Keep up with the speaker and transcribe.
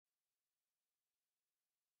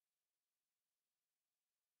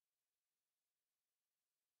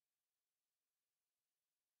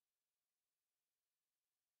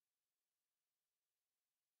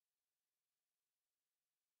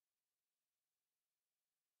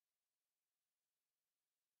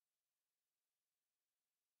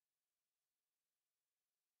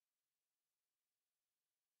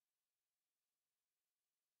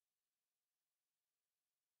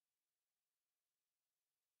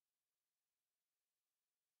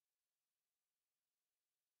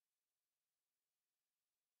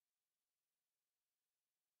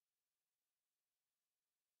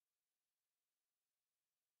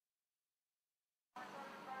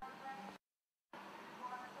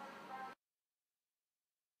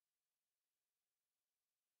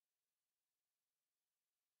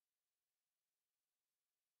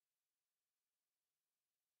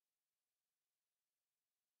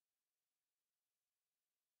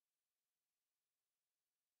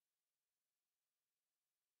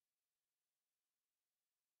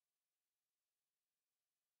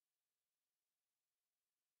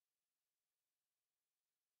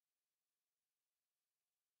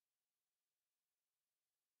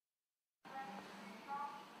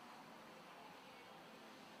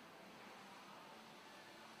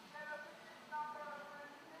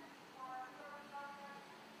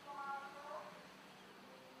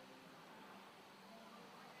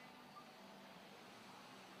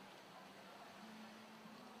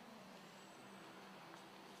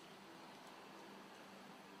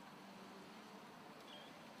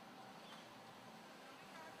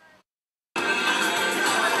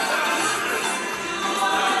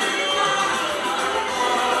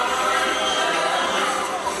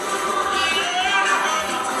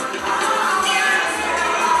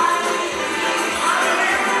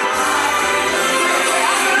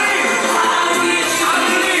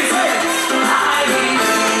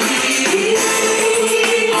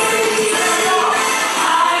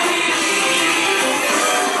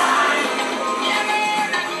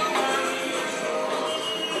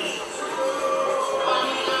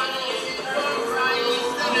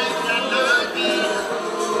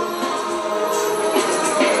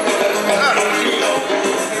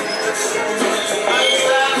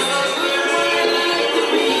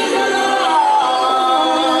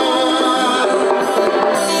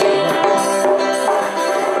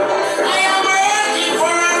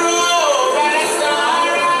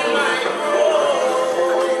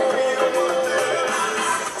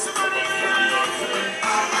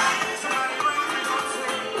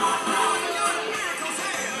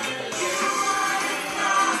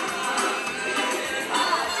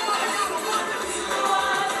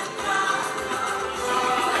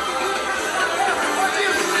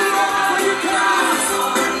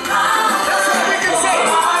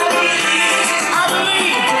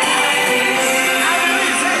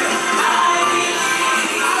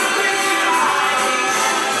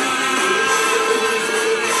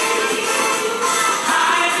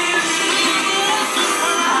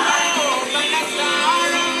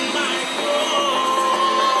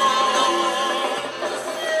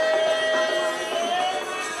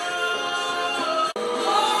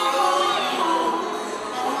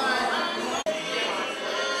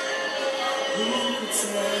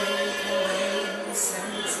take away the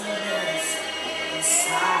sentence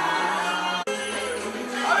inside.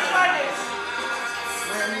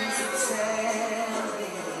 Friends who tell me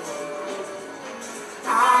I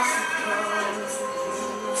suppose that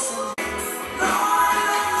you so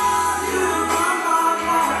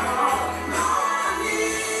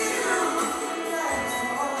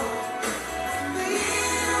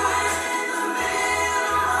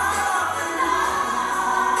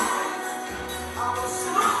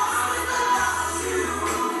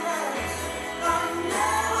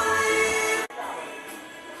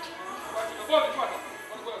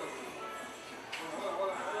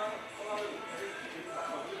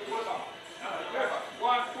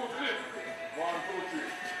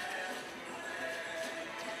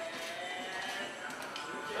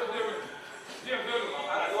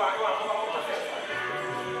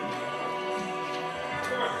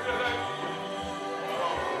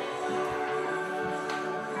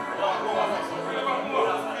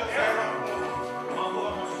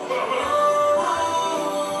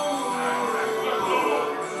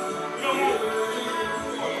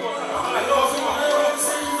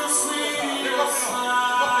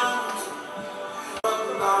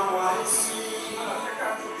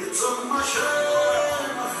it took my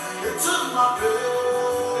shame, it took my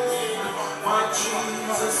pain, my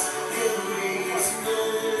Jesus gave me his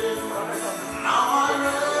name. Now I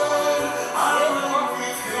reign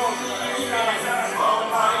with him, all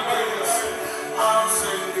my days I'll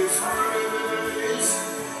sing his praise.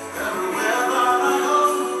 Everywhere that I go,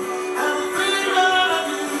 everything that I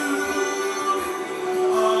do,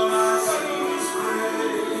 all I see is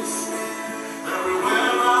grace.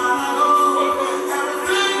 Everywhere that I go,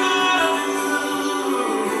 everything that I do,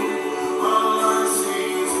 all I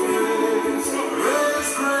see is grace.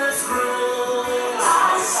 Grace, grace, grace.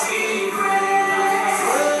 I see grace.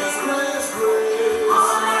 Grace, grace, grace.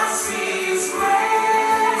 All I see is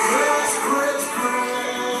grace. Grace, grace,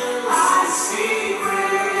 grace. I see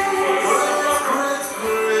grace. Grace, grace,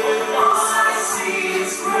 grace. All I see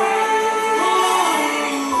is grace.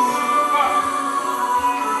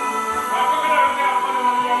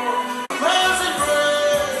 Amazing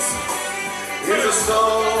grace is the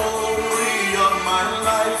story of my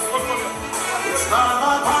life. It's not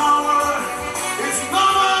my power, it's not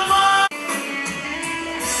my might.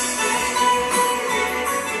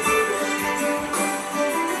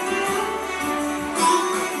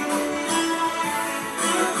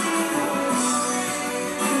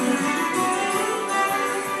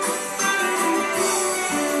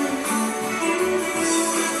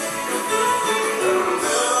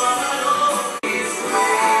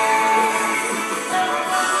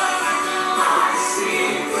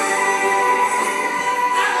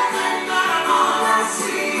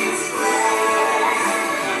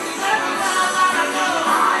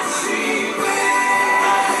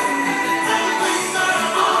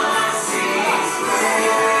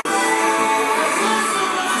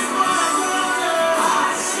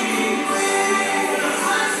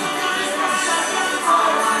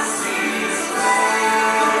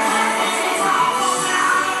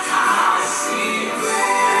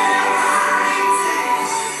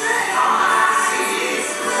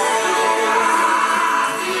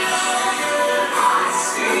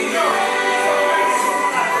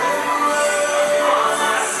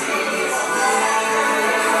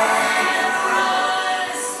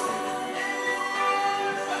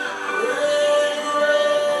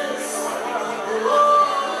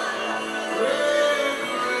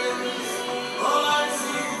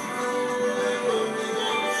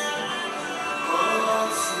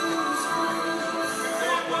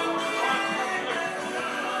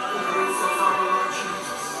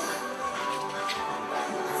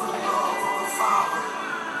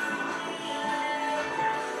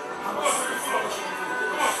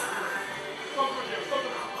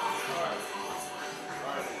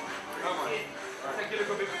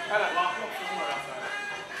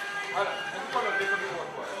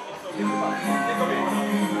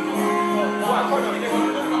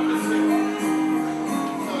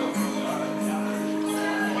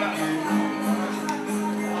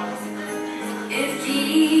 If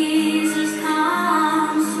Jesus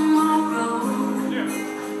comes tomorrow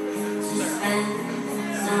to spend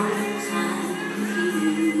some time with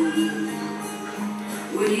you,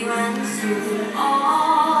 will you answer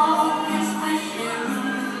all his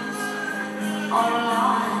questions, or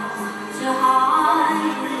lie to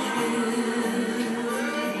hide the truth?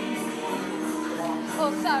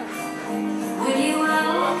 Will you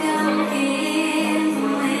welcome him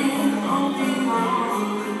with open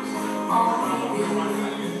arms, or will you?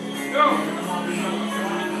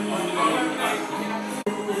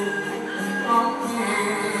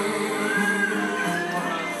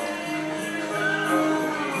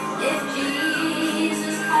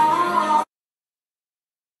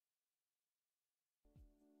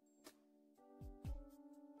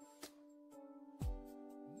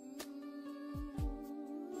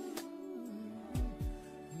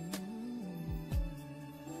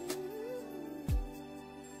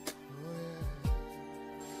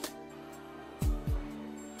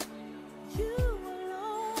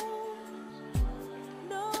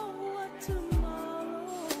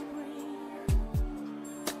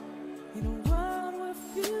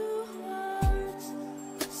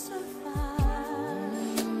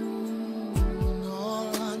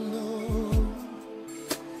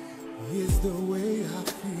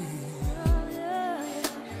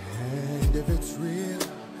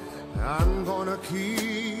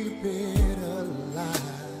 keep it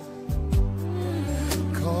alive.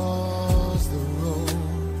 'Cause the road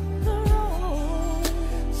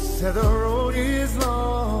said the road is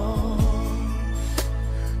long.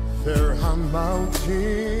 There are mountains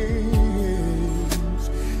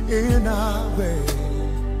in our way,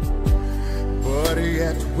 but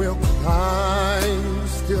yet we'll climb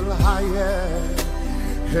still higher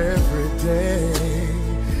every day.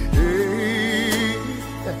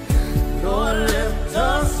 Lord, lift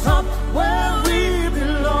us up where we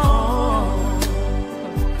belong.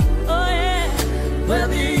 Oh yeah, where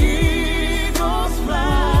the eagles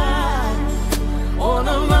fly on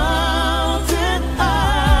a mountain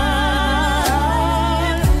high.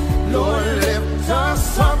 Lord, lift us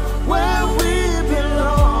up where we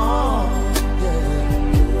belong. Yeah.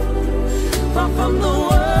 From the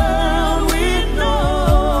world we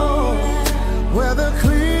know, where the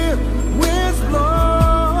clear winds blow.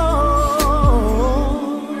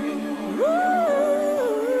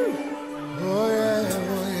 Oh yeah,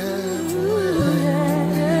 oh yeah, oh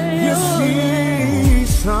yeah. You see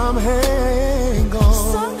some hang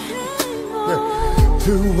on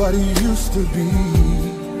to what it used to be.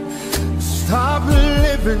 Stop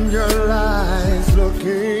living your lives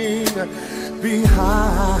looking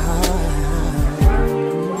behind.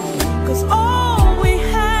 'Cause all we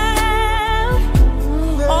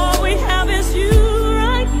have is you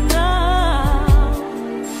right now.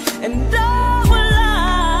 And our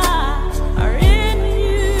lives are in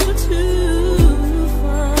you to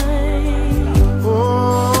find.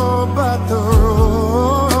 Oh, but the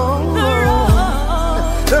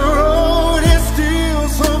road is still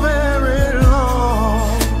so very long.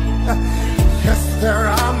 Yes, there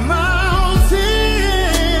are mountains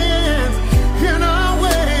in our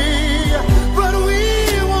way, but we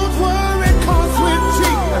won't worry 'cause with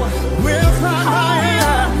Jesus we'll fly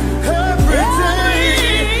higher every day,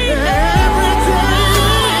 every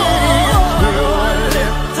day. Lord,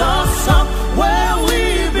 lift us up where we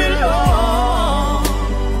belong.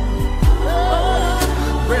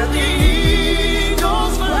 Where the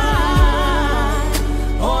eagles fly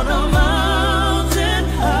on a mountain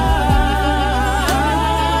high.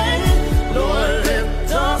 Lord, lift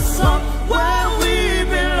us up where we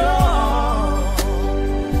belong.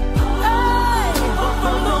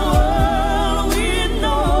 From the world we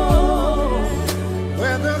know,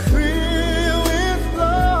 where the clear winds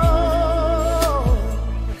blow.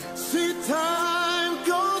 See, time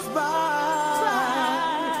goes by,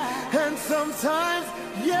 and sometimes,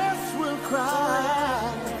 yes, we'll cry,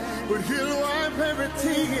 but He'll wipe every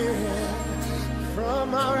tear from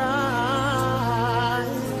our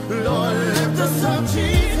eyes. Lord, lift us up,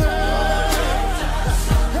 Jesus.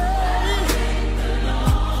 Hey.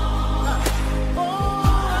 Oh,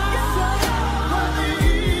 where the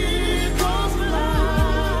eagles fly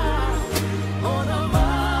on a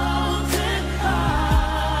mountain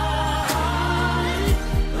high.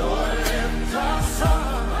 Lord, lift us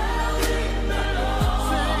up where we belong.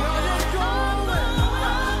 Sing, are you going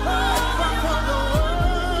from the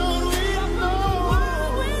world we know,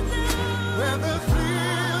 where the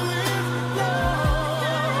clear winds blow?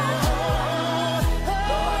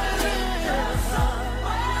 Lord, lift us up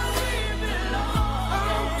where we belong.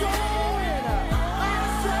 I'm going, I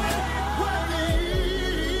said, where the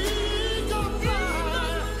eagles fly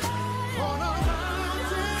on a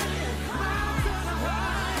mountain high.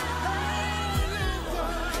 Lift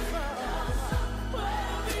us up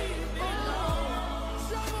where we belong.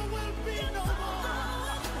 Summer will be no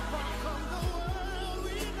more. From the world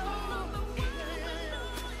we know,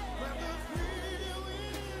 where the clear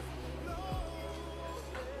winds blow.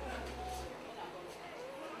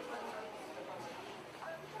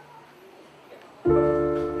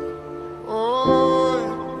 Oh,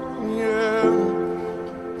 yeah.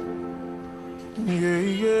 Yeah,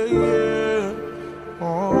 yeah, yeah.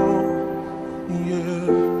 Oh, yeah.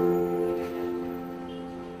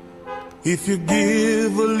 If you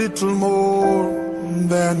give a little more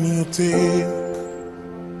than you take,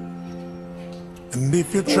 and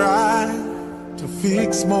if you try to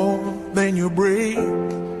fix more than you break,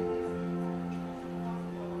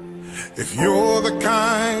 if you're the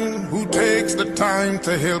kind who takes the time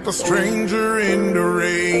to help a stranger in the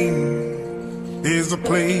rain, there's a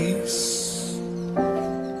place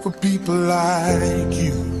for people like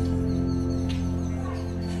you.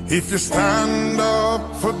 If you stand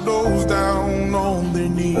up for those down on their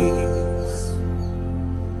knees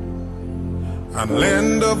and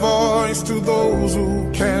lend a voice to those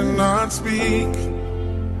who cannot speak,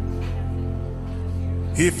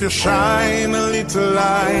 if you shine a little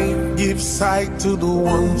light, give sight to the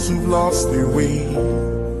ones who've lost their way,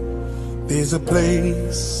 There's a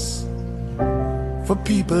place for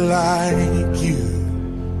people like you.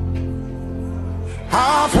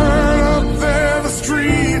 I've heard up there the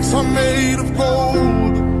streets are made of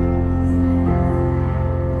gold,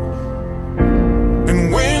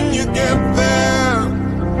 and when you get there,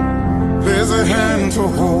 there's a hand to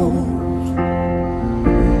hold.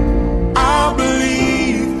 I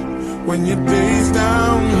believe when your days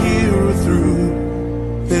down here are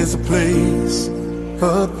through, there's a place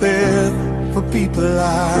up there for people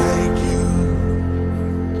like you.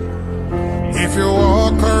 If you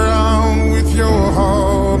walk around with your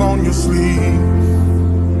heart on your sleeve,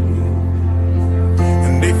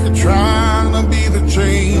 and if you're trying to be the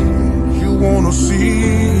change you wanna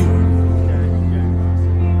see,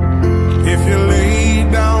 if you lay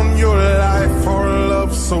down your life for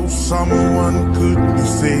love so someone could be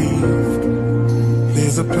saved,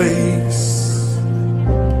 there's a place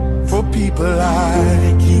for people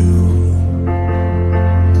like you.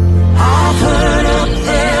 I've heard up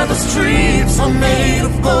there the streets are made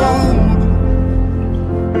of gold,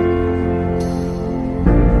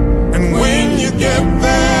 and when you get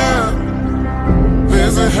there,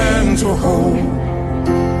 there's a hand to hold.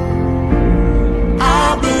 I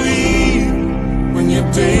believe when your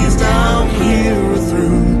days down here are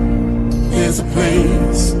through, there's a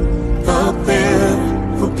place up there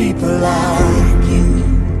for people like you.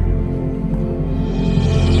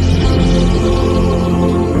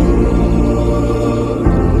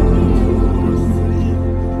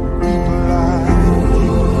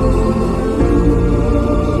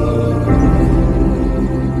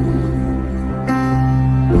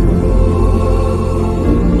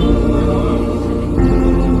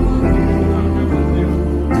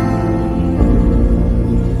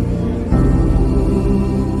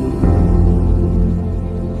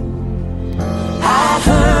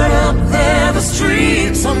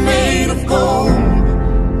 Streets are made of gold,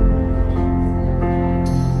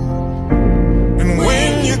 and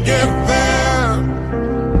when you get there,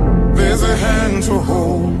 there's a hand to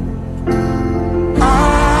hold. I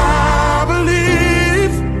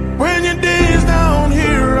believe when your days down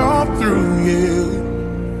here are through, yeah,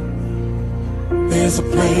 there's a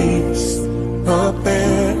place up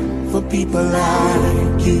there for people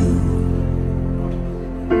like you.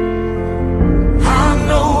 I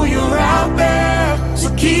know you're out there, so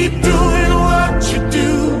keep doing what you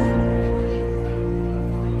do,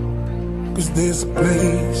 'cause there's a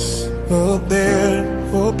place up there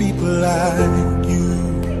for people like you.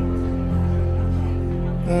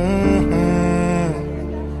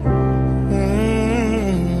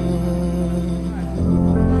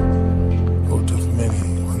 Oh, to many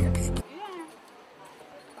one people.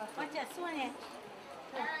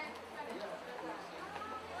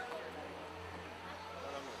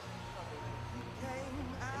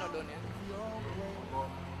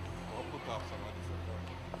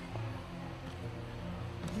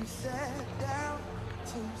 You sat down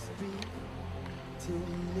to speak to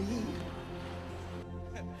me.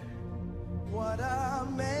 What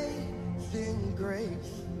amazing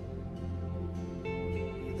grace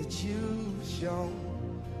that you've shown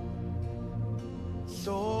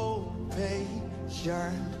so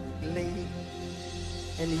patiently,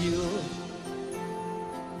 and you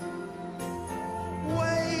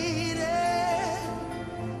waited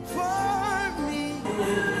for me.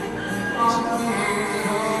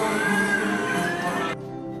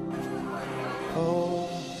 Oh,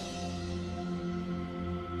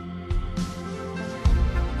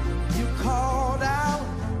 you called out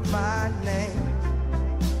my name,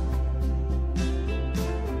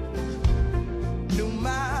 knew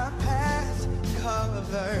my past,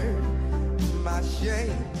 covered my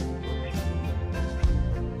shame.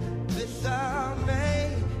 This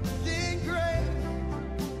amazing grace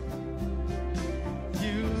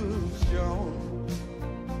you've shown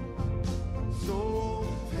so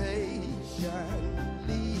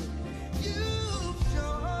patiently. You've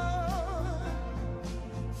shown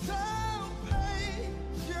so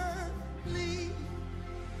patiently,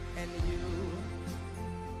 and you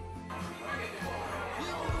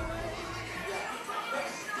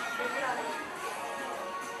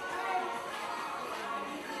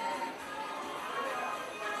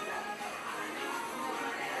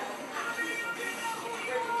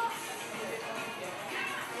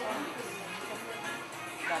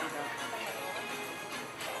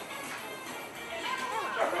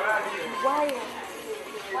Why?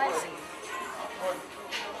 Why?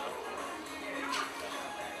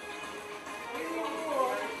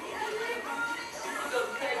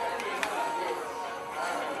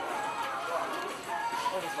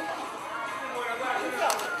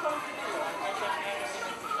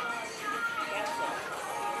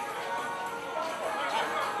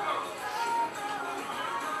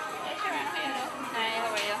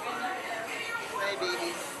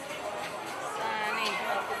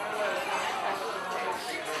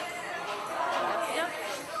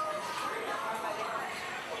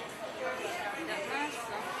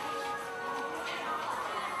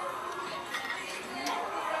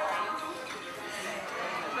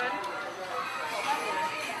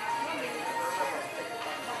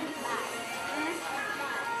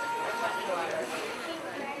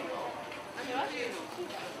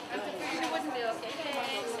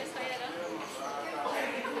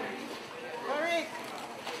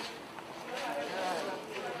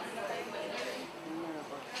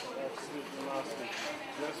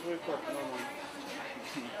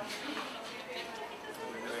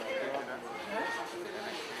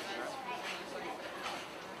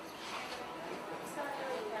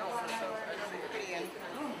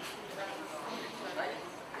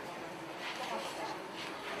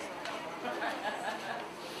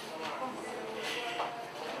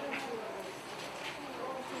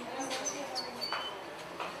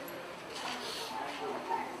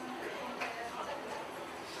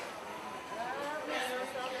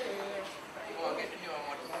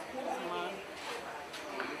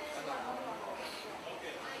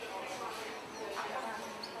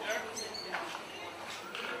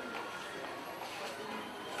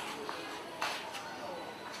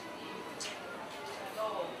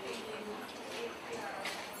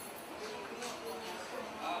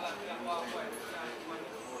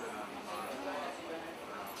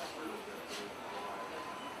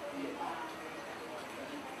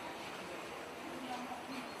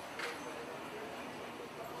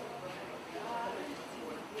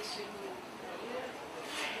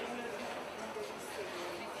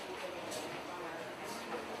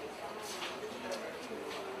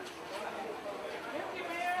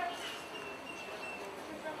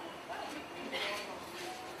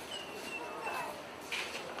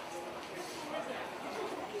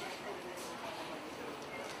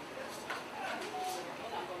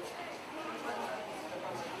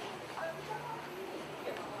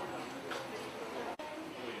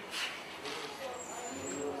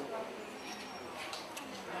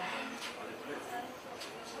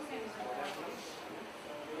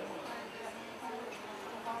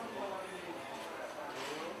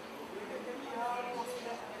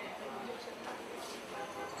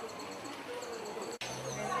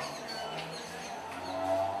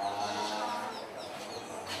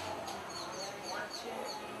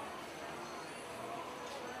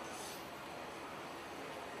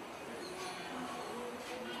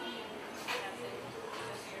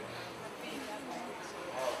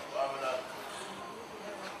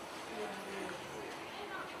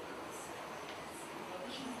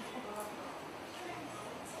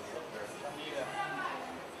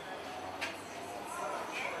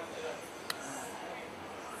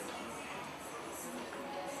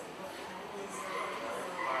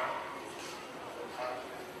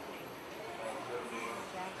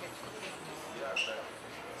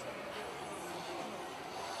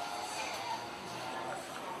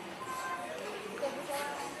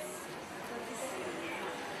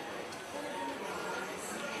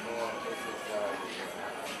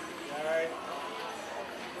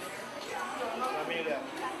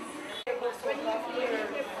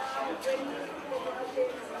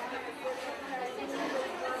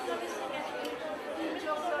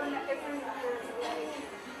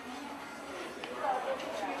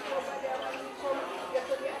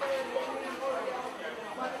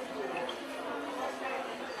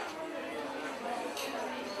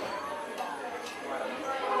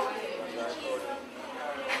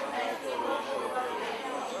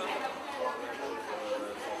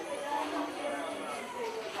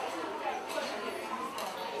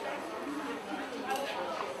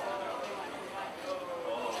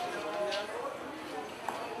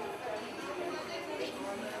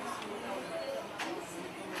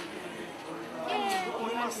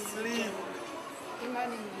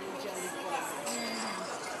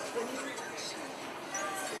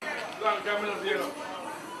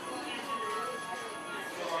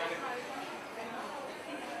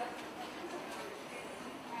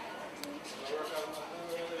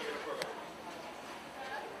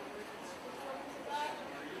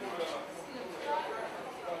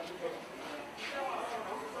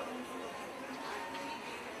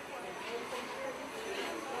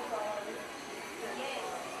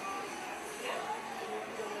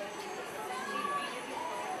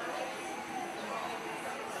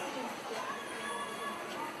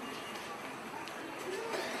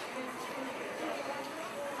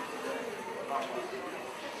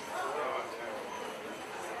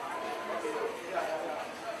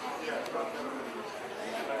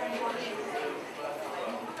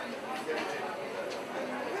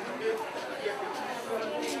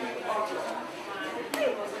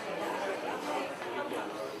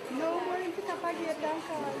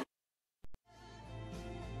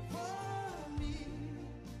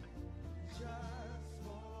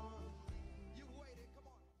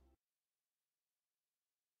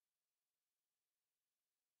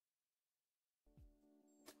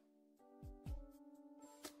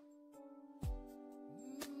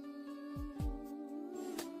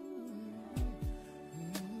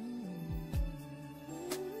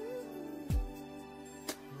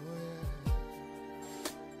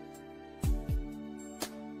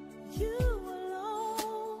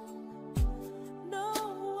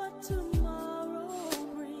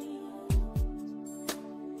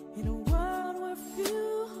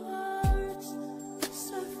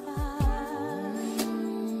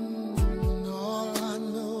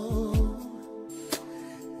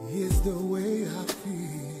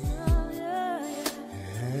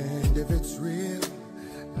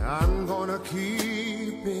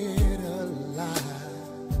 Keep it alive,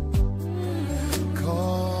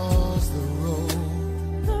 'cause the road,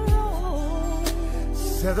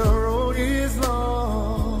 said the road is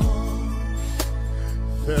long.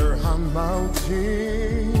 There are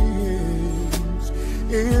mountains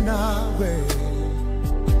in our way,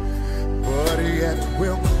 but yet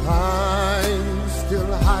we'll climb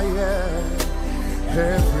still higher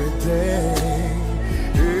every day.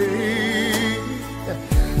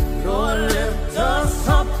 Lord, lift us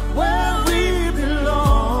up where we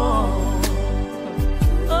belong.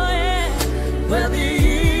 Oh yeah, where the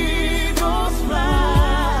eagles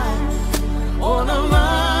fly on a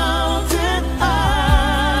mountain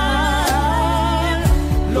high.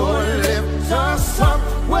 Lord, lift us up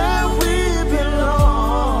where we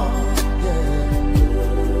belong. Yeah.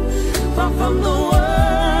 From the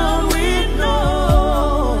world we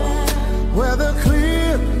know, where the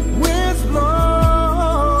clear winds blow.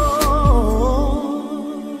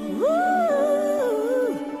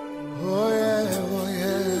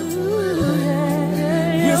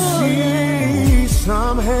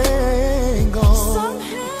 Some hang on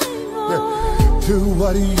to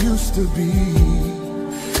what it used to be.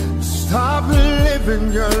 Stop living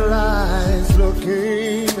your lives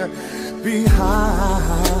looking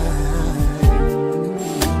behind,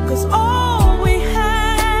 'cause all we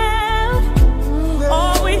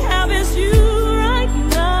have is you right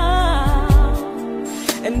now,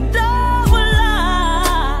 and our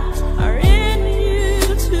lives are in you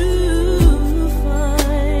to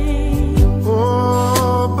find.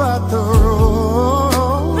 Oh, but the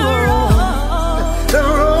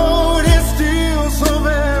road is still so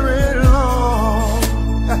very long.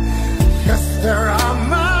 Yes, there are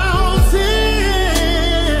mountains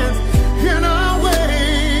in our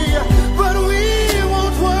way, but we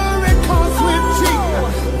won't worry, 'cause with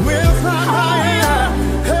Jesus we'll fly higher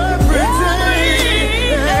every day,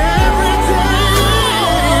 every day.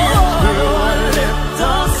 Lord, lift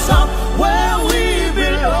us up where we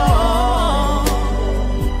belong,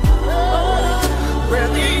 where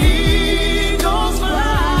the eagles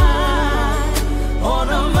fly on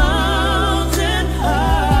a mountain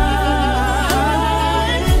high.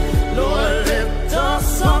 Lord, lift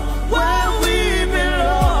us up where we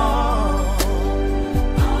belong.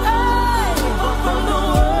 From the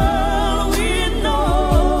world we know,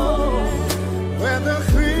 where the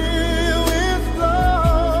clear winds blow.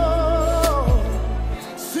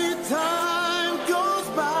 See, time goes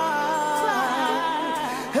by,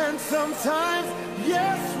 and sometimes,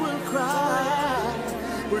 yes, we'll cry,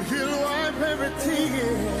 but He'll wipe every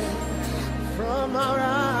tear from our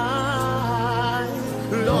eyes.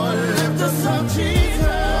 Lord, lift us up, Jesus.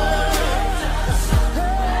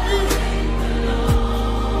 Hey.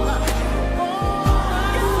 Oh,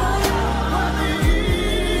 where the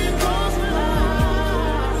eagles fly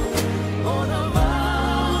on a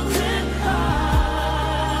mountain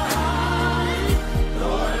high.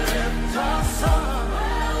 Lord, lift us up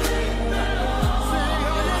where we belong.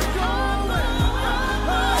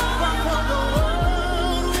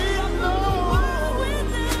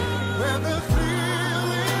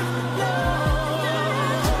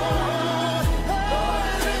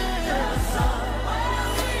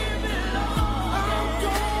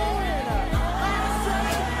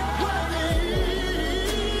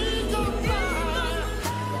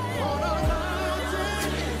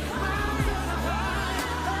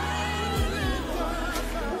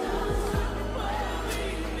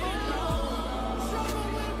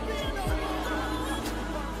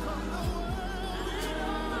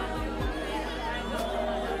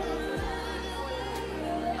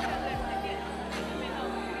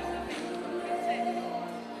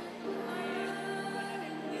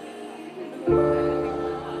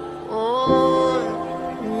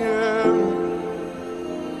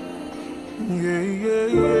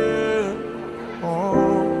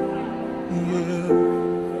 yeah.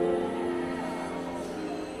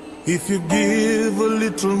 If you give a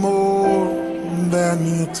little more than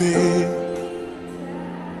you take,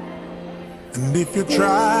 and if you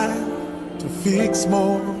try to fix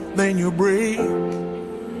more than you break,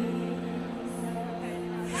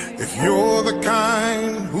 if you're the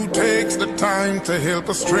kind who takes the time to help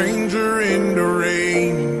a stranger in the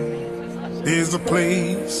rain, there's a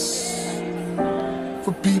place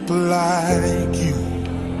for people like you.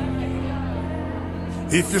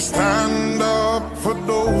 If you stand up for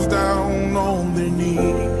those down on their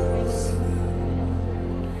knees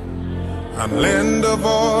and lend a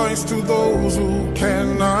voice to those who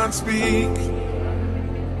cannot speak,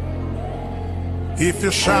 if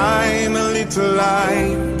you shine a little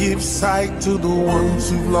light, give sight to the ones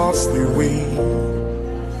who've lost their way,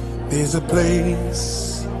 there's a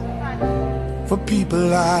place for people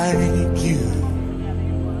like you.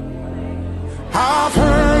 I've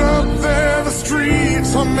heard up there the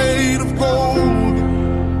streets are made of gold,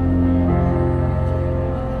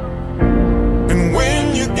 and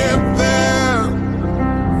when you get there,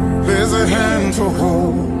 there's a hand to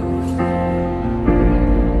hold.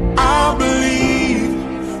 I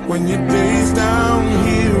believe when your days down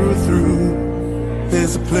here are through,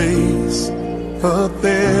 there's a place up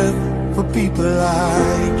there for people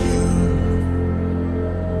like you.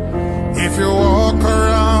 If you walk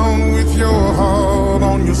around with your heart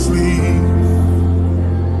on your sleeve,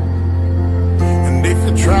 and if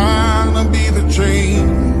you're trying to be the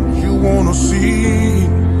change you wanna see,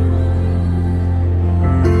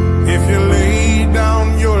 if you lay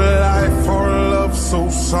down your life for love so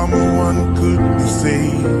someone could be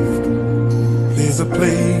saved, there's a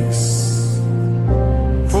place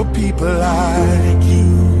for people like you.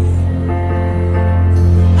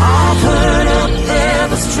 I've heard up there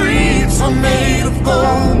the streets are made of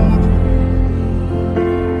gold,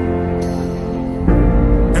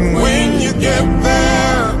 and when you get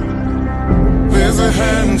there, there's a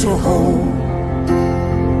hand to hold.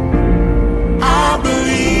 I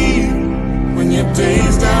believe when your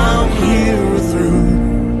days down here are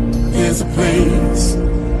through, there's a place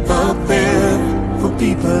up there for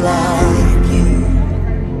people like you.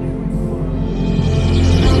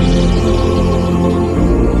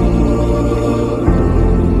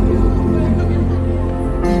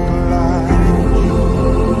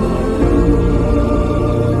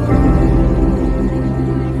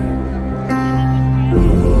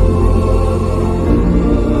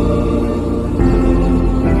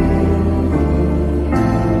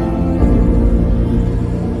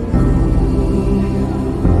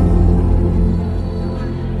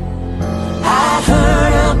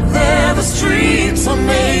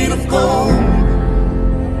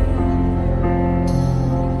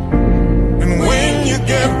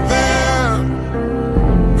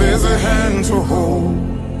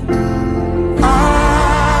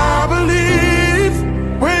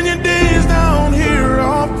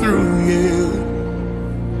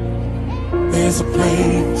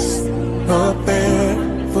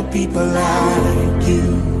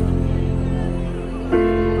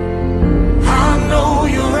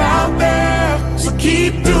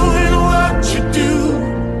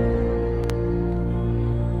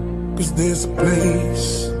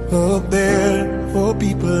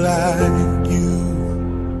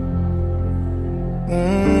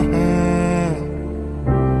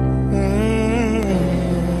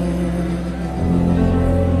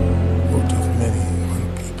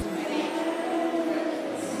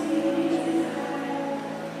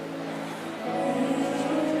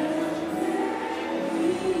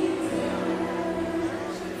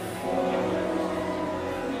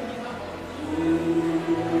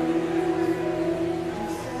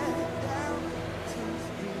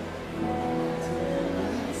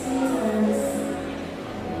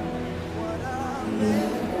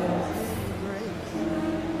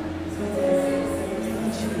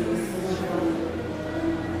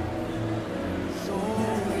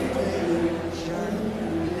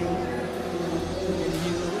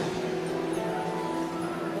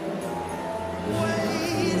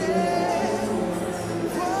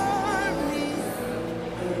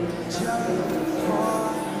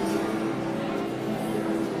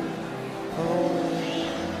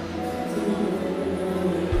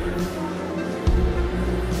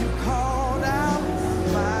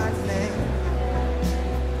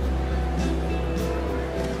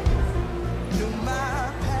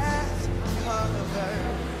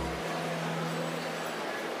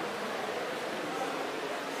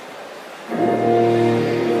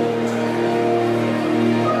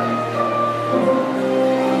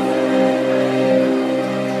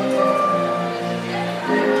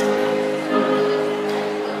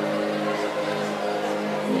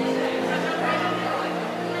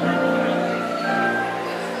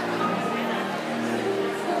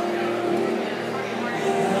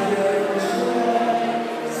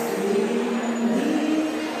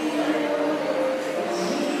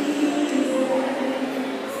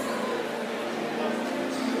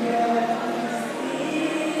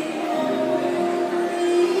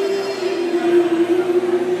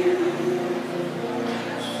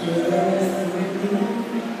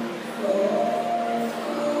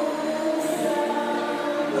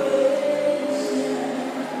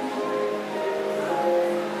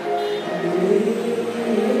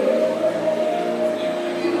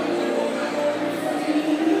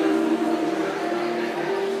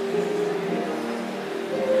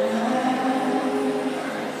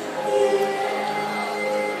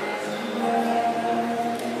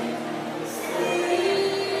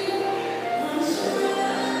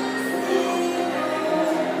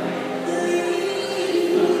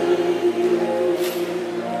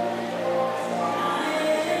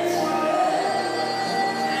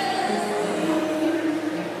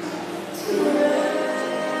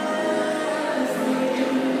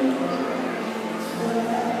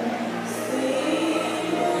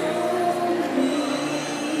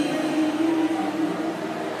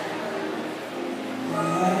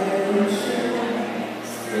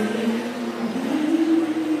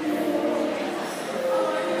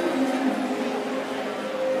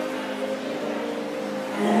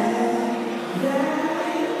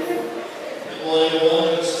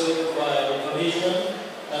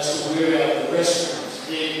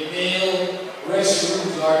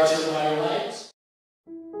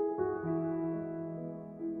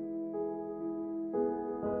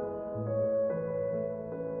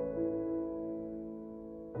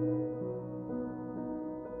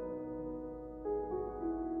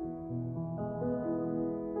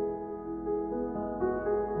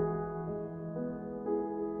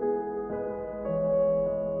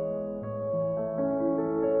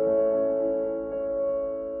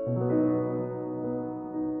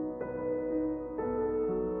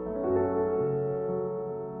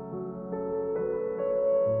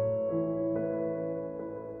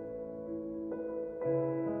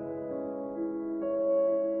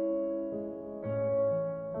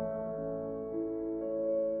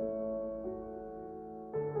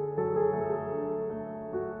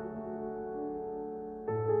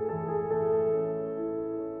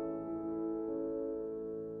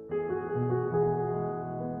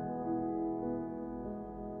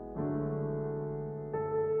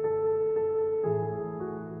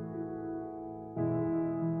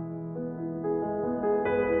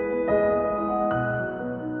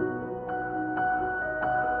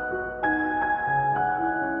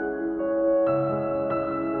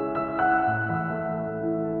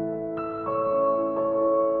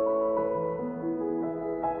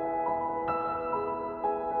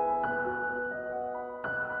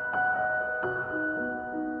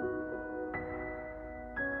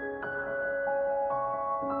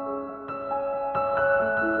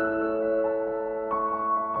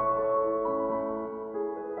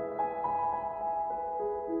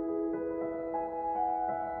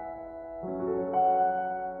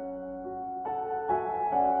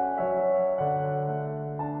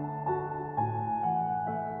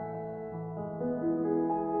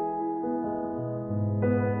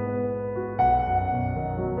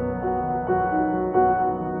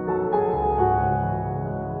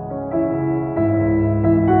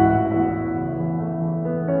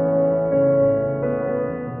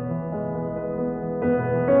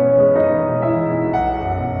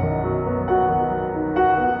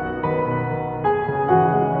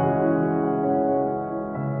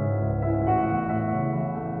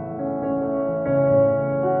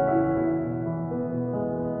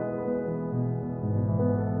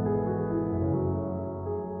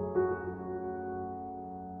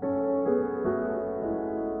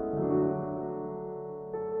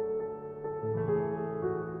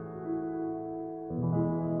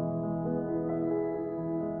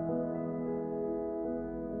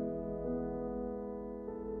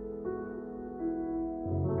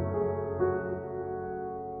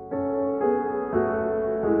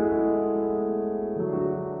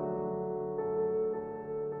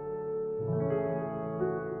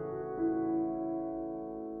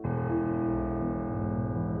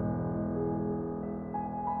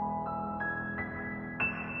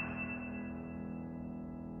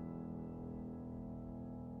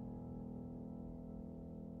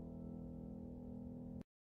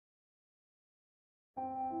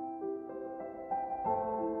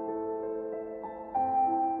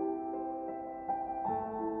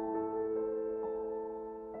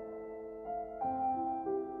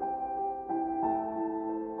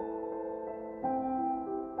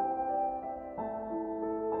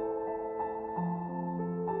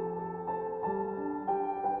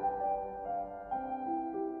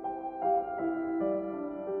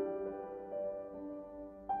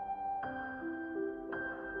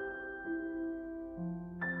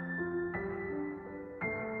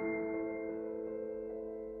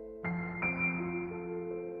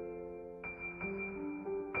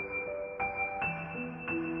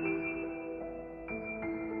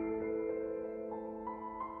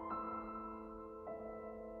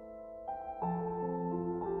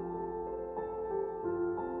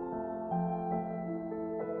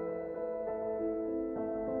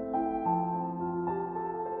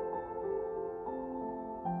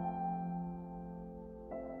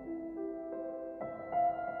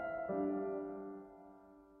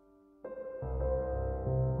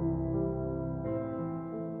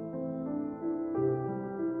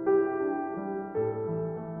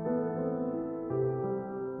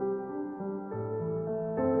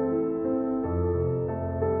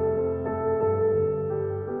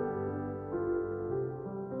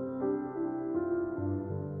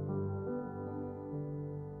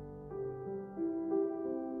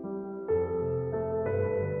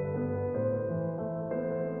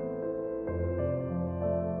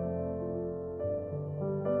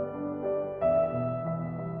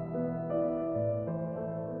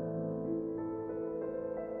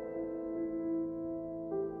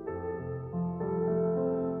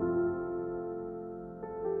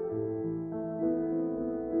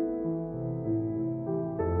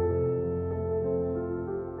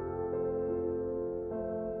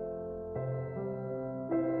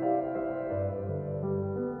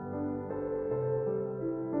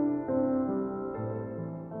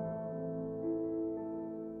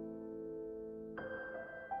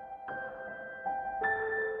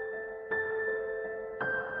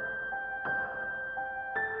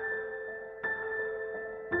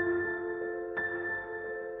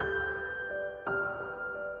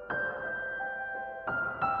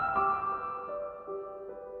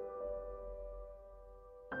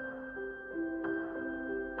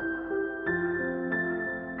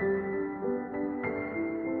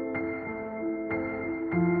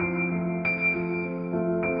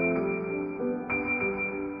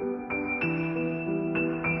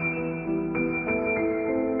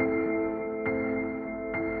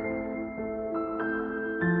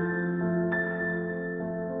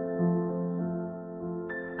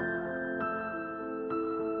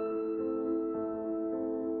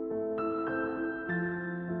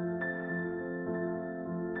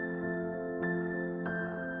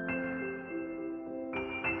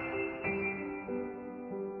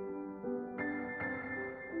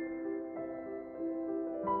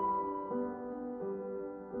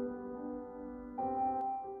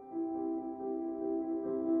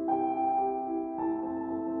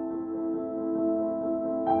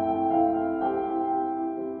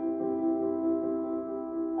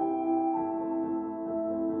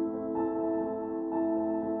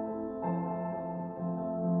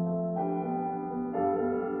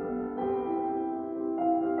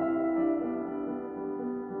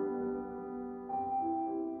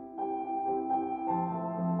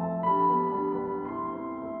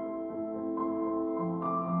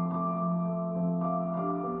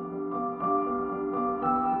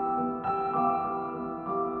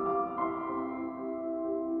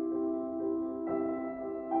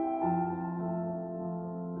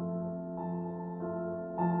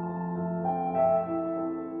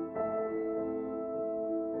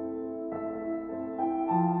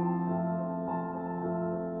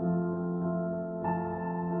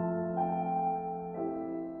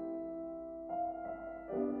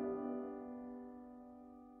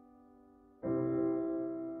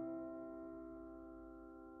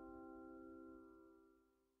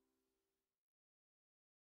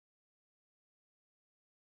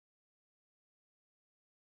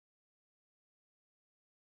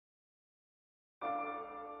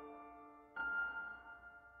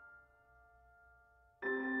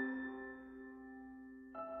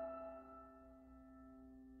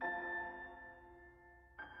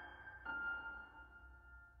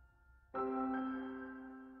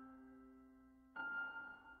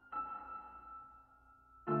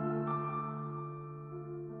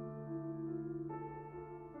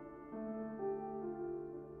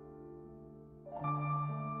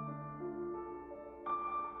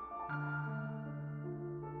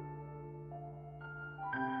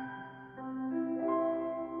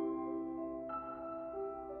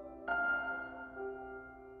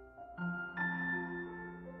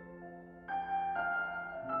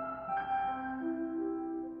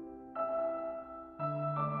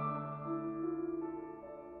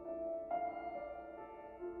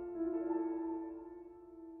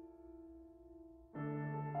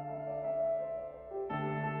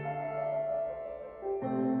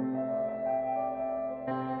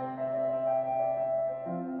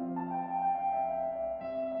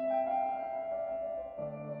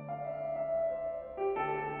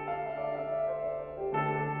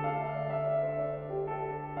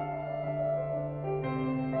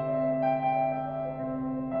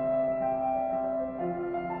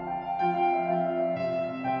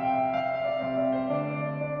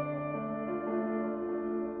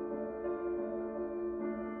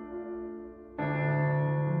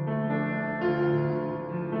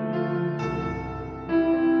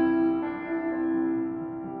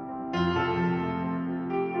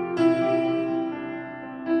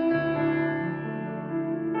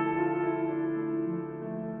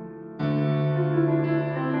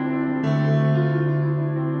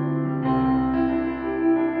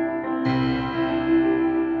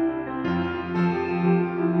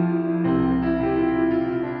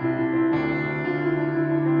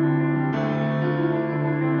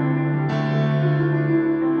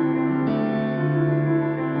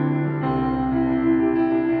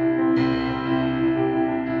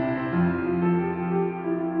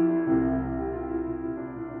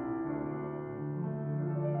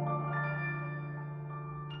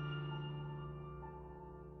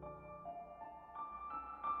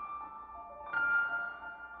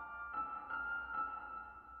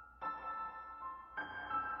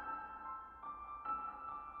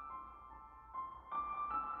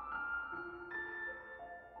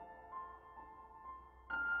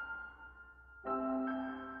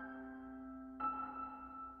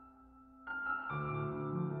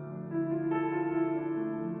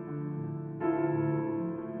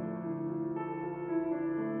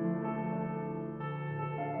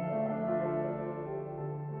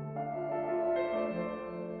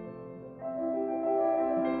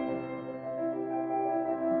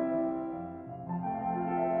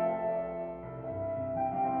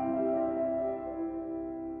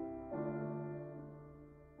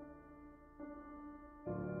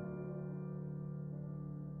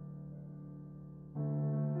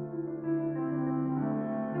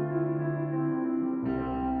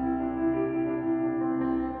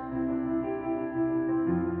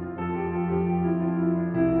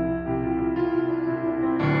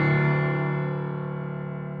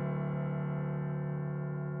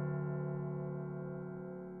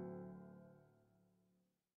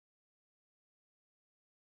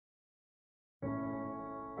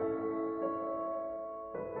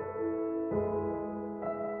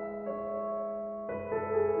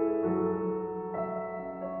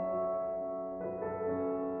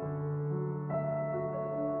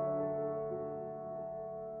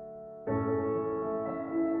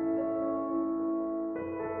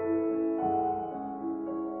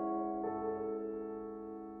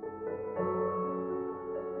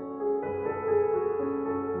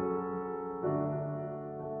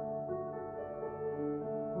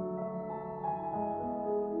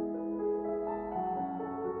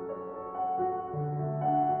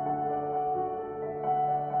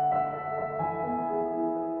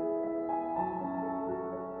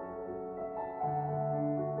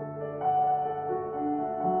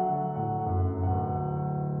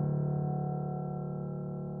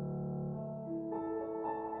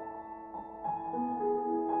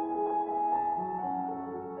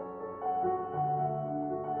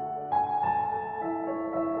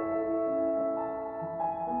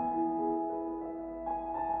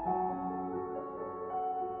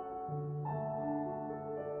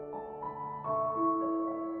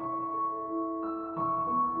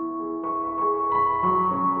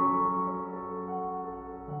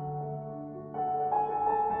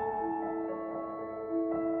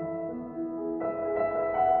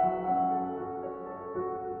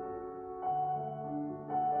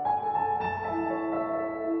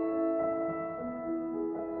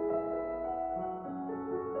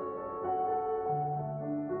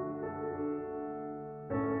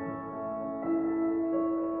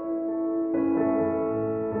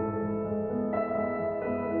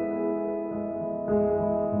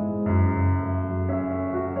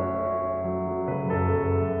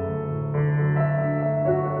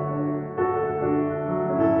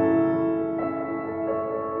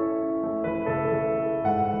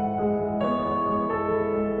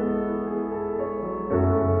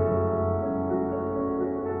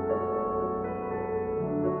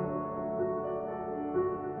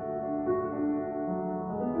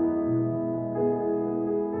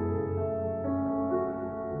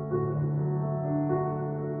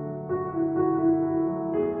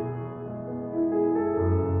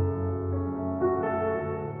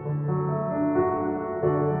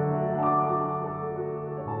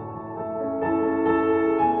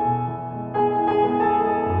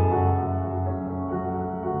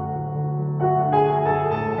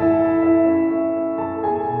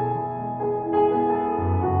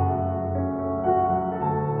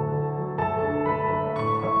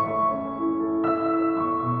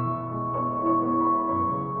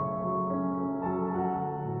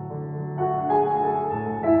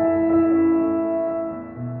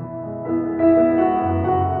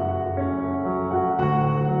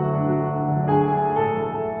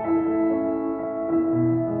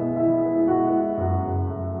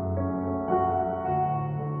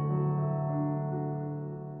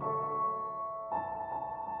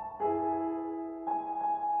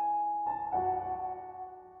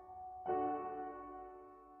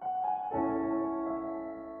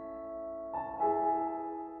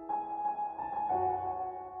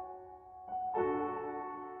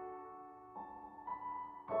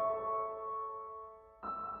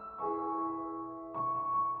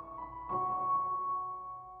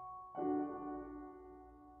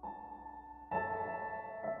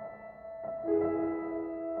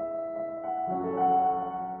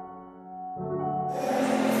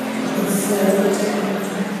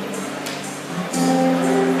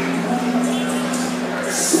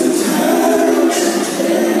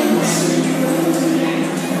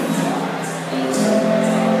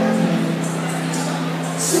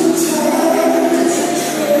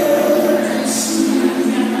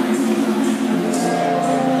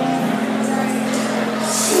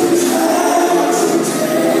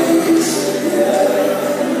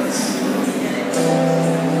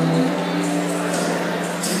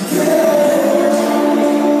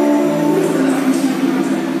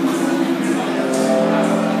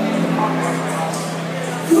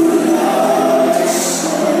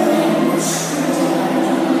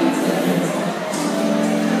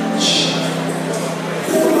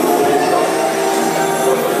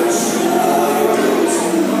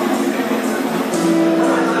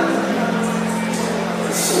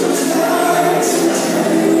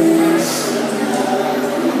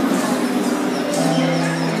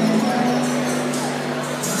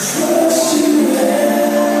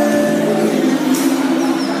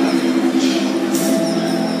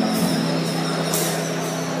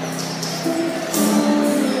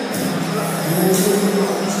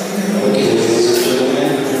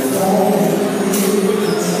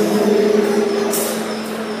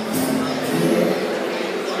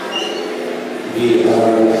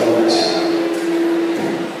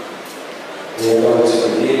 We are going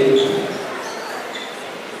to begin.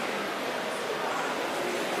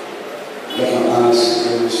 Let me ask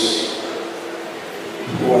those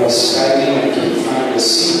who are standing and can find a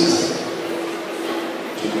seat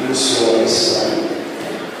to do so this time.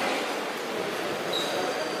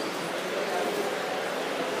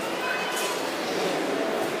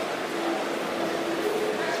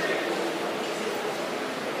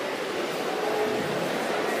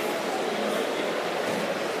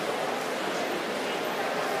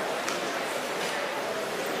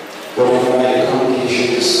 The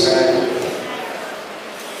congregation to stand.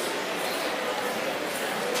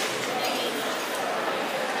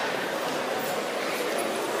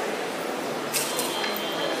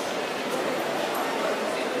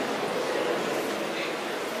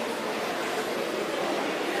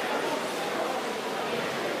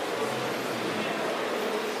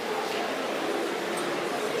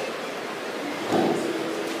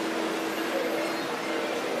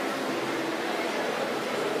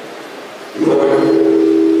 Lord,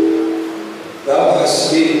 thou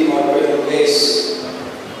hast been my dwelling place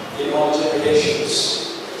in all generations,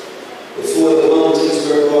 before the mountains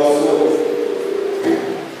were brought forth.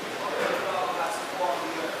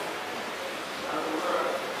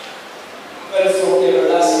 Well, from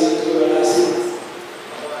everlasting to everlasting.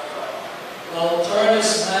 Thou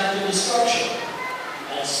turnest man to destruction,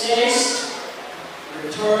 and sayest,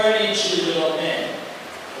 Return, ye children of men,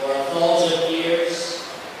 for 1,000 years.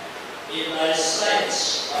 In thy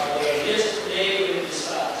sights are their yesterday with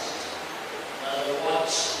this past, and the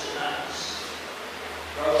watch the nights.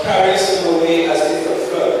 Thou carriest them away as if a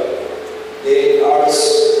flood. They are as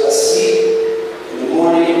seed. In the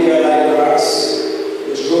morning they are like grass,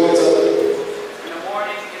 which groweth up. In the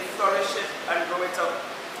morning it flourisheth and groweth up.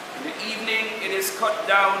 In the evening it is cut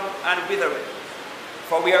down and withereth.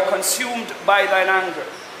 For we are consumed by thine anger,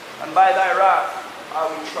 and by thy wrath are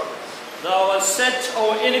we troubled. Thou hast set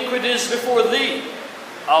our iniquities before thee,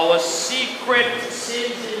 our secret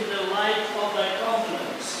sins in the light of thy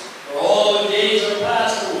countenance. For all the days are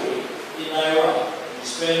passed away in thy wrath. We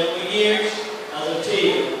spend our years as a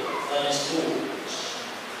tale that is told.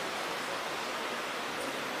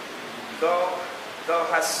 Thou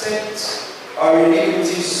hast set our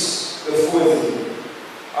iniquities before thee,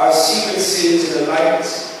 our secret sins in the light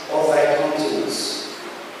of thy countenance.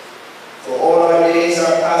 For all our days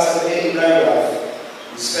are passed away in thy wrath.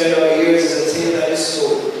 We spend our years as a tale that is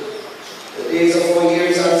told. The days of our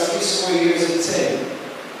years are 80 years and 10,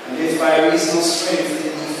 and if by reason of strength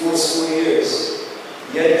it be 80 years,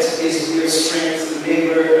 yet is your strength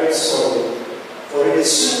labor and sorrow, for it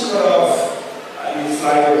is soon cut off and you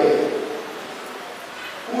fly away.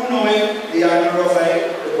 Who knoweth the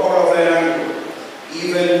power of thy anger,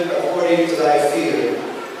 even according to thy fear,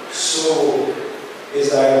 so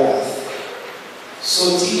is thy wrath.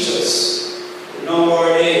 So teach us to number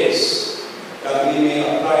our days, that we may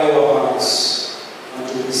apply our hearts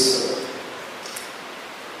unto wisdom.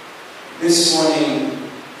 This morning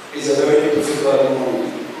is a very difficult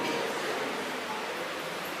morning.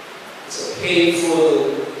 It's a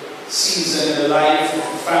painful season in the life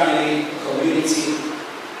of family, community,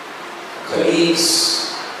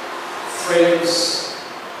 colleagues, friends.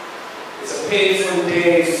 It's a painful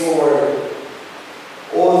day for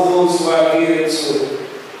all those who are here to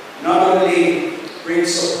not only bring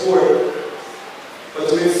support, but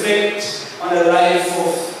to reflect on the life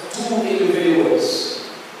of two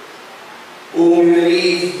individuals who we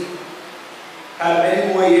believe have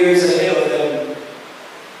many more years ahead of them,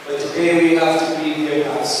 but today we have to be here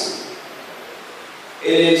passing.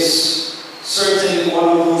 It is certainly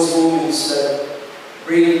one of those moments that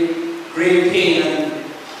bring great pain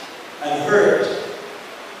and hurt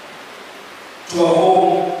to a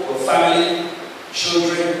home, to a family,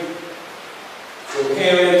 children, to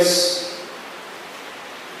parents,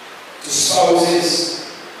 to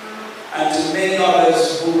spouses, and to many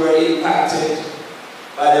others who were impacted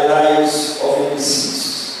by the lives of the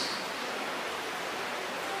deceased.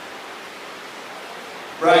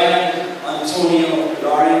 Bryan, Antonio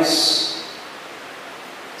Lawrence,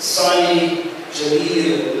 Sonny,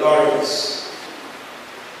 Jaleel Lawrence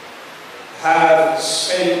have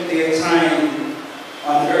spent their time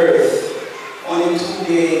on earth only 2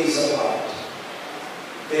 days apart.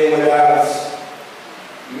 They would have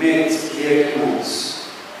met their demise.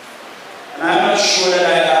 And I'm not sure that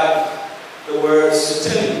I have the words to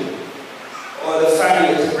tell you or the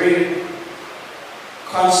family to bring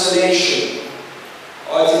consolation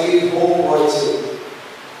or to give hope or to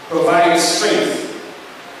provide strength.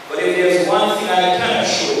 But if there's one thing I can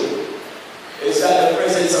assure you, it's that the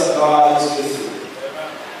presence of God is with you.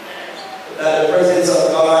 That the presence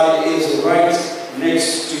of God is right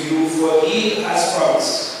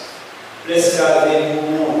promised, blessed are they who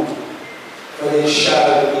mourn, for they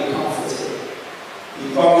shall be comforted.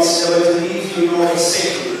 He promised never to leave you nor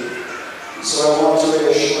forsake you. So I want to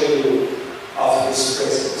reassure you of His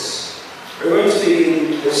presence. We're going to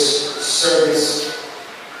begin this service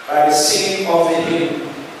by the singing of the hymn,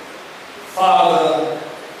 Father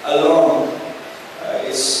Alone.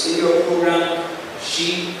 It's in your program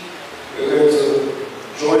sheet. We're going to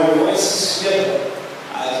join voices together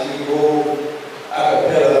as we go a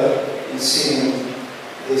cappella in singing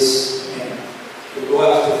this hymn. We'll go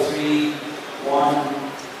after 3, 1,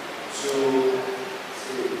 2,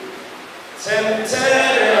 3. Tempted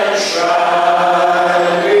and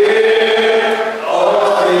tried, we're all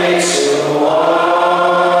things to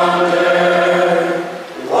wonder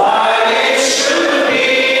why it should be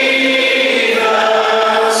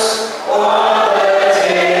thus all the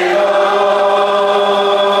day long.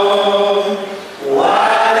 Why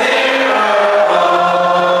there are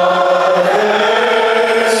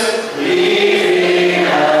others leaving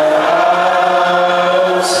about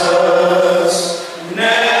us,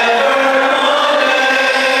 never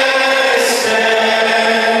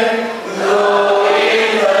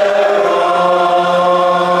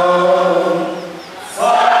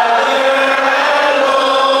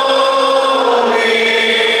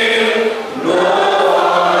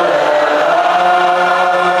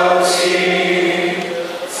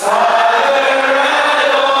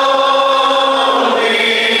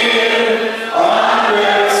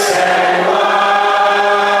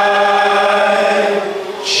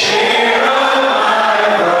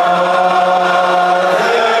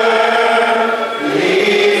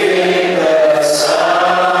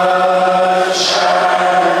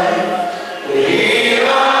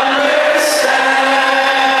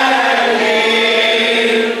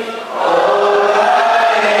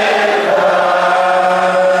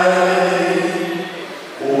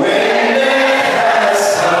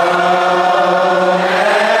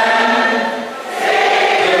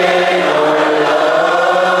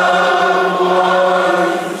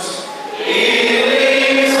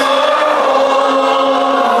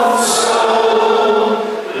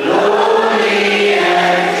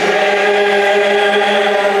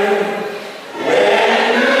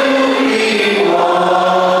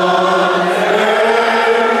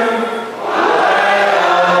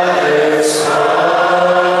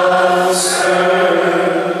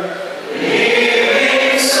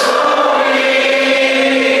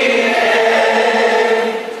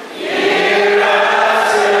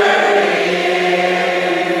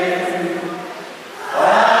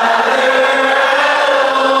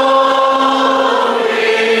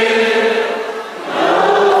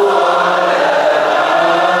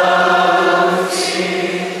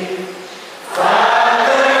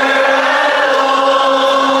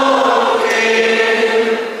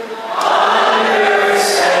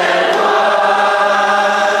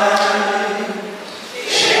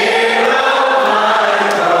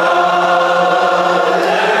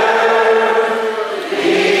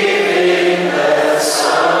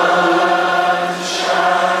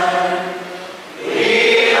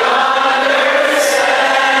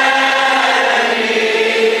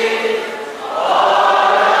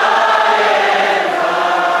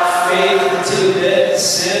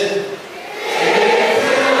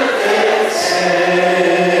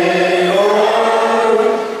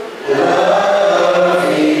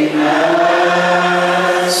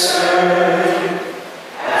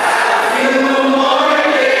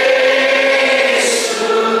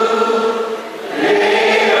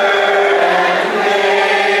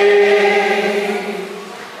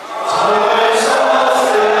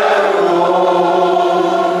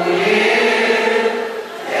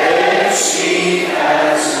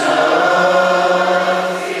as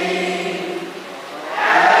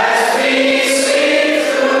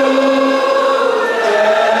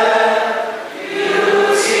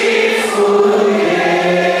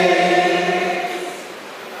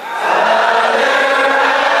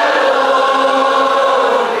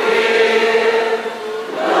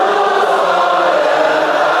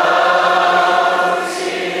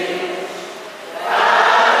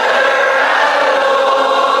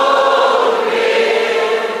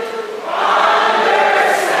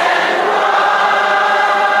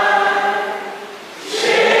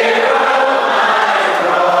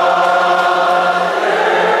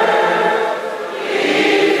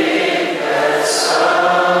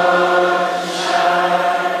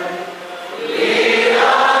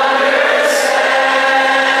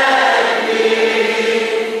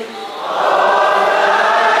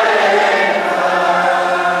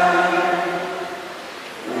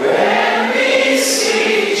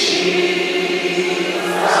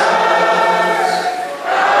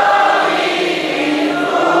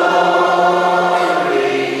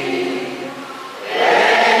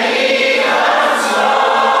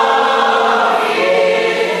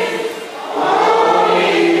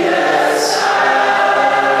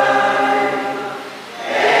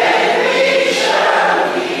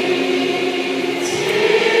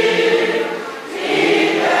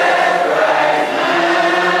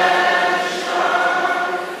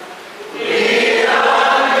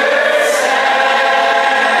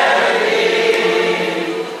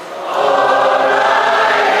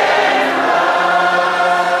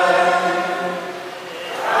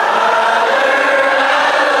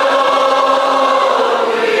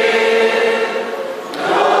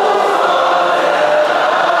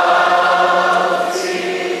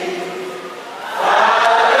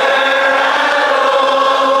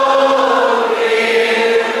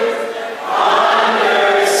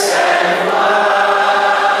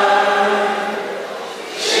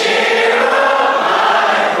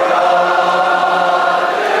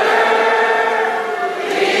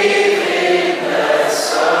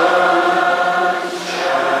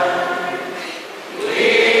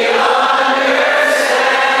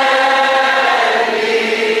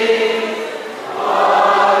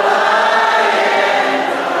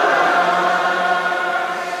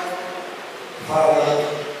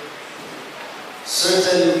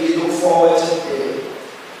Certainly we look forward to the day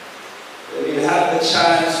when we'll have the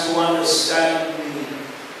chance to understand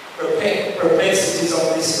the perplexities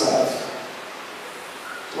of this life,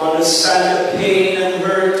 to understand the pain and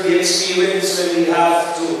hurt we experience when we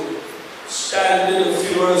have to stand in the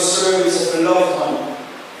funeral service of a loved one,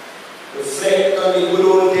 reflect on the good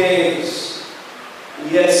old days,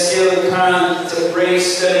 and yet still can't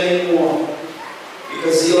embrace them anymore,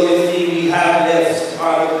 because the only thing we have left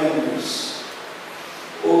are the memories.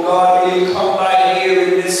 Oh God, will you come by here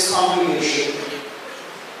in this congregation,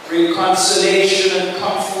 bring consolation and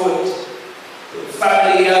comfort to the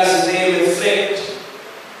family as they reflect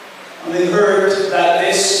on the hurt that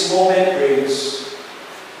this moment brings.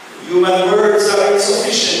 Human words are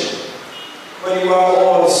insufficient when you are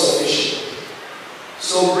all sufficient.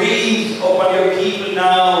 So breathe upon your people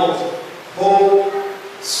now, hope,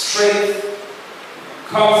 strength,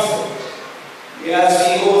 comfort.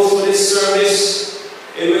 As we go through this service,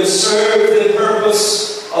 it will serve the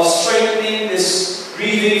purpose of strengthening this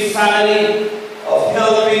grieving family, of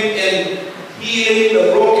helping in healing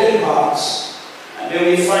the broken hearts. And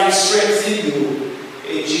may we find strength in you.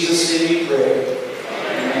 In Jesus' name we pray.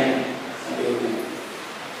 Amen and amen.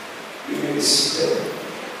 You may be seated.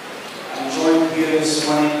 I'm joined here this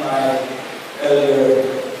morning by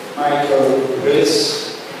Elder Michael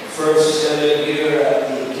Willis, first elder here at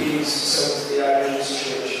the King's Seventh-day Adventist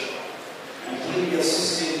Church. And he will be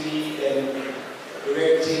assisting me in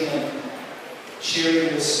directing and chairing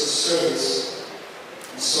this service.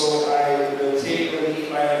 And so I will take the lead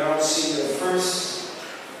by announcing the first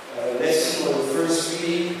lesson or the first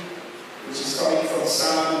reading, which is coming from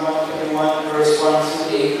Psalm 121, verse 1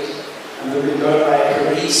 through 8, and will be done by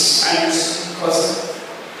Clarice Anderson Cousin,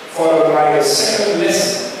 followed by the second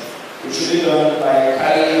lesson, which will be done by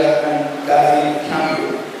Kalia and Gavin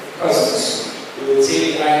Campbell Cousins. We will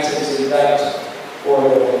take the items in that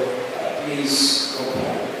order. Please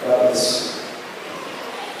comply. God bless you.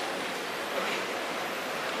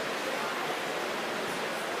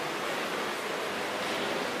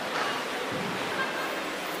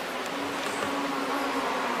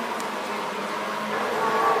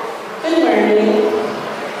 Good morning.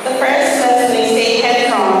 The first lesson is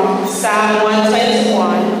taken from Psalm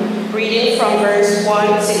 121, reading from verse 1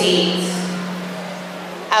 to 8.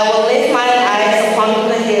 I will lift my eyes upon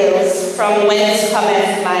the hills, from whence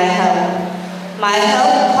cometh my help. My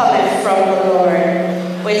help cometh from the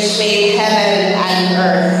Lord, which made heaven and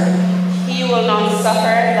earth. He will not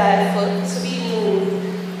suffer thy foot to be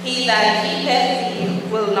moved. He that keepeth thee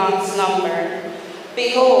will not slumber.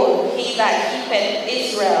 Behold, he that keepeth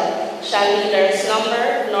Israel shall neither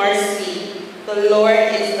slumber nor sleep. The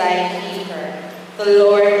Lord is thy keeper. The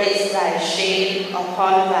Lord is thy shade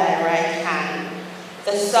upon thy right hand.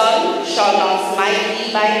 The sun shall not smite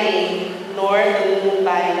thee by day, nor the moon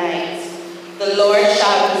by night. The Lord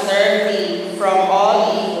shall preserve thee from all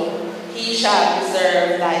evil. He shall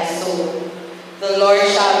preserve thy soul. The Lord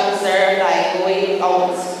shall preserve thy going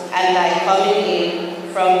out and thy coming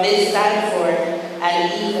in from this time forth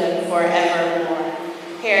and even forevermore.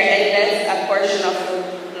 Here endeth a portion of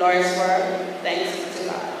the Lord's word. Thanks be to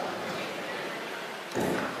God.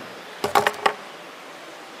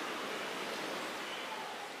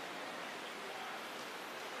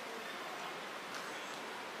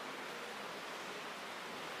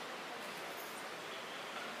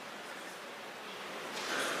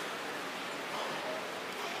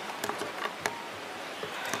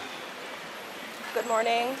 Good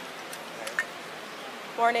morning.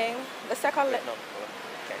 Morning. The second Can't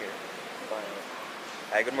hear.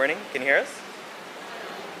 Hi, good morning. Can you hear us?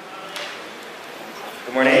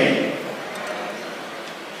 Good morning.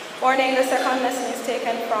 Morning. The second lesson is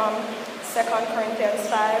taken from 2 Corinthians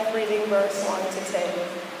 5, reading verse 1 to 10.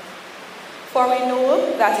 For we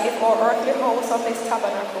know that if our earthly house of this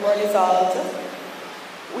tabernacle were dissolved,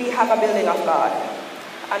 we have a building of God,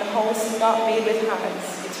 an house not made with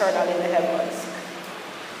hands, eternal in the heavens.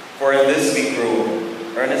 For in this we grow,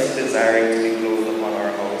 earnestly desiring to be clothed upon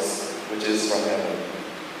our house, which is from heaven.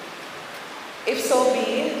 If so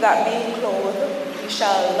be that being clothed, we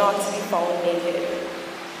shall not be found naked.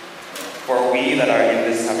 For we that are in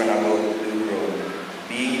this tabernacle do grow,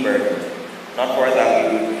 being burdened, not for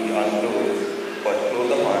that we would be unclothed, but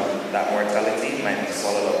clothed upon, that mortality might be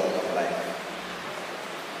swallowed up of life.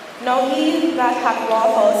 Now he that hath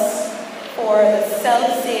wrought us for the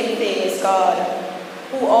selfsame thing is God,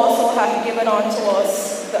 who also hath given unto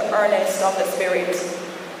us the earnest of the Spirit.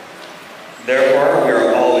 Therefore we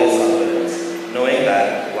are always confident, knowing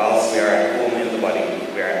that whilst we are at home in the body,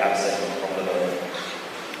 we are absent from the Lord.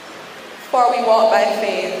 For we walk by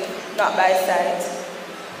faith, not by sight.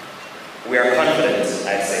 We are confident,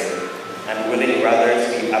 I say, and willing rather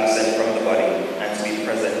to be absent from the body and to be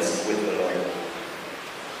present with the Lord.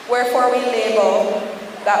 Wherefore we labor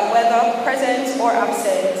that whether present or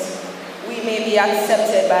absent, we may be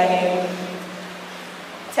accepted by him.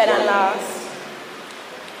 10 and last.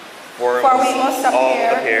 For we must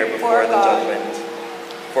appear before the judgment.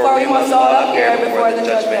 For we must all appear before the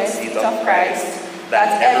judgment seat of Christ,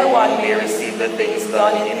 that everyone may receive the things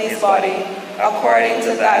done in his body, according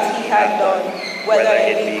to that he hath done, whether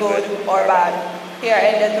it be good or bad. Here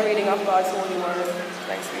ended the reading of God's holy word.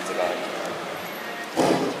 Thanks be to God.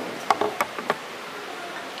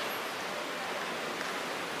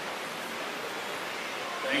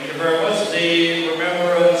 Thank you very much. The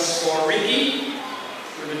remembrance for Ricky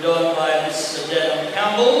will be done by Mr. Denham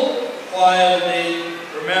Campbell, while the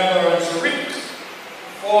remembrance for Rick,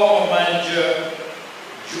 former manager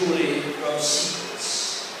Julie from Secrets.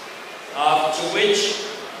 After which,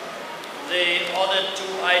 the other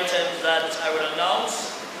two items that I will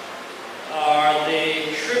announce are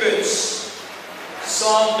the tributes,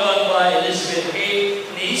 song done by Elizabeth Hay,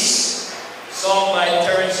 niece, song by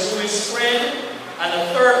Terence Lewis, friend, and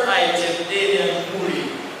the third item, Damian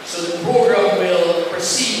Moody. So the program will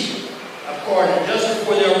proceed accordingly. Just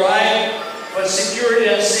before they arrive, for security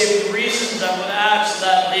and safety reasons, I would ask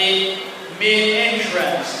that the main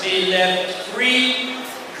entrance be left free,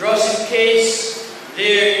 just in case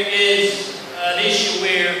there is an issue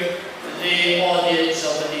where the audience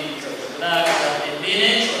of the leading church. I would ask that the main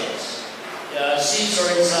entrance, seats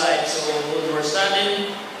are inside, so those who are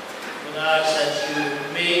standing, I would ask that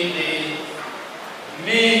you make the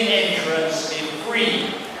main entrance be free.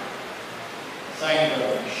 Thank you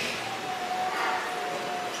very much.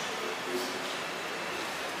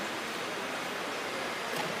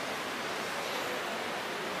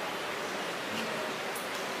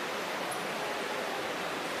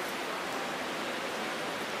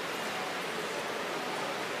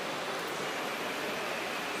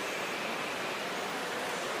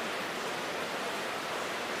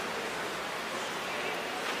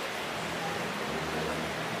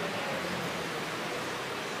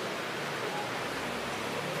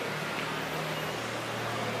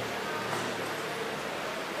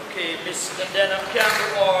 Okay, Mr. Denham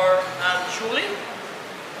Campbell or Aunt Julie,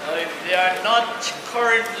 if they are not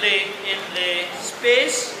currently in the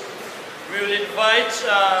space, we will invite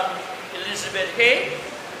Elizabeth Hay,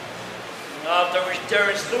 after which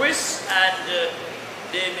Terence Lewis and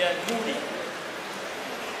Damian Moody.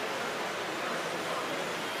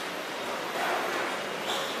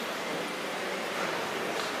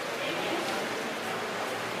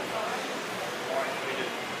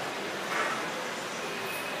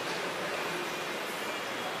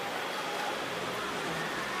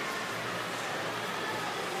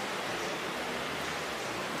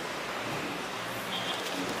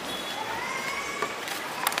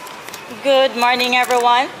 Good morning,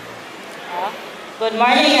 everyone. Good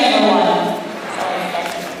morning, everyone.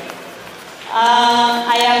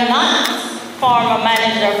 I am not former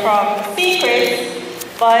manager from Secrets,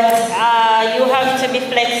 but you have to be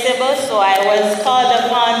flexible, so I was called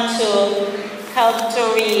upon to help to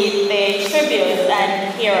read the tributes,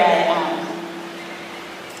 and here I am.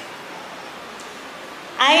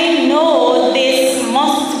 I know this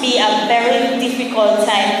must be a very difficult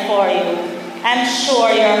time for you. I'm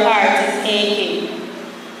sure your heart is aching.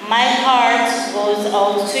 My heart goes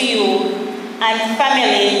out to you and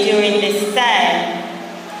family during this time.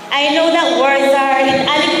 I know that words are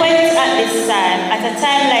inadequate at this time, at a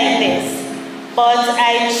time like this, but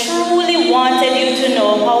I truly wanted you to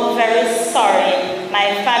know how very sorry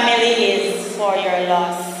my family is for your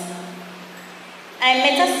loss. I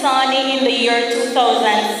met Aussaunie in the year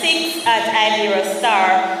 2006 at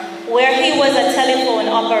Star, where he was a telephone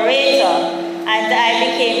operator, and I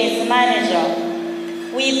became his manager.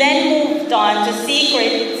 We then moved on to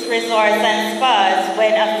Secret Resorts and Spas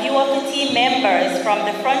when a few of the team members from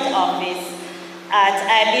the front office at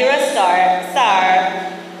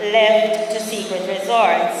SAR left to Secret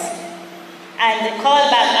Resorts and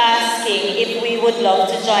called back asking if we would love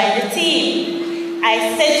to join the team.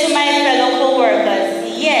 I said to my fellow co-workers,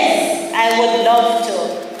 yes, I would love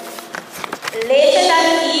to. Later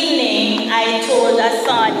that evening, I told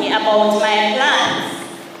Aussaunie about my plans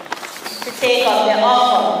to take up the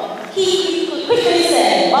offer. He quickly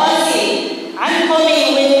said, Bossy, I'm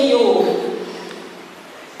coming with you.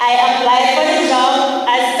 I applied for the job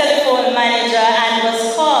as telephone manager and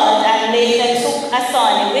was called, and later took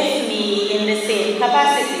Aussaunie with me in the same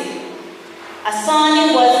capacity.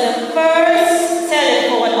 Aussaunie was the first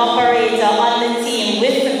telephone operator on the team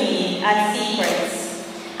with me at Secrets,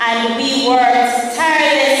 and we worked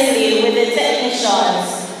tirelessly with the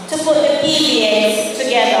put the PBX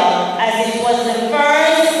together as it was the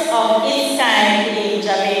first of its kind in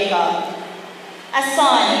Jamaica.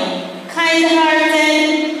 Aussaunie,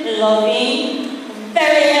 kind-hearted, loving,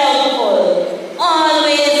 very helpful,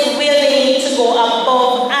 always willing to go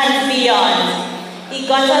above and beyond. He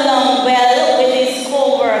got along well with his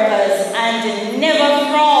co-workers and never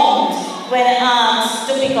frowned when asked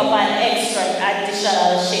to pick up an extra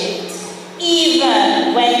additional shift,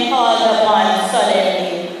 even when called upon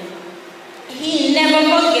suddenly. He never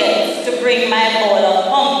forgets to bring my bowl of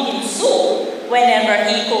pumpkin soup whenever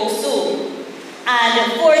he cooks soup,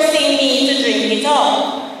 and forcing me to drink it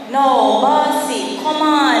up. No, bossy, come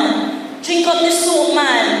on, drink up the soup,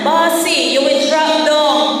 man. Bossy, you will drop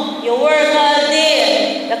down. You work all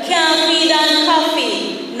day. You can't feed on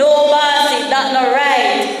coffee. No, bossy, that's not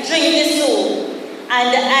right. Drink the soup.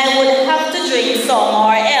 And I would have to drink some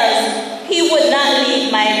or else he would not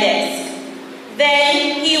leave my desk.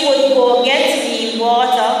 Then he would go get me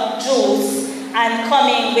water, juice, and come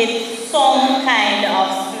in with some kind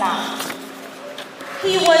of snack.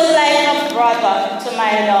 He was like a brother to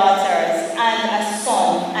my daughters and a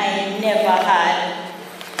son I never had.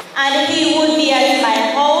 And he would be at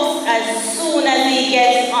my house as soon as he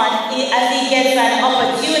gets an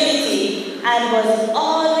opportunity, and was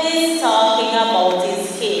always talking about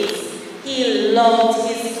his kids. He loved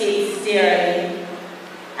his kids dearly.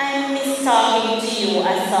 I miss talking to you,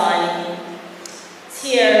 Aussaunie.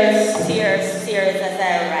 Tears, tears, tears as I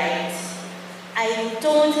write. I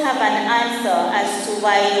don't have an answer as to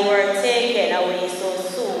why you were taken away so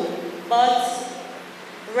soon, but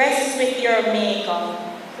rest with your Maker,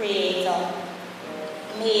 Creator.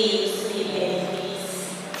 May you sleep in peace.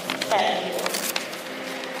 Thank you.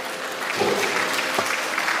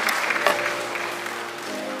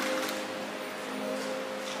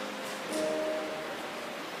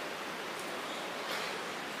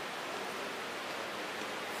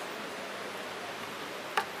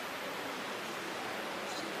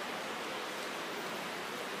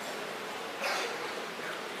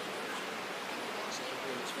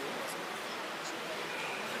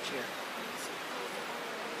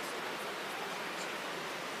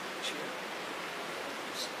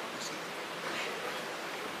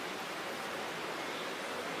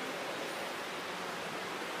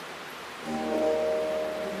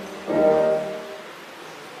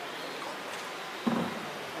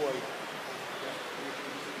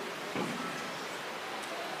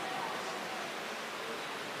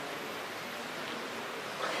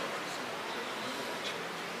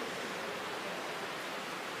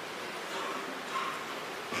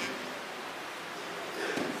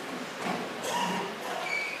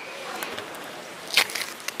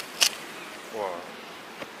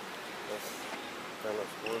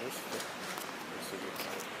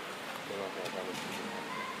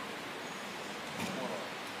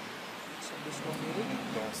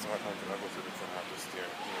 Don't start until I go to the front of the stair.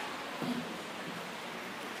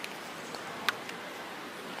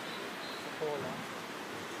 Hold on.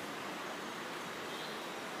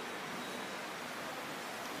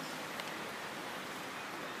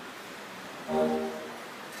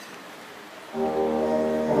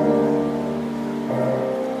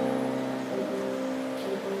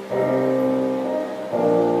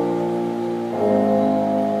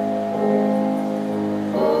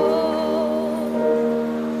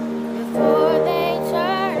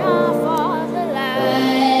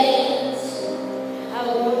 I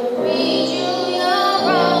will read you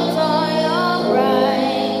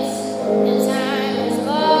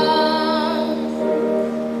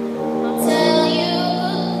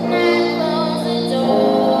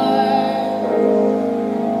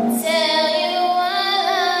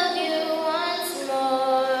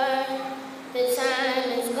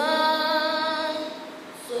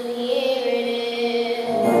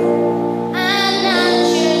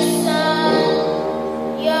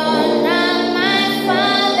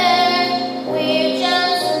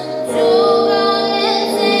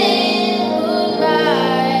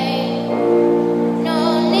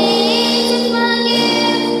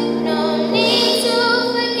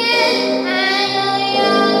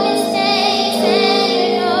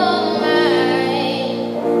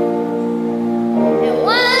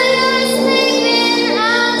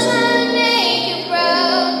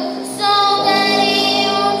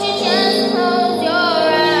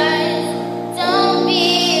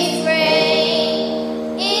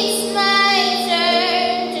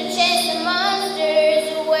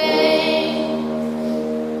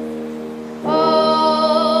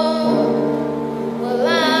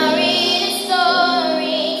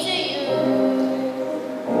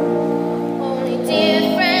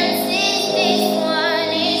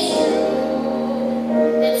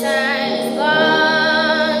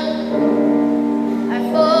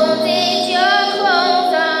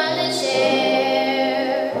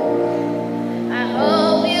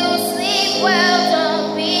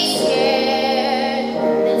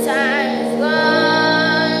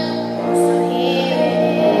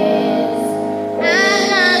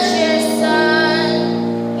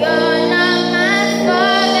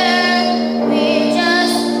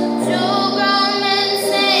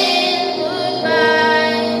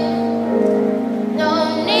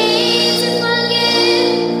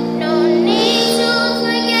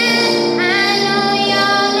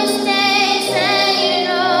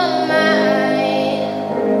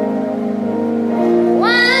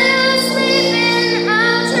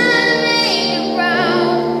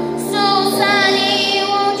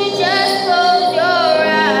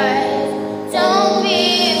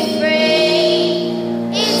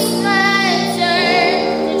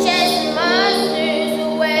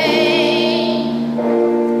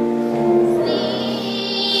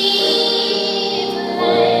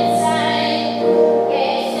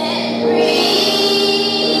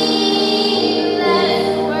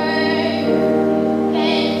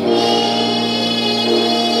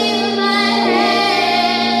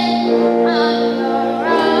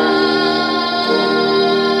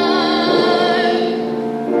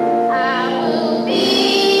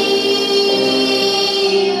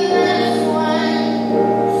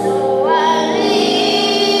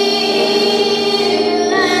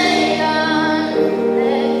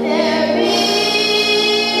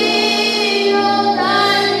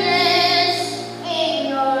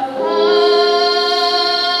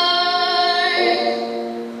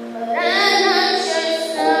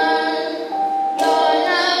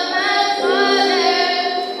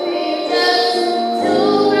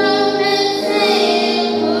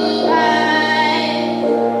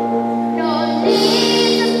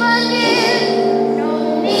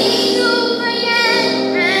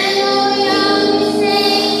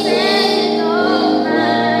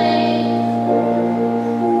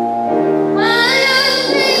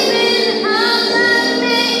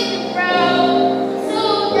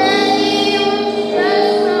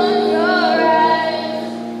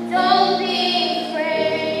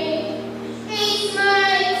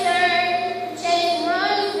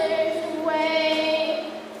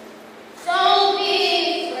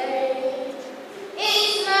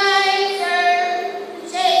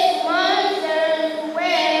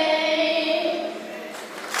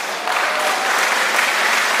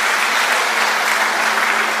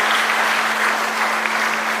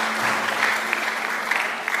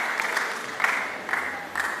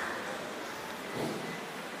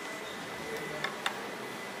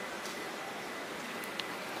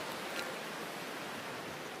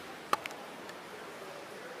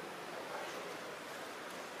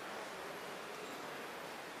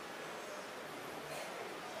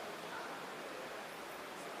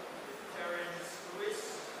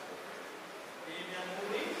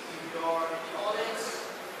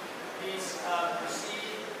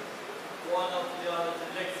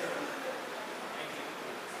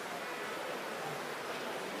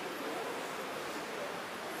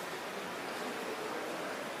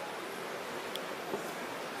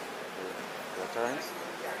Turns.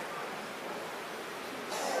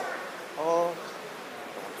 Oh.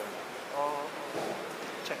 Oh.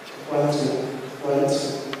 Check. 1, 2, 1,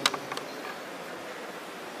 2.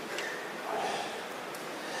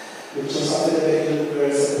 We just have to beg the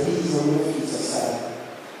girls, please on your feet aside.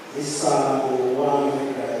 This song will warm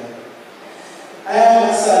and cry. I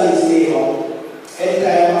am Aussaunie's neighbor.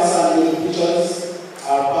 Anytime Aussaunie pictures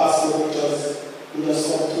or passport pictures, he just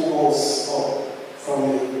come 2 hours up from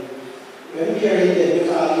me. When we are in there, we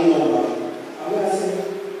call the number. I'm going to say,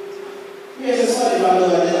 here's a small man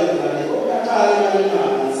over there. Oh, we are calling him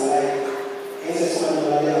now. It's like, here's a small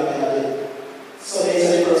man over there. So they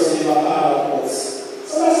say the person never called us.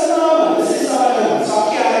 So I said, no man, this is our man, so I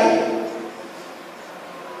can't.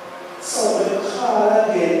 So when I call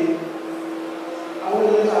again, I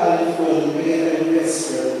will call the phone, we get a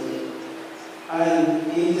desperate. And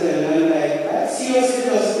he tell me, like, seriously,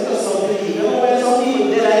 because don't believe. You know when some people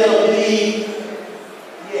they don't believe?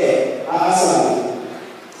 Yeah, awesome.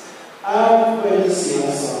 I'm going to sing a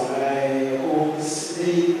song. I hope this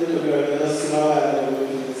little girl will sing a while and we'll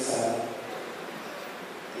be inside.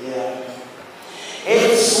 Yeah.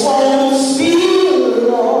 It won't be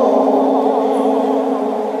long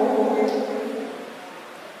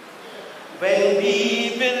when we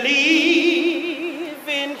believe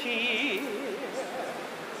in Him.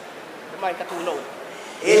 The mic is too low.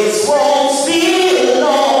 It won't be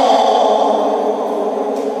long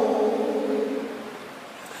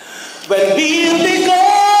when we'll be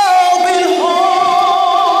going home.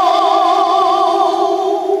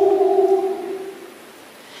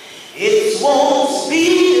 It won't be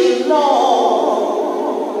long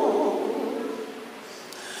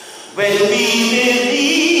when we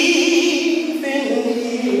believe in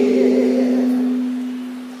Him.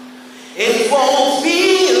 It won't be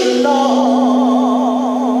long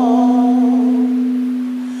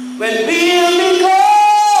when we'll be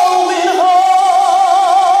going home.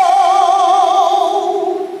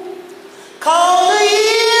 Call the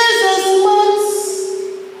years as months.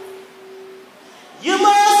 You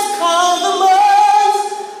must call the months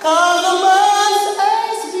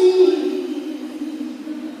as weeks.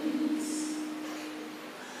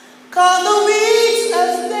 Call the weeks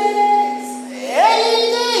as days. Any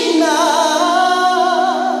day now,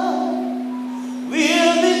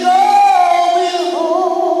 we'll be going home.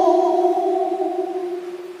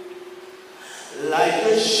 Like a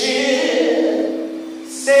ship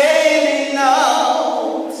sailing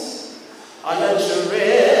out on a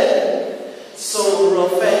trip so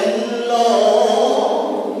rough and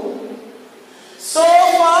long, so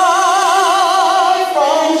far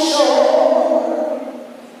from shore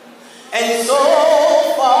and so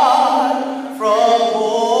far from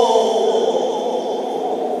home.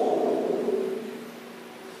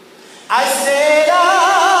 I set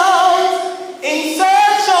out in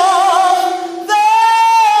search of the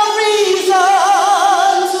reason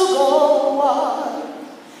to go on,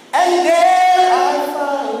 and there I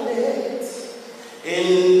found it in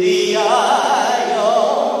the eye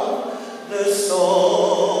of the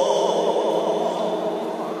storm.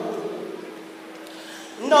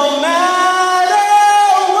 No matter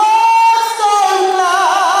what storm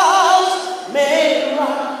clouds may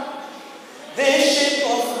rock this ship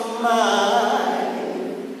of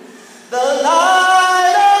mine, the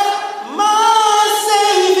light of my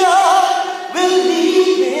Savior will lead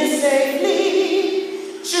me safely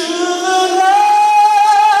to the light.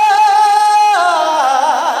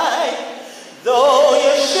 Though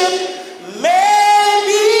your ship may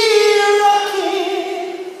be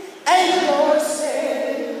rocking and your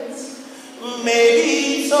sails may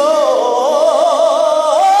be torn,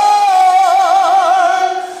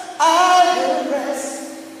 I will rest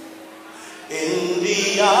in the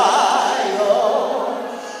eye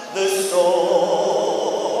of the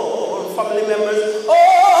storm. Family members,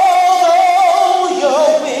 although your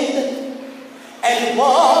wind and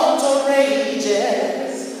water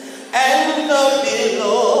rages and the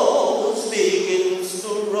billows begins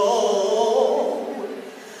to roll,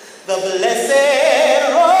 the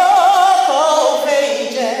blessed rock of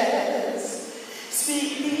ages speak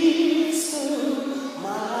peace to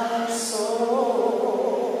my soul.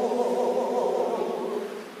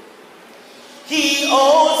 He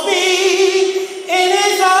holds me in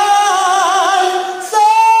His arms, so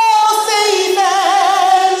safe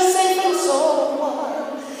and so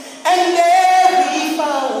warm, and there we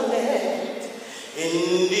found it in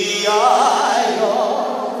the eye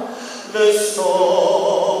of the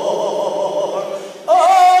storm.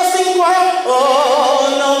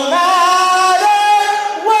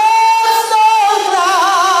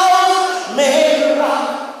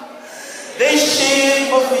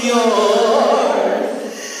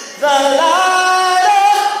 The light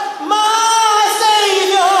of my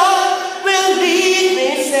Savior will lead me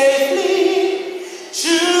safely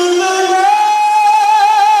to the road.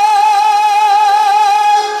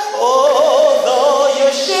 Although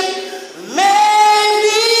your ship may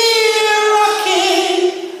be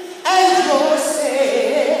rocking and your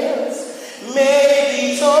sails may be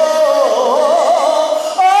torn,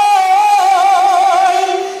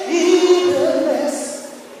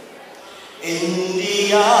 in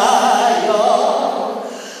the eye of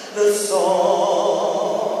the storm,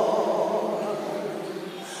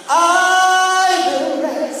 I will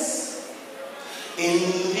rest in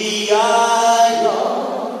the eye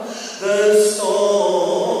of the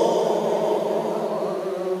storm.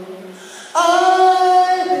 I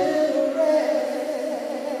will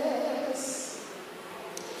rest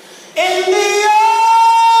in the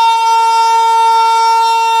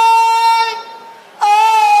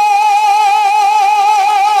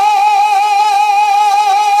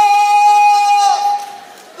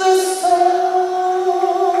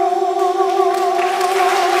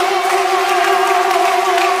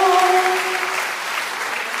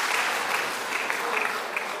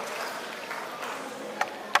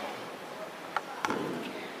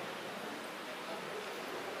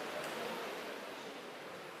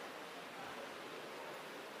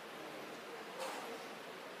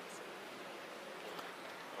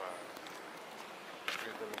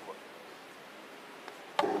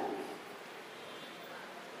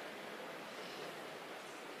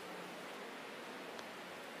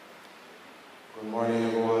Good morning,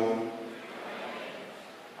 everyone.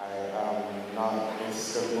 I am not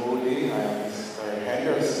Mr. Moody, I am Mr.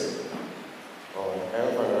 Henderson.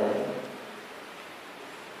 However,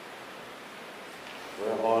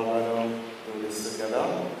 we're all going to do this together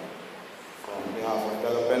on behalf of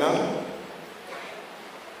Delapena.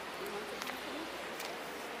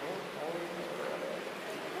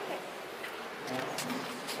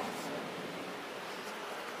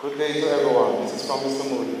 Good day to everyone. This is from Mr.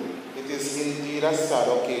 Moody. It is indeed a sad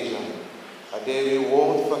occasion, a day we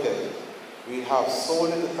won't forget. We have so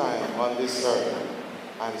little time on this earth,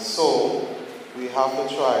 and so we have to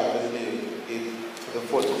try to live it to the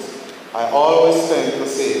fullest. I always tend to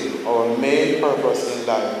say our main purpose in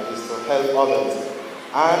life is to help others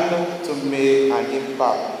and to make an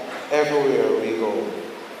impact everywhere we go.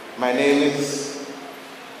 My name is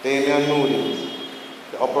Damian Moody,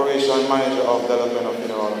 the operation manager of Delapena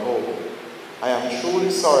Funeral Home. I am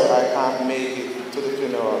truly sorry I can't make it to the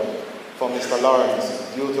funeral for Mr.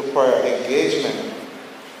 Lawrence due to prior engagement,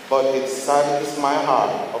 but it saddens my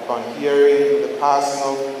heart upon hearing the passing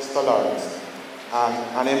of Mr. Lawrence,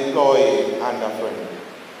 an employee and a friend.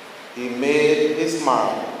 He made his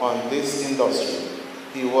mark on this industry.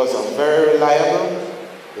 He was a very reliable,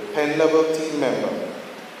 dependable team member,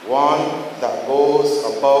 one that goes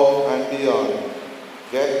above and beyond,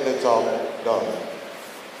 get the job done.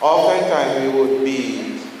 Oftentimes we would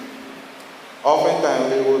be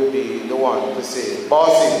the one to say,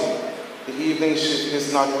 "Bossy, the evening shift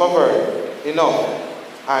is not covered enough."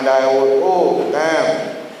 And I would, "Oh,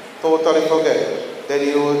 damn, totally forget." Then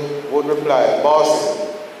he would reply, "Bossy,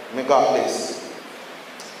 me got this."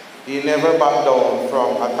 He never backed down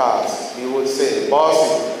from a task. He would say,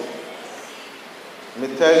 "Bossy, me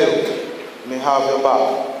tell you, me have your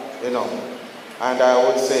back, And I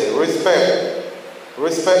would say,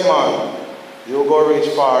 Respect, man, you go reach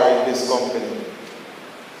far in this company."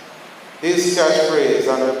 His catchphrase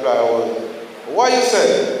and reply was, "What you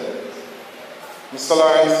say?" Mr.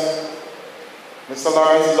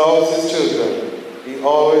 Lawrence loves his children. He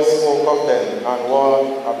always spoke of them and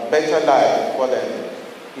wanted a better life for them.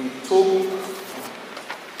 He took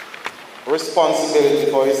responsibility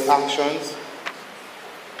for his actions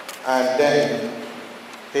and then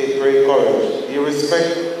take great courage. I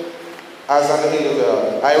respect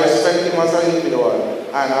him as an individual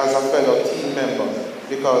and as a fellow team member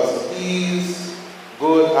because he's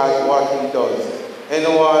good at what he does.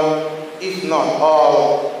 Anyone, if not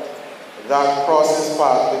all, that crosses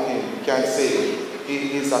paths with him can say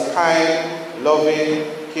he is a kind, loving,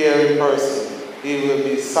 caring person. He will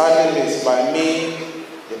be sadly missed by me,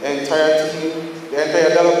 the entire team, the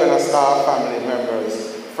entire Delapena staff, family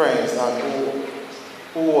members, friends, and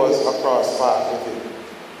who was across paths with him.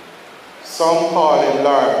 Some call him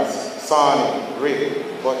Lawrence, Aussaunie,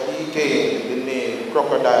 Rick, but he gained the name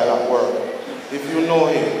Crocodile at work. If you know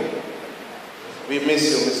him, we miss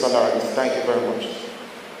you, Mr. Lawrence. Thank you very much.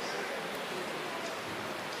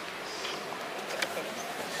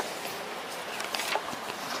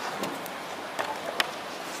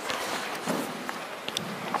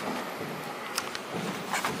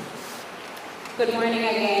 Good morning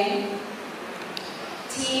again.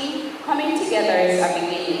 Team, coming together is a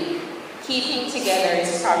beginning. Keeping together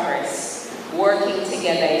is progress. Working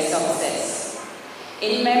together is success.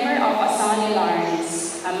 In memory of Aussaunie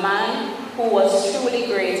Lawrence, a man who was truly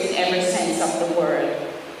great in every sense of the word,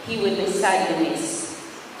 he will be sadly missed.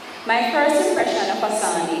 My first impression of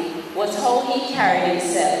Aussaunie was how he carried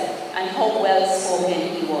himself and how well-spoken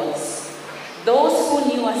he was. Those who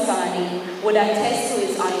knew Aussaunie would attest to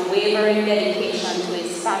his unwavering dedication to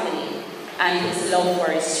his family and his love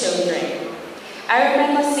for his children. I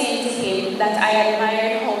remember saying to him that I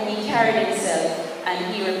admired how he carried himself,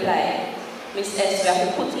 and he replied, "Miss S, we have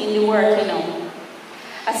to put in the work, you know."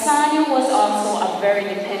 Aussaunie was also a very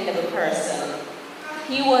dependable person.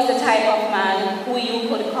 He was the type of man who you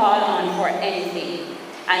could call on for anything,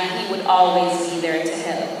 and he would always be there to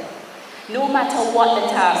help. No matter what the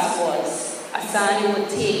task was, Aussaunie would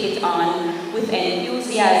take it on with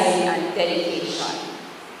enthusiasm and dedication,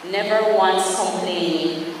 never once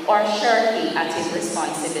complaining or shirking at his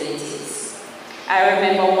responsibilities. I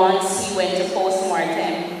remember once he went to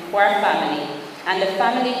post-mortem for a family, and the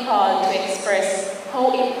family called to express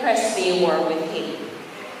how impressed they were with him.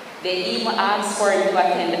 They even asked for him to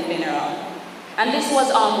attend the funeral. And this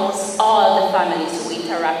was almost all the families who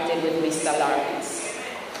interacted with Mr. Lawrence.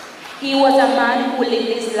 He was a man who lived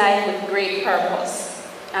his life with great purpose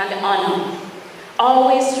and honor,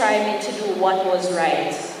 always striving to do what was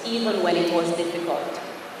right, even when it was difficult.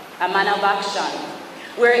 A man of action,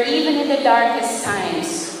 where even in the darkest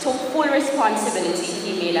times, took full responsibility if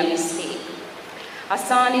he made a mistake.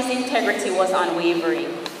 Aussaunie's integrity was unwavering,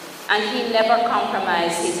 and he never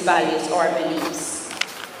compromised his values or beliefs,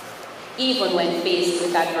 even when faced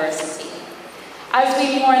with adversity. As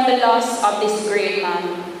we mourn the loss of this great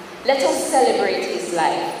man, let us celebrate his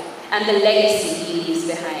life and the legacy he leaves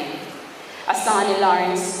behind. Aussaunie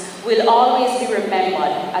Lawrence will always be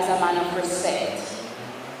remembered as a man of respect,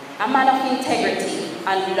 a man of integrity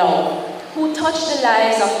and love, who touched the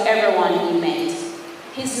lives of everyone he met.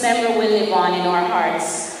 His memory will live on in our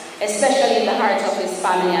hearts, especially in the hearts of his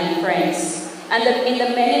family and friends, and in the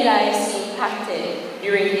many lives he impacted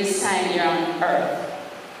during his time here on earth.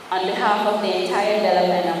 On behalf of the entire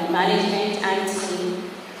Delaware management and team,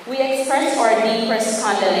 we express our deepest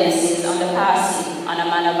condolences on the passing of a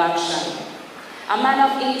man of action, a man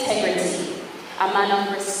of integrity, a man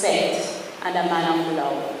of respect, and a man of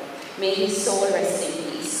love. May his soul rest in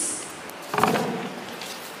peace.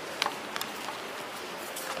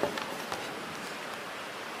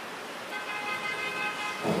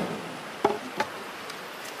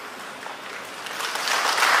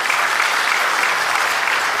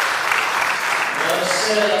 Well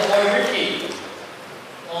said, boy Ricky.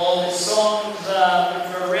 All the songs which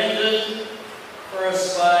were rendered,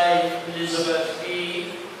 first by Elizabeth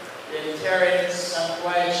B., then Terrence, I'm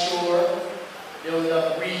quite sure they would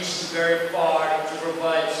have reached very far to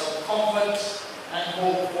provide some comfort and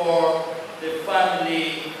hope for the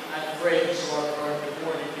family and friends who are currently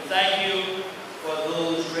mourning. We thank you for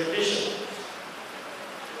those renditions.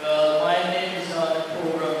 Well, my name is not a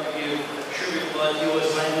program to give a tribute, but he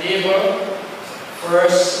was my neighbor.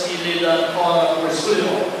 First, he lived on corner of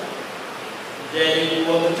Salem. Then he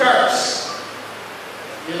moved to Turks.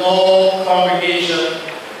 You know, congregation,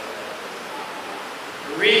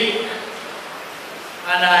 Rick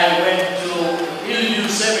and I went to Hillview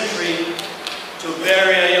Cemetery to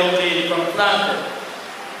bury a young lady from Atlanta.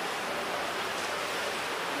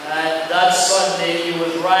 And that Sunday, he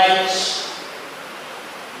was right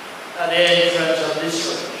at the entrance of this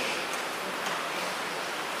church.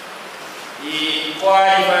 He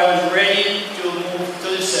inquired if I was ready to move to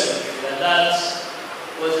the cemetery, and that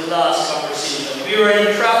was the last conversation. We were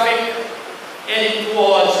in traffic heading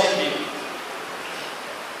towards Hillview,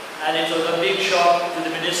 and it was a big shock to the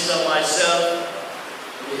minister, myself,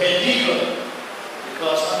 the head deacon,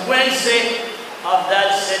 because on Wednesday of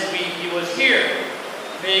that said week he was here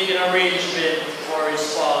making arrangement for his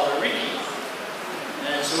father, Ricky.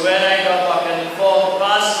 And so when I got back and informed the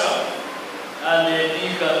pastor and the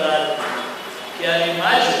deacon that, can you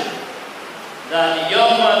imagine that the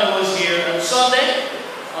young man who was here on Sunday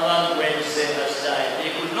and on Wednesday has died. They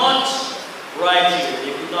could not write here,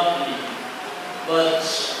 they could not leave. But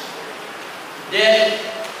death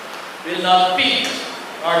will not pick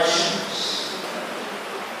our shoes.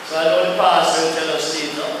 So I know the pastor will tell us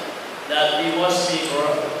later that we must make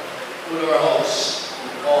our house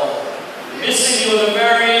with all. Missing you was a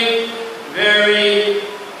very, very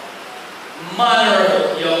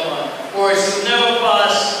mannerable young man. Of course, he never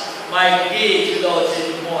passed my gate without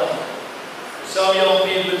saying good morning. Some young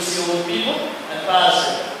people see old people and pass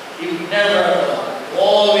it. He would never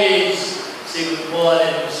always say good God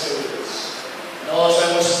in the service. And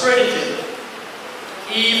also I was credited.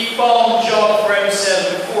 He found a job for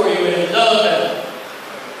himself before you in London.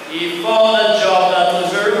 He found a job that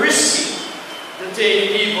was very risky to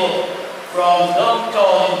take people from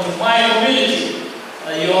downtown into my community.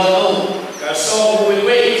 And you all know there are some who will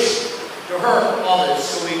wait to hurt others,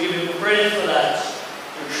 so we give him credit for that,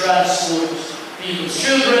 to transport people's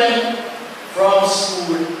children from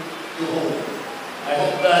school to home. I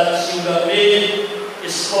hope that you have made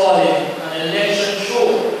his calling an election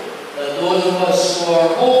show, that those of us who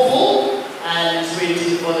are hopeful and is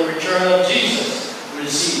waiting for the return of Jesus will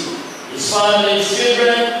see. His family, his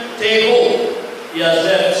children, take hope. He has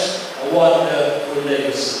left a wonderful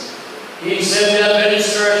legacy. He himself has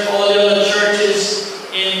ministered all the other churches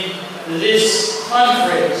in this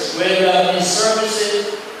conference, where we have these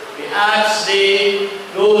services. We ask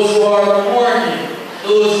those who are mourning,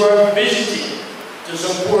 those who are visiting, to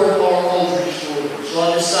support our outreach program. So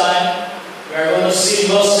at this time, we are going to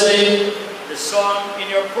sing lustily the song in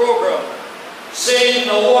your program, Sing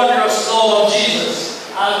the Wondrous Love of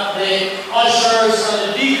Jesus. And the ushers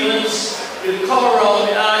and the deacons will come around.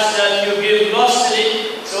 We ask that you give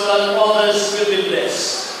lustily so that others will be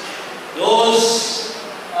blessed. Those,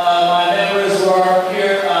 my members who are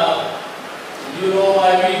here, you know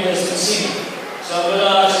my weakness in singing. So I'm going to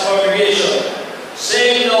ask the congregation,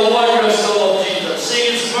 sing the wondrous love of Jesus.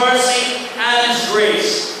 Sing His mercy and His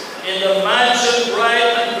grace. In the mansion bright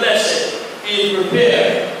and blessed, He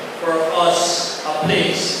prepared for us a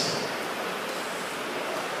place.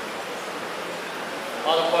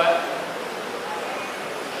 All quiet.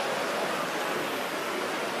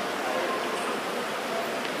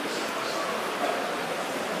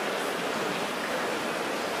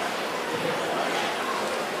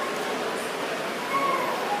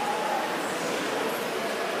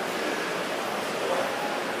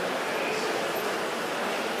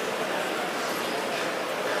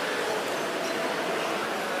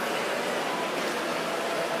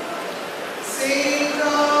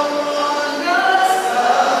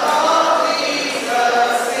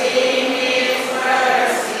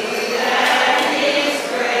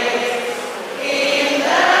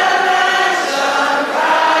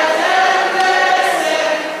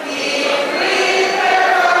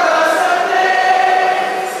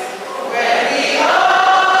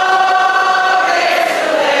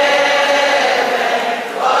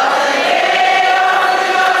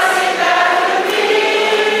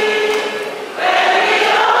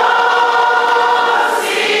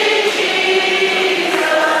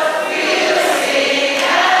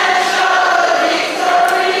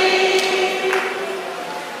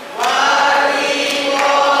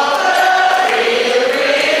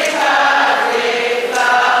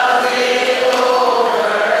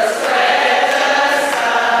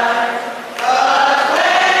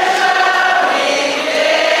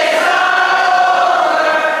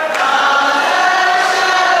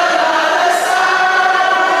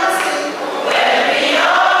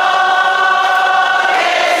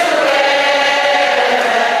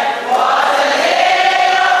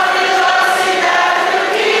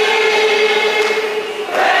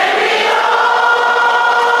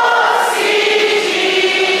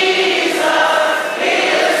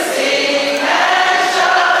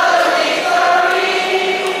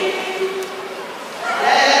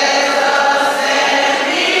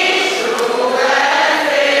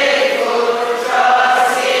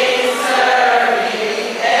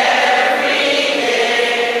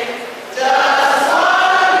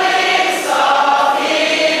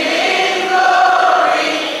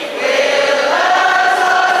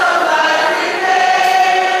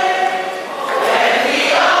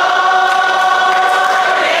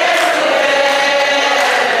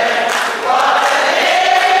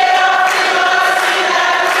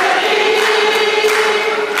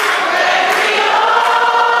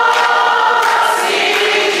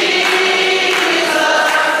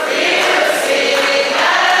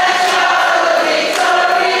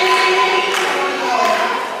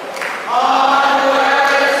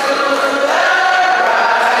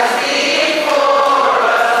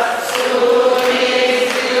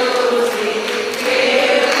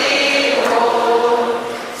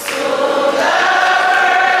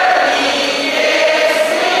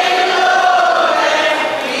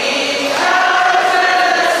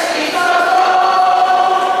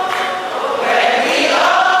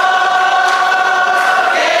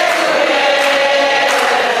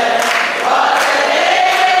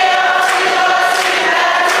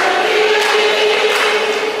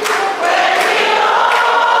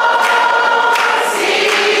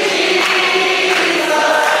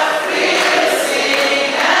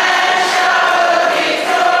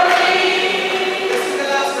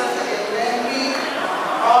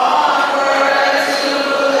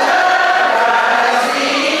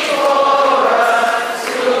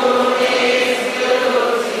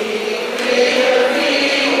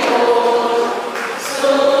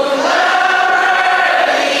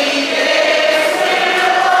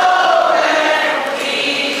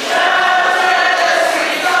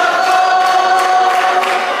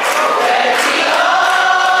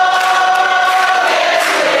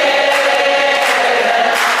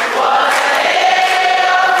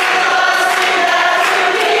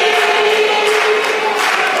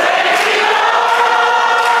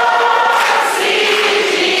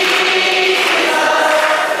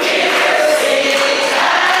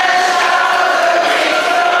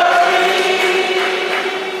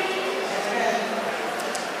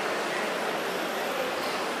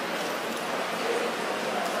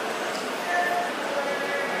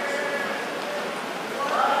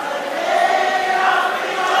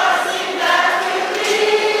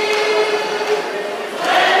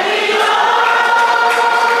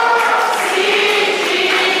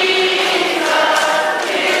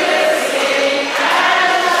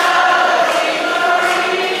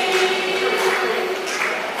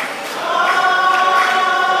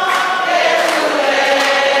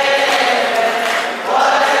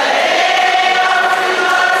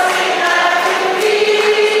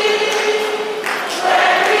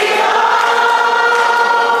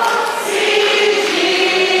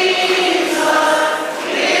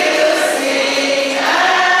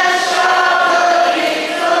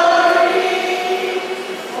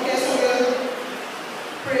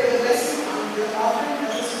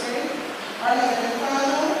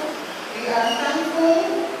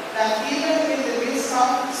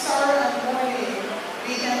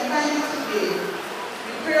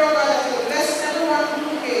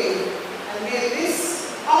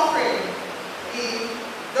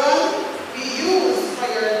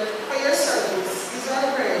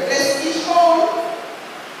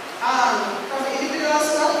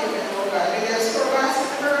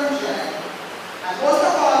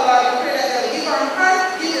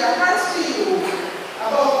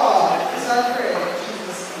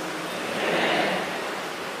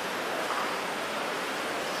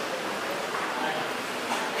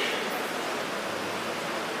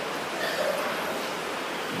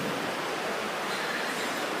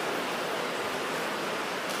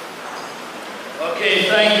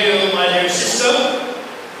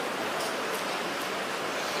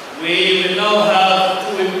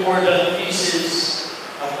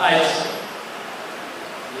 item.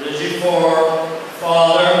 Eulogy for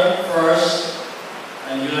father first,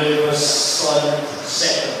 and eulogy for son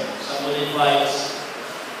second. So I'm going to invite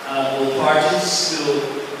both parties to the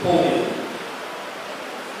podium.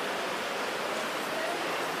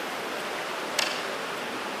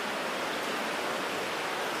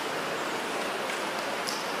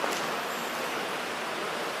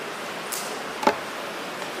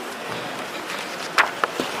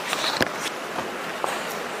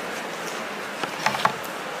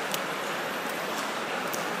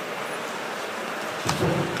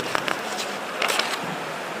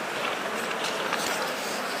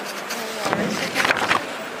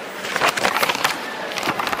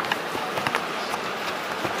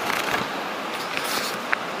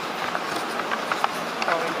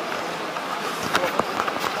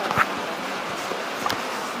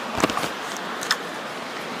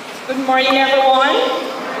 Good morning, everyone.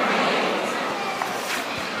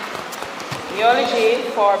 Eulogy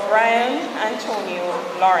for Bryan Antonio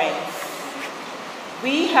Lawrence.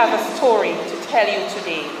 We have a story to tell you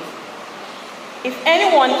today. If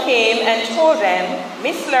anyone came and told them,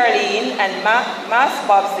 Miss Lurleen and Mass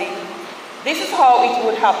Bobsy, this is how it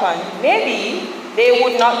would happen, maybe they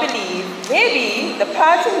would not believe. Maybe the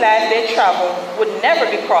path in life they traveled would never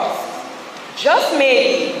be crossed. Just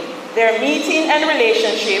maybe their meeting and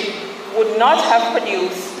relationship would not have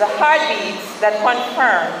produced the heartbeats that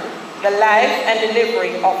confirmed the life and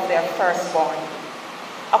delivery of their firstborn.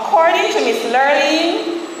 According to Miss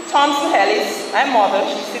Lurleen Thompson-Ellis, my mother,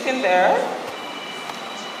 she's sitting there,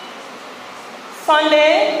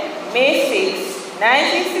 Sunday, May 6,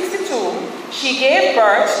 1962, she gave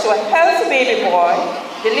birth to a healthy baby boy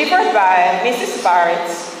delivered by Mrs.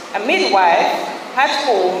 Barrett, a midwife at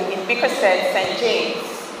home in Bickerstead, St. James.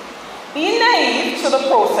 Being naive to the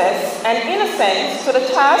process and innocent to the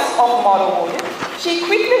task of motherhood, she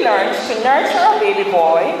quickly learned to nurture a baby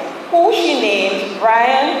boy who she named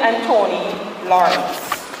Bryan Antonio Lawrence,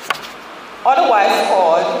 otherwise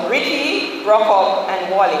called Ricky, Brockup,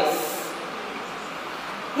 and Wallace.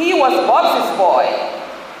 He was Bob's boy.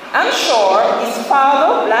 I'm sure his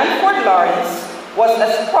father, Blandford Lawrence, was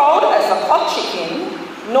as proud as a cock chicken,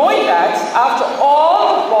 knowing that after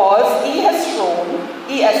all the balls he has thrown,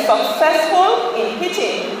 he is successful in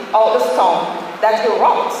hitting out the stump that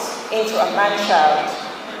erupts into a man-child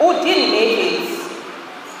who didn't make it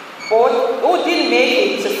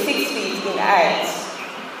to 6 feet in height.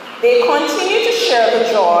 They continue to share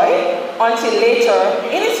the joy until later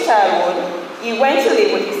in his childhood he went to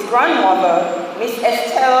live with his grandmother, Miss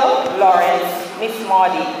Estella Lawrence, Miss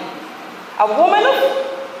Maudie, a woman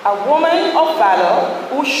of valor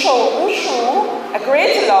who showed a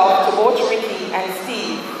great love to both Ricky and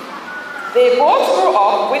Steve. They both grew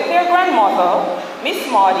up with their grandmother, Miss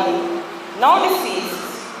Maudie, now deceased.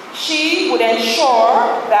 She would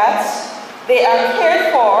ensure that they are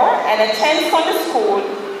cared for and attend Sunday school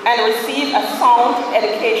and receive a sound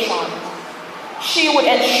education. She would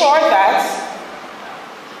ensure that,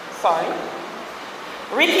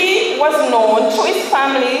 Ricky was known to his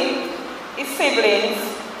family, his siblings,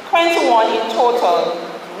 21 in total,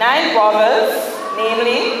 9 brothers,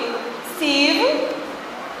 namely Steve,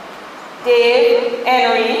 Dave,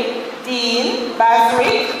 Henry, Dean,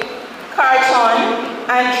 Basrick, Carlton,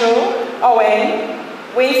 Andrew, Owen,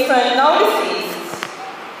 Winston, now deceased,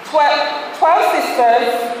 12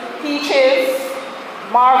 sisters, Peaches,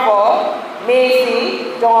 Marva,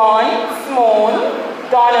 Maisie, Dawn, Simone,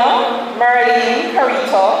 Donna, Merlene,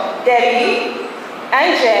 Carita, Debbie,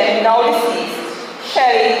 and Jen, now deceased,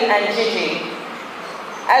 Shelley, and Gigi.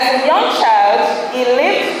 As a young child, he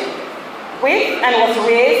lived with and was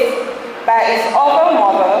raised by his other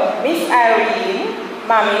mother, Miss Irene,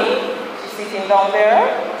 Mammy, she's sitting down there.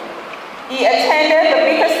 He attended the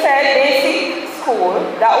Bickerstead Basic School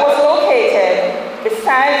that was located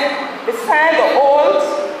beside the old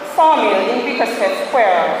sawmill in Bickerstead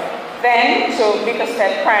Square, then to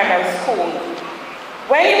Bickerstead Primary School.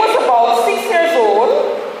 When he was about 6 years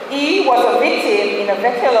old, he was a victim in a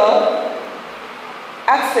vehicular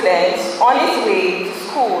accident on his way to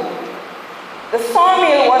school. The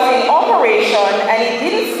sawmill was in operation and he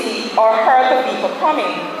didn't see or hear the vehicle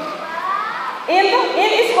coming. In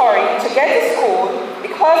his hurry to get to school,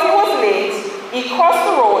 because he was late, he crossed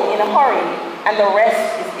the road in a hurry, and the rest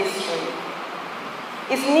is history.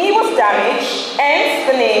 His knee was damaged, hence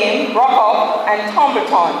the name Brockup and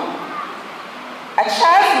Tumbleton. A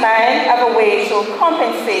child's mind has a way to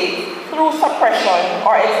compensate through suppression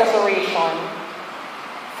or exaggeration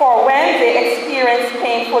for when they experience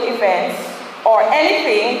painful events or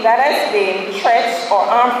anything that has been threats or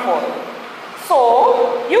harmful.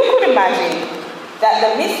 So, you could imagine that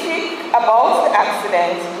the mystic about the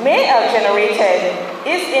accident may have generated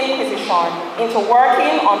his inquisition into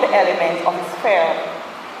working on the element of his fair,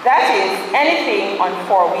 that is, anything on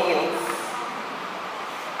 4 wheels.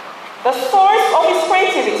 The source of his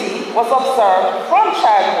creativity was observed from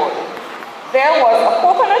childhood. There was a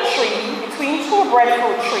coconut tree between 2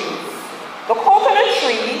 breadfruit trees. The coconut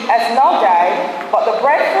tree has now died, but the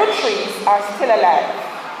breadfruit trees are still alive.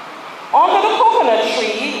 Under the coconut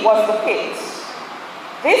tree was the pit.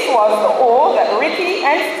 This was the hole that Ricky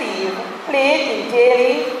and Steve played in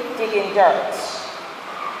daily digging dirt.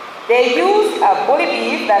 They used a bully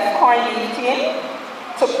beef, that's corned beef tin,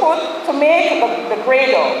 to make the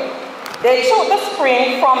grader. They took the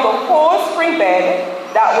spring from the whole spring bed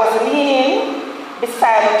that was leaning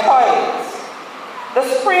beside the toilet. The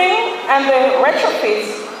spring and the retrofit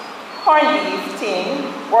corned beef tin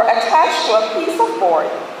were attached to a piece of board.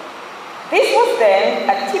 This was then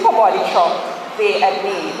a tipper body truck they had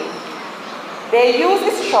made. They used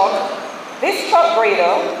this truck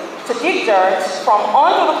grader, to dig dirt from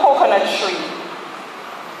under the coconut tree.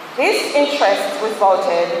 This interest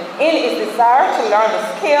resulted in his desire to learn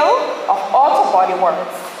the skill of auto body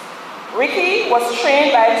works. Ricky was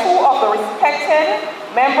trained by 2 of the respected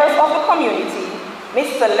members of the community,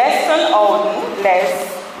 Mr. Lesson Oden, Les,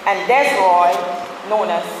 and Desroy, known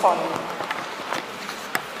as Sonny.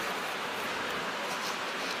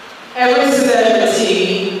 Every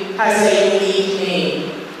celebrity has a unique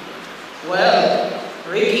name. Well,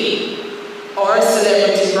 Ricky, our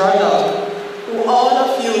celebrity brother, who all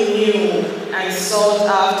of you knew and sought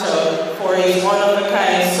after for his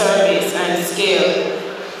one-of-a-kind service and skill,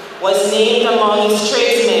 was named among his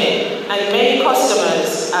tradesmen and many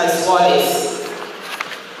customers as Wallace.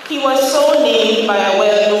 He was so named by a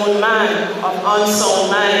well-known man of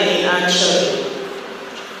Aussaunie mine in Antrim.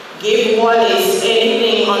 Give Wallace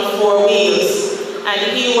anything on 4 wheels,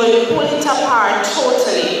 and he would pull it apart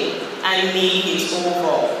totally and make it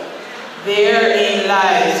over. Therein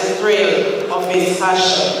lies the thrill of his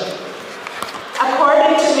passion.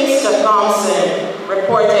 According to Mr. Thompson,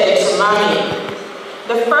 reported to Mammy,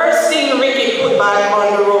 the first thing Ricky put back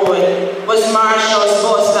on the road was Marshall's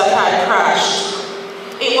bus that had crashed.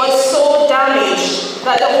 It was so damaged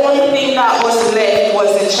that the only thing that was left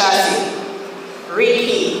was the chassis.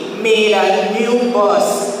 Ricky made a new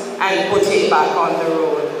bus and put it back on the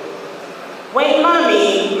road. When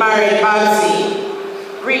Mommy married Babsy,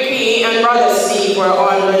 Ricky and Brother Steve were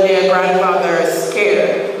under their grandmother's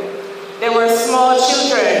care. They were small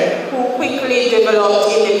children who quickly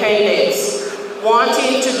developed independence,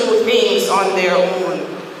 wanting to do things on their own,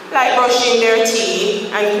 like brushing their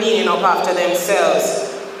teeth and cleaning up after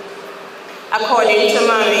themselves. According to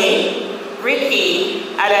Mommy,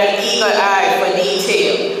 Ricky had an eagle eye for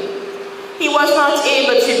detail. He was not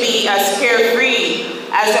able to be as carefree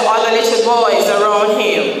as the other little boys around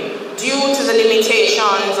him due to the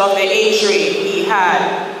limitations of the injury he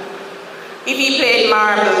had. If he played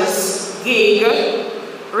marbles, gig,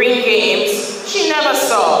 ring games, she never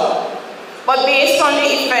saw. But based on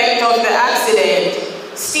the effect of the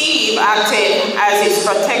accident, Steve acted as his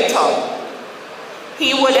protector.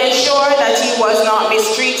 He would ensure that he was not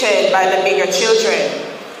mistreated by the bigger children.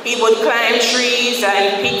 He would climb trees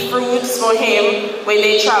and pick fruits for him when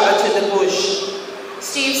they traveled to the bush.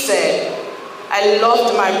 Steve said, "I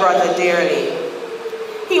loved my brother dearly.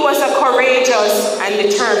 He was a courageous and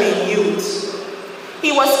determined youth.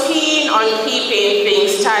 He was keen on keeping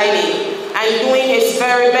things tidy and doing his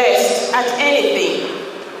very best at anything."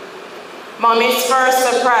 Mommy's first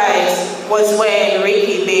surprise was when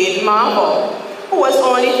Ricky bathed Marvel, who was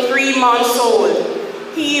only 3 months old.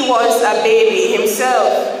 He was a baby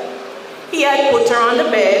himself. He had put her on the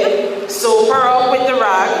bed, soaped her up with the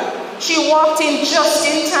rag. She walked in just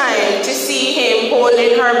in time to see him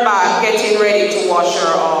holding her back, getting ready to wash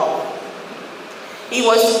her off. He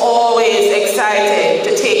was always excited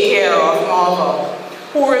to take care of Marvel,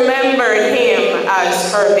 who remembered him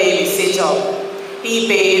as her babysitter. He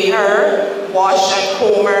bathed her, washed and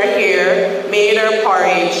combed her hair, made her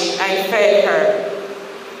porridge, and fed her.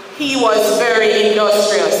 He was very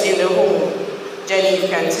industrious in the home, Jenny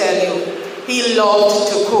can tell you. He loved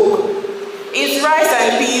to cook. His rice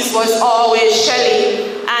and peas was always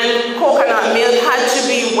shelly, and coconut milk had to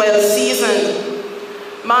be well seasoned.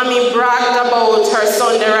 Mommy bragged about her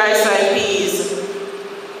Sunday rice and peas,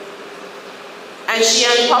 and she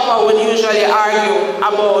and Papa would usually argue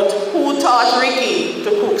about who taught Ricky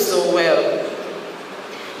to cook so well.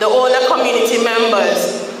 The older community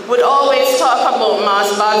members would always talk about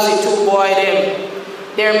Mas Babsy to boy them.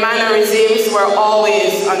 Their mannerisms were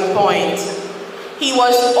always on point. He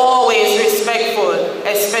was always respectful,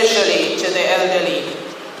 especially to the elderly.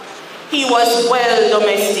 He was well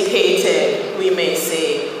domesticated, we may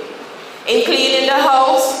say. In cleaning the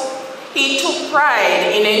house, he took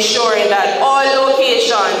pride in ensuring that all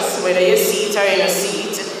locations, whether you see it or in a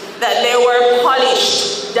seat, that they were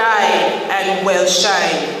polished, dyed, and well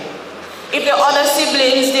shined. If the other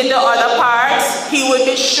siblings did the other parts, he would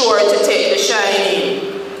be sure to take the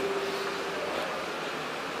shining.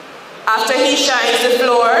 After he shines the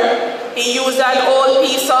floor, he used an old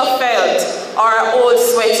piece of felt or an old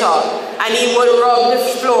sweater, and he would rub the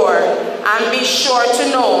floor and be sure to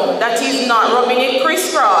know that he's not rubbing it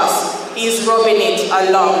crisscross, he's rubbing it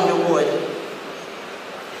along the wood.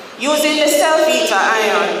 Using the self-heater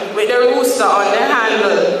iron with the rooster on the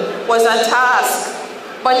handle was a task,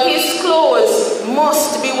 but his clothes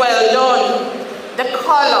must be well done. The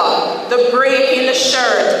collar, the break in the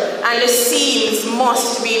shirt, and the seams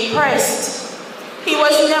must be pressed. He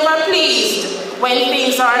was never pleased when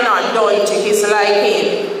things are not done to his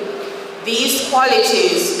liking. These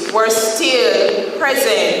qualities were still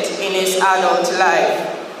present in his adult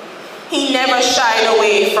life. He never shied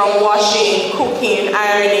away from washing, cooking,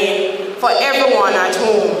 ironing for everyone at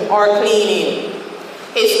home or cleaning.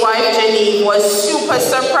 His wife Jenny was super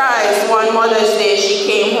surprised one Mother's Day she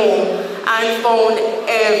came home and found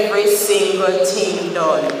every single thing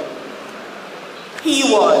done.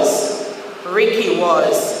 Ricky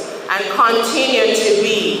was, and continued to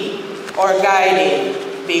be our guiding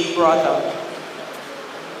big brother.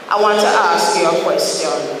 I want to ask you a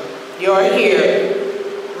question. You're here.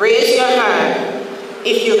 Raise your hand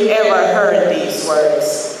if you've ever heard these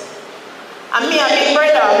words. I'm me a big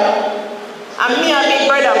brother. I'm me a big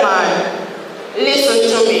brother, man. Listen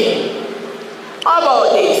to me. How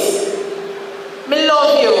about this? Me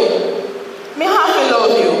love you. Me have to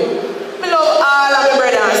love you. Me love all of my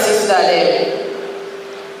brother and sister them.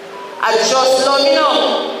 I just love, you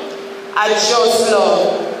know. I just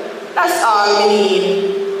love. That's all me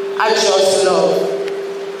need. I just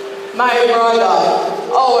love. My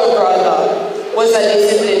brother, our brother, was a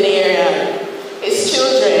disciplinarian. His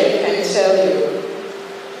children can tell you.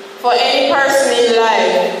 For any person in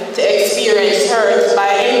life to experience hurt by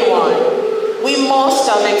anyone, we must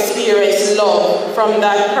have experienced love from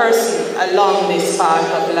that person along this path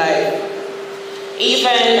of life.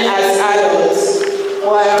 Even as adults,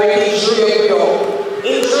 while Ricky drew up,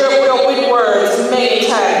 he drew up with words many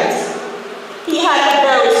times. He had a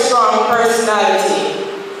very strong personality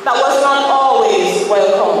that was not always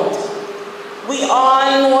welcomed. We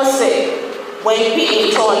all know say, when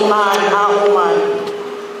people turn man and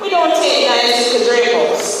woman, we don't take nice to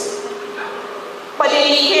Dracos. But did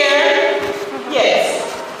he care? Yes.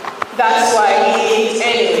 That's why he did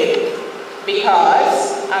anyway.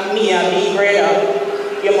 Because I'm me and big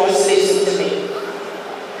brother. You must listen to me.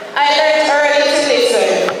 I learned early to listen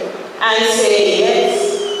and say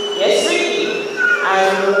yes, Ricky,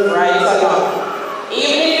 and move right along.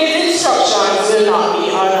 Even if his instructions will not be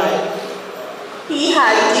honored. He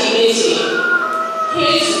had dignity.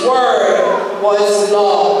 His word was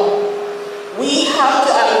law. We have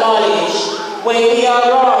to acknowledge when we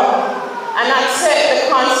are wrong and accept the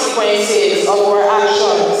consequences of our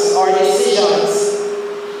actions or decisions.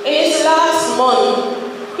 In his last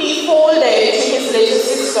month, he folded to his little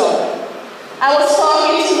sister. I was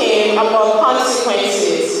talking to him about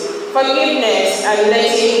consequences, forgiveness, and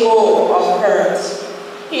letting go of hurt.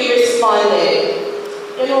 He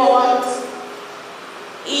responded, you know what?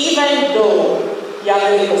 Even though you're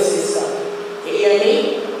a little sister, you hear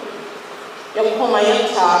me? You come and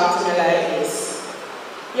you talk to me like this.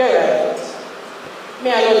 You're right. Me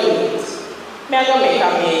I don't do it. Me I don't make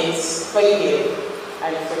amends, forgive,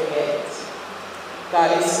 and forget.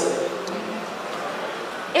 God is good.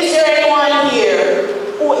 Is there anyone here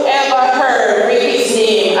who ever heard Ricky's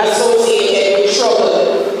name associated with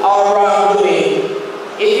trouble or wrongdoing?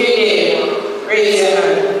 If you did, raise your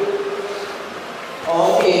hand.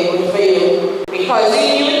 Okay, good for you. Because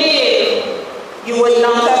if you did, you would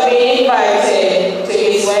not have been invited to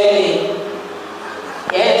his wedding.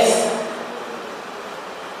 Yes?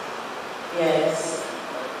 Yes.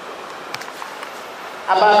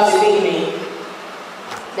 About the beginning,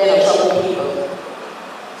 they're not trouble people.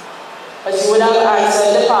 But you would have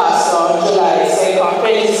answered the pastor on July 2nd,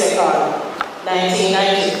 22nd,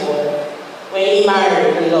 1994, when he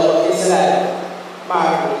married the love of his life,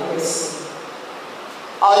 Margaret Christie.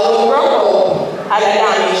 Although Rocco had a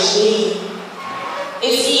damaged knee,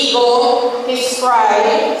 his ego, his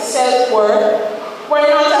pride, self-worth were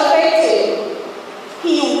not affected.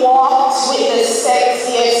 He walked with the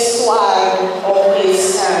sexiest swag of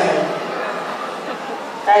his time.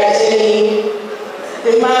 Right, Jenny?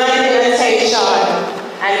 demanding attention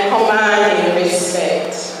and commanding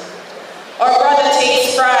respect. Our brother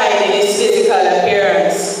takes pride in his physical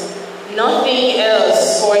appearance. Nothing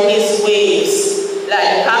else for his ways,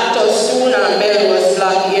 like cactus tuna and Belwas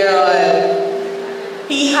black hair oil.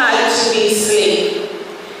 He had to be slick.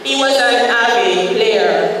 He was an avid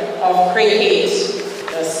player of cricket,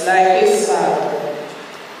 just like his father.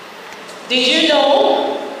 Did you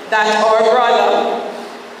know that our brother,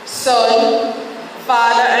 son,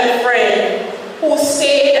 father, and friend, who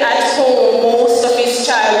stayed at home most of his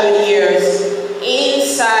childhood years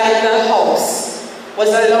inside the house, was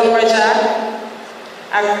a lumberjack,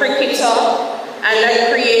 a cricketer, and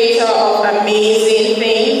a creator of amazing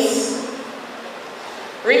things?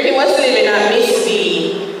 Ricky was living at Miss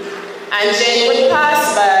B, and Jen would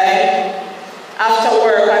pass by after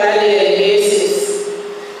work on a daily basis.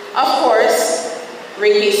 Of course,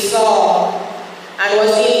 Ricky saw and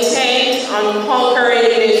was intent on conquering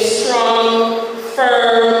this strong,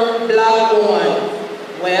 firm black woman.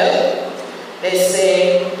 Well, they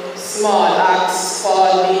say, small axe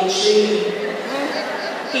fall in tree.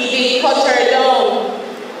 He did cut her down.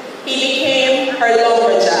 He became her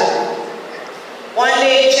lumberjack. One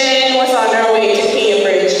day, Jen was on her way to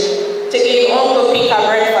Cambridge to give Uncle Pete a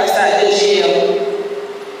breakfast at the jail.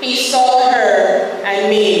 He saw her and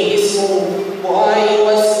made his move. Boy, he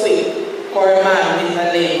was quick for a man with a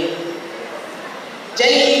leg.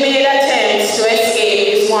 Jenny made attempts to escape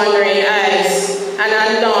his wandering eyes and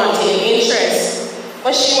undaunted interest,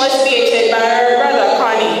 but she was baited by her brother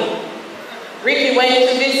Connie. Ricky went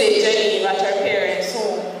to visit Jenny at her parents'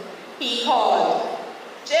 home. He called,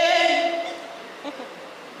 "Jen!"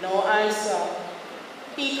 No answer.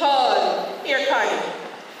 He called, "Here, Connie.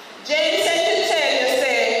 Jen said to tell you,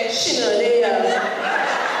 say, she no there."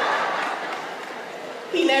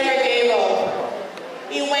 He never gave up.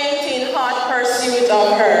 He went in hot pursuit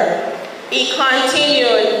of her. He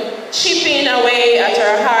continued chipping away at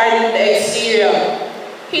her hardened exterior,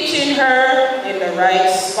 hitting her in the right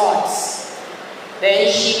spots.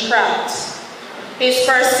 Then she cracked. His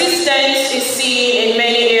persistence is seen in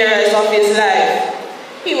many areas of his life.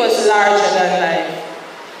 He was larger than life.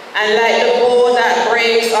 And like the bow that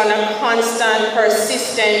breaks on a constant,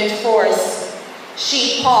 persistent force,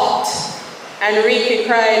 she popped, and Ricky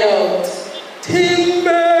cried out,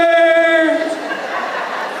 "Timber!"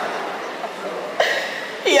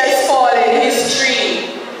 He has fallen his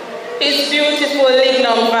tree. His beautiful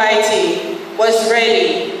lignum vitae was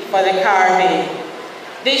ready for the carving.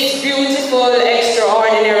 This beautiful,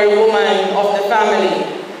 extraordinary woman of the family,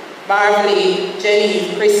 Marvelly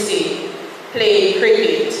Jenny Christie, played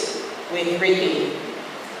cricket with Ricky.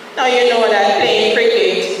 Now you know that playing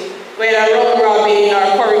cricket, whether round robin or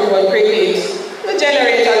curryboard cricket, will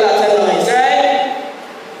generate a lot of noise, right?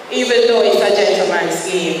 Even though it's a gentleman's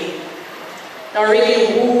game. Now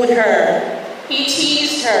Ricky wooed her. He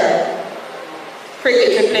teased her.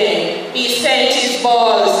 Cricket to play. He sent his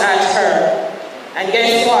balls at her. And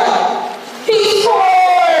guess what? He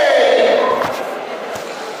scored!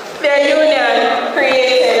 Their union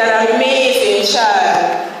created an amazing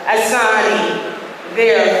child, Aussaunie,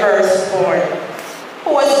 their firstborn,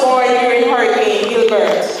 who was born during Hurricane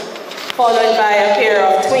Gilbert, followed by a pair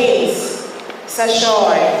of twins,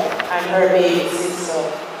 Sashoy and her baby sister.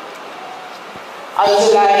 On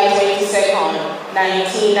July 22nd,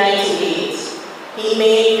 1998, he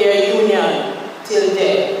made their union till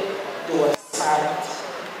death do us part.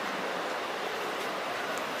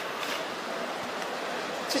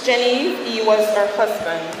 To Jenny, he was her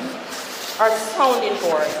husband, her sounding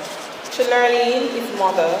board. To Lurleen, his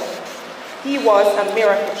mother, he was a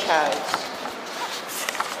miracle child.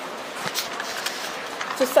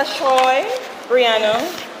 To Sashoy, Brianna,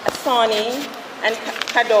 Aussaunie, and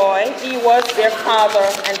Kadoy, he was their father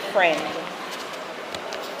and friend.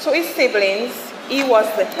 To his siblings, he was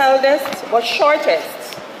the eldest but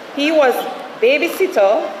shortest. He was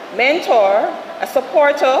babysitter, mentor, a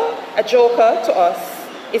supporter, a joker to us.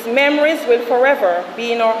 His memories will forever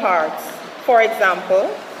be in our hearts. For example,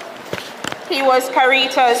 he was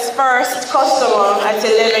Carita's first customer at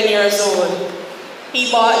 11 years old.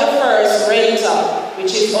 He bought the first renter,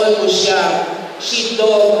 which is all bush yam. She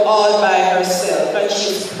dug all by herself, and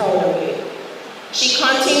she's proud of it. She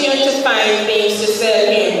continued to find things to sell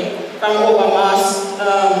him from over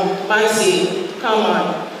Mansi. Come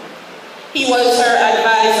on. He was her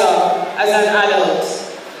advisor as an adult.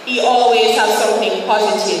 He always had something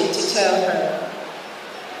positive to tell her.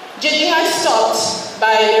 Gigi had stopped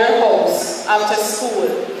by their house after school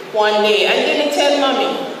one day and didn't tell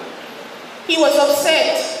Mommy. He was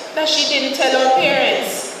upset that she didn't tell her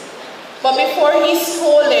parents. But before he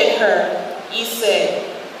scolded her, he said,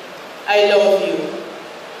 "I love you."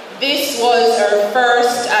 This was her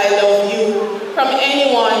first "I love you" from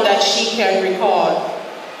anyone that she can recall.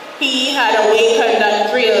 He had awakened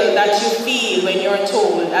that thrill that you feel when you're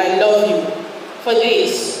told, "I love you." For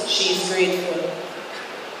this, she is grateful.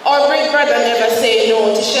 Our big brother never said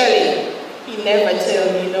no to Shelley. He never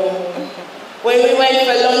tell me no. When I went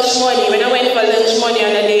for lunch money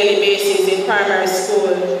on a daily basis in primary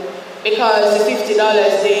school, because the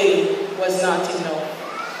 $50 daily was not enough.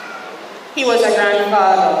 He was a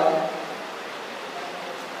grandfather.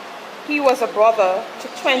 He was a brother to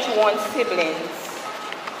 21 siblings.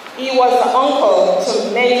 He was an uncle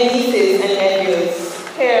to many nieces and nephews,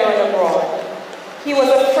 here and abroad. He was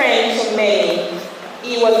a friend to many.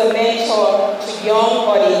 He was a mentor to young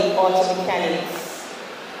body auto mechanics.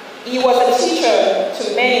 He was a teacher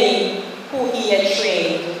to many who he had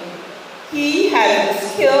trained. He had the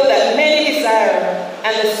skill that many desire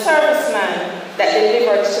and the serviceman that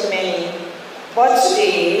delivered to many. But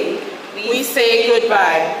today, we say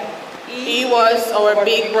goodbye. He was our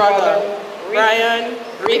big brother, Bryan,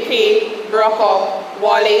 Ricky, Brocco,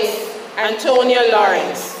 Wallace, Antonio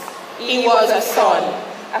Lawrence. He was a son,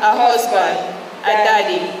 a husband, a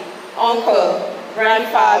daddy, uncle,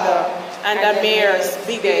 grandfather, and the mayor's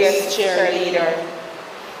biggest cheerleader.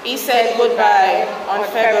 He said goodbye on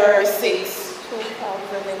February 6,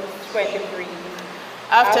 2023,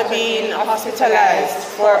 after being hospitalized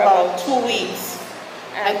for about 2 weeks.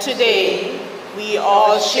 And today, we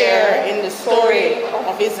all share in the story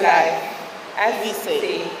of his life. As we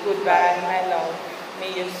say goodbye, my love.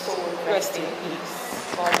 May your soul rest in peace.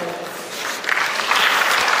 God bless.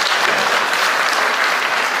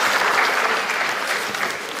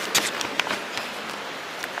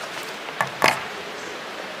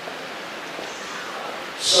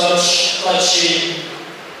 Such touching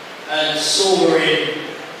and sobering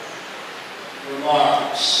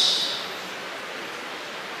remarks.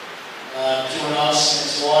 Two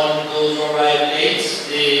announcements. One, those who arrived late,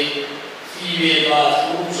 the female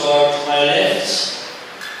bathrooms are to my left.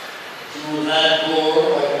 Through that door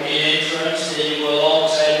or the main entrance, then you go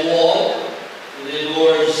alongside the wall. And the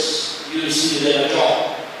doors, you'll see them ajar.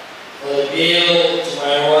 For the male to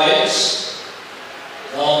my right,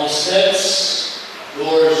 down the steps,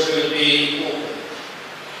 doors will be open.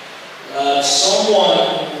 Someone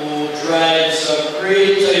who drives a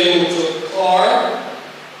great Toyota car,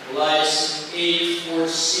 license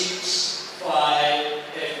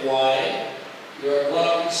 8465FY, you're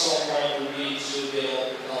blocking someone who needs to get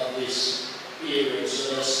out of this area.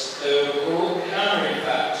 So that's Toyota Camry, in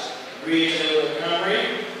fact. Great Toyota Camry,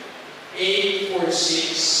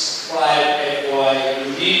 8465FY. You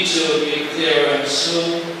need to be clear and soon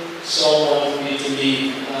someone will need to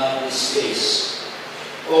leave this space.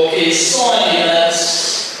 Okay, Aussaunie,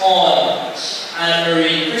 that's on.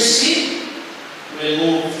 Anne-Marie Christie will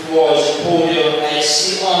move towards the podium. I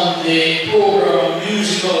see on the program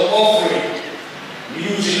musical offering.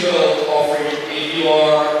 Musical offering. If you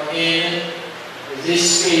are in this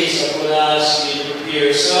space, I would ask you to prepare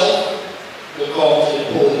yourself to come to the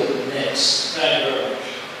podium next. Thank you very much.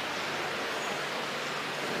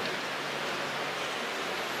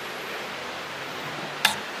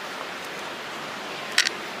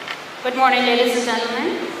 Good morning, ladies and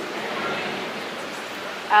gentlemen.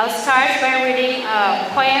 I'll start by reading a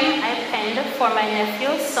poem I penned for my nephew,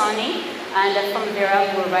 Aussaunie, and from there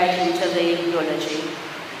I'll go right into the eulogy.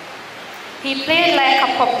 He played like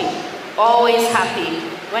a puppy, always happy.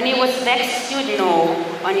 When he was vexed, you'd know,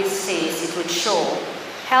 on his face it would show.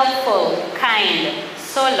 Helpful, kind,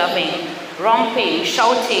 so loving, romping,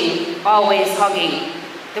 shouting, always hugging.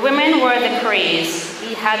 The women were the craze,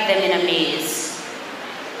 he had them in a maze.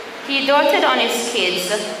 He doted on his kids,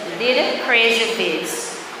 did crazy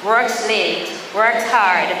bits, worked late, worked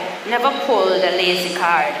hard, never pulled a lazy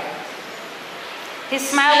card. His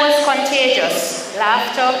smile was contagious,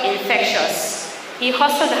 laughter infectious. He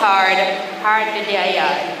hustled hard, hardly their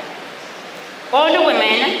yard. Older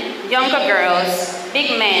women, younger girls,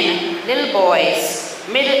 big men, little boys,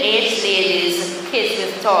 middle-aged ladies, kids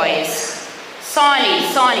with toys. Aussaunie,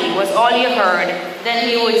 Aussaunie was all you heard, then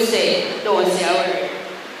he would say, don't say a word.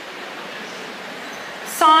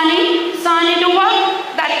 Aussaunie, Aussaunie do what?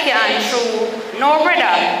 That can't true. No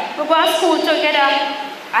brother, we go to school together.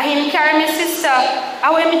 I him carry my sister, I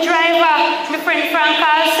wear my driver, my friend from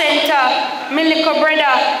call center, my little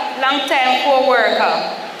brother, long time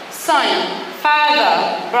co-worker. Son,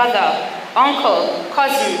 father, brother, uncle,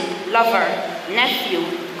 cousin, lover, nephew,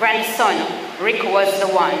 grandson, Rick was the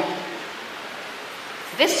one.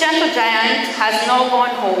 This gentle giant has now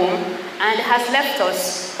gone home and has left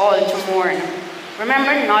us all to mourn.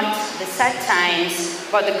 Remember not the sad times,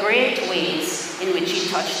 but the great ways in which he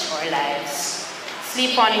touched our lives.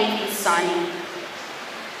 Sleep on in peace, son.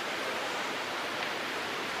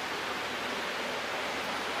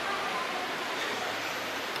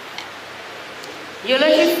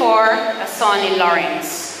 Eulogy for Aussaunie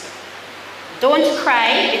Lawrence. Don't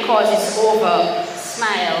cry because it's over.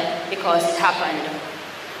 Smile because it happened.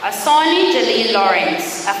 Aussaunie Jaleel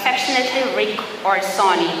Lawrence, affectionately Rick or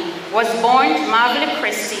Aussaunie, was born to Marvelous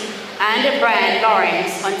Christie and Bryan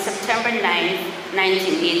Lawrence on September 9,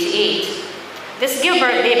 1988. This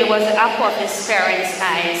Gilbert baby was the apple of his parents'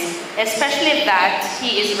 eyes, especially that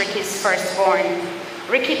he is Ricky's firstborn.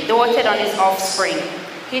 Ricky doted on his offspring.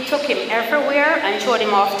 He took him everywhere and showed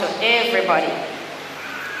him off to everybody.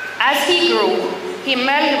 As he grew, he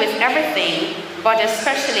meddled with everything, but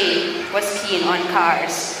especially was keen on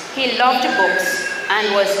cars. He loved books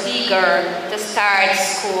and was eager to start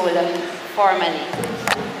school formally.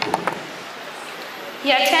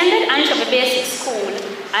 He attended Antwerp Basic School,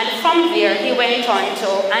 and from there he went on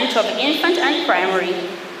to Antwerp Infant and Primary,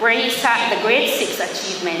 where he sat the grade 6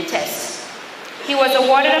 achievement test. He was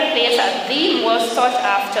awarded a place at the most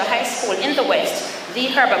sought-after high school in the West, the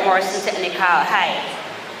Herbert Morrison Technical High.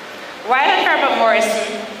 While at Herbert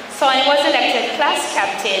Morrison, Sonny was elected class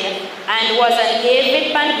captain and was an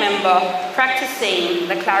avid band member practicing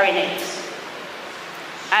the clarinet.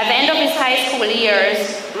 At the end of his high school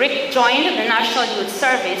years, Rick joined the National Youth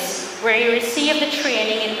Service, where he received the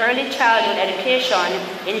training in early childhood education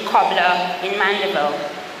in Cobbler in Mandeville.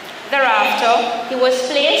 Thereafter, he was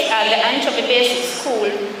placed at the Antwerp Basic School,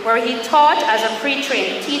 where he taught as a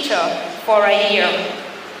pre-trained teacher for a year.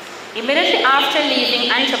 Immediately after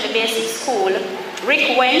leaving Antwerp Basic School,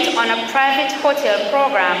 Rick went on a private hotel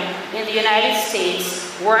program in the United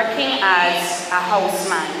States, working as a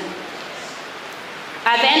houseman.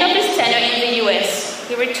 At the end of his tenure in the US,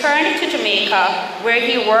 he returned to Jamaica, where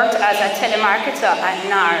he worked as a telemarketer at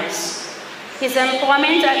NARS. His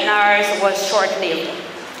employment at NARS was short-lived.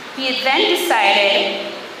 He then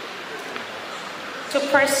decided to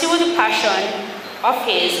pursue the passion of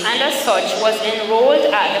his, and as such was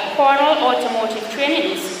enrolled at the Cornwall Automotive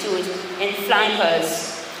Training Institute in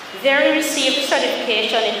Flankers. There he received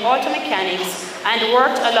certification in auto mechanics and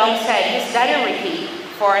worked alongside his daddy Ricky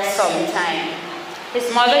for some time.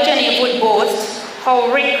 His mother Jenny would boast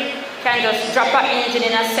how Rick can just drop an engine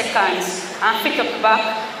in a second and pick up back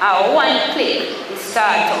at one click he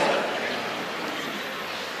start up.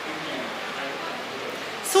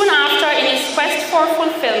 Soon after, in his quest for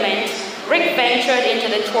fulfillment, Rick ventured into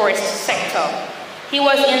the tourist sector. He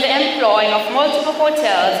was in the employ of multiple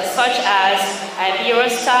hotels such as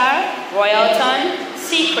Eurostar, Royalton,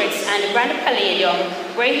 Secrets, and Grand Palladium,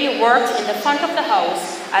 where he worked in the front of the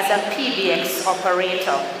house as a PBX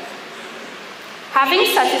operator. Having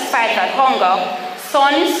satisfied that hunger,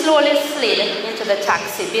 Sonny slowly slid into the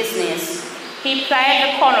taxi business. He plied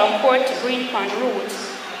the Cornwall Court to Greenpoint route,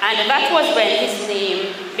 and that was when his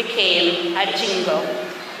name became a jingle.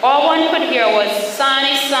 All one could hear was,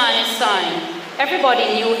 Sonny, Sonny, Sonny.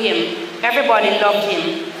 Everybody knew him. Everybody loved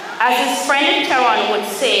him. As his friend Teron would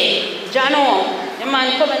say, Jano, the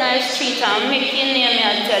man coming on the street and make your name,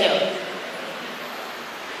 I tell you.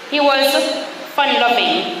 He was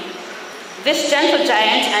fun-loving. This gentle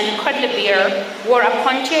giant and cuddly bear wore a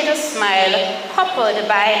contagious smile coupled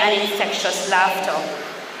by an infectious laughter.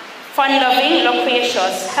 Fun-loving,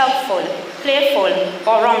 loquacious, helpful, playful,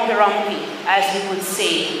 or rumpy-rumpy, as we would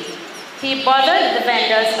say. He bothered the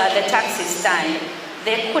vendors at the taxi stand.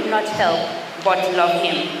 They could not help but love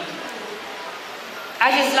him.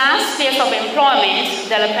 At his last place of employment,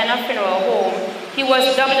 the La Pena Funeral Home, he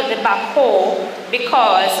was dubbed the backhoe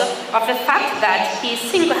because of the fact that he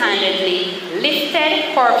single-handedly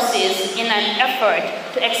lifted corpses in an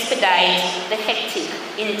effort to expedite the hectic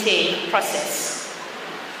intake process.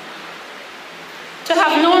 To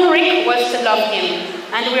have known Rick was to love him,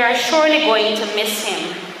 and we are surely going to miss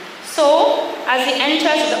him. So, as he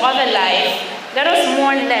enters the other life, let us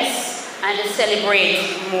mourn less and celebrate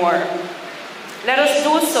more. Let us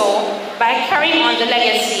do so by carrying on the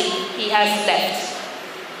legacy he has left.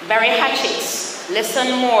 Bury hatchets,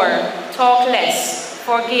 listen more, talk less,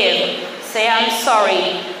 forgive, say I'm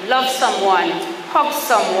sorry, love someone, hug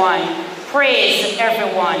someone, praise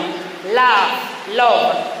everyone, laugh,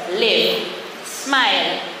 love, live.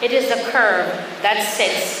 Smile, it is the curve that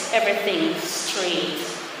sets everything straight.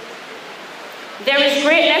 There is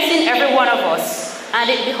greatness in every one of us, and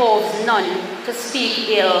it behoves none to speak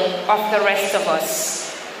ill of the rest of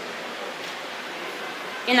us.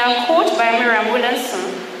 In a quote by Miriam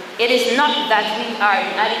Williamson, it is not that we are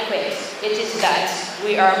inadequate, it is that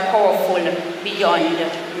we are powerful beyond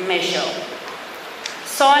measure.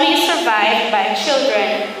 Aussaunie is survived by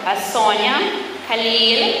children Aussaunie,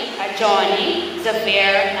 Khalil, Ajani,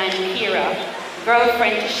 Zavir, and Kira,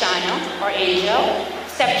 girlfriend Tishana, or Angel,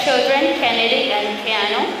 stepchildren Kennedy and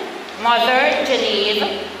Keanu, mother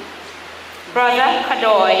Genevieve, brother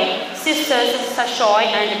Kadoy, sisters Sashoy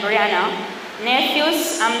and Brianna,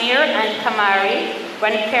 nephews Amir and Kamari,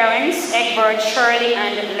 grandparents Egbert, Shirley,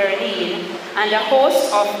 and Lurleen, and a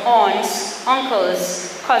host of aunts,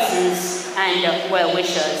 uncles, cousins, and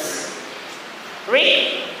well-wishers.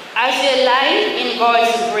 Rick, as you lie in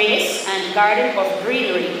God's grace and garden of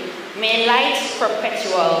greenery, may light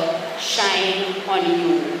perpetual shine on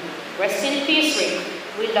you. Rest in peace, Rick.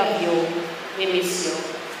 We love you. We miss you.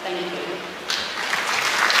 Thank you.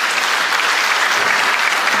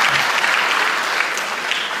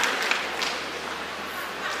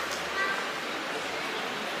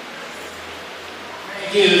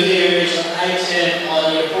 Thank you. There is an item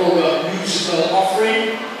on your program, musical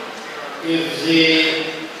offering. If the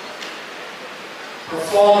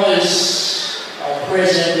performers are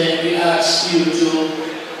present, then we ask you to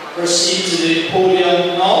proceed to the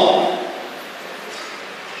podium now.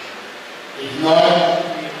 If not,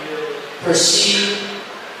 we will proceed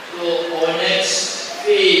to our next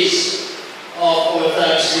phase of our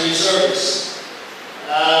Thanksgiving service.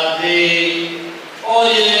 The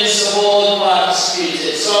audience have all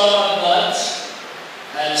participated. Some have not,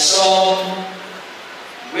 and some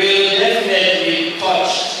will definitely be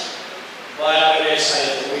touched by our next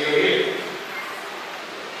item. We are here.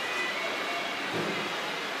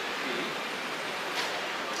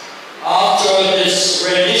 After this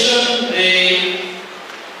rendition, the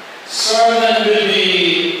sermon will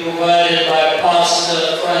be provided by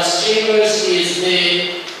Pastor Franz Chambers. He is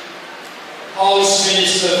the House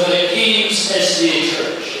Minister for the King's SDA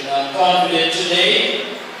Church. And I'm confident today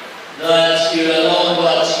that he will allow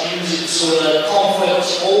God to use it so that comfort,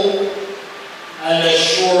 hope, and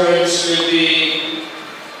assurance will be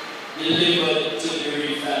delivered to the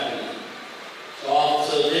bereaved family. So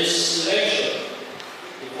after this selection,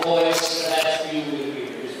 the voice that you will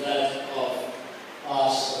hear is that of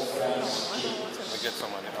Pastor Franz Chambers. Let me get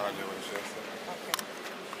someone to argue with you.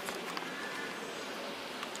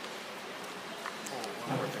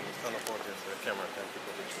 One more thing, stand up out against the camera, can't keep a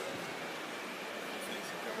picture.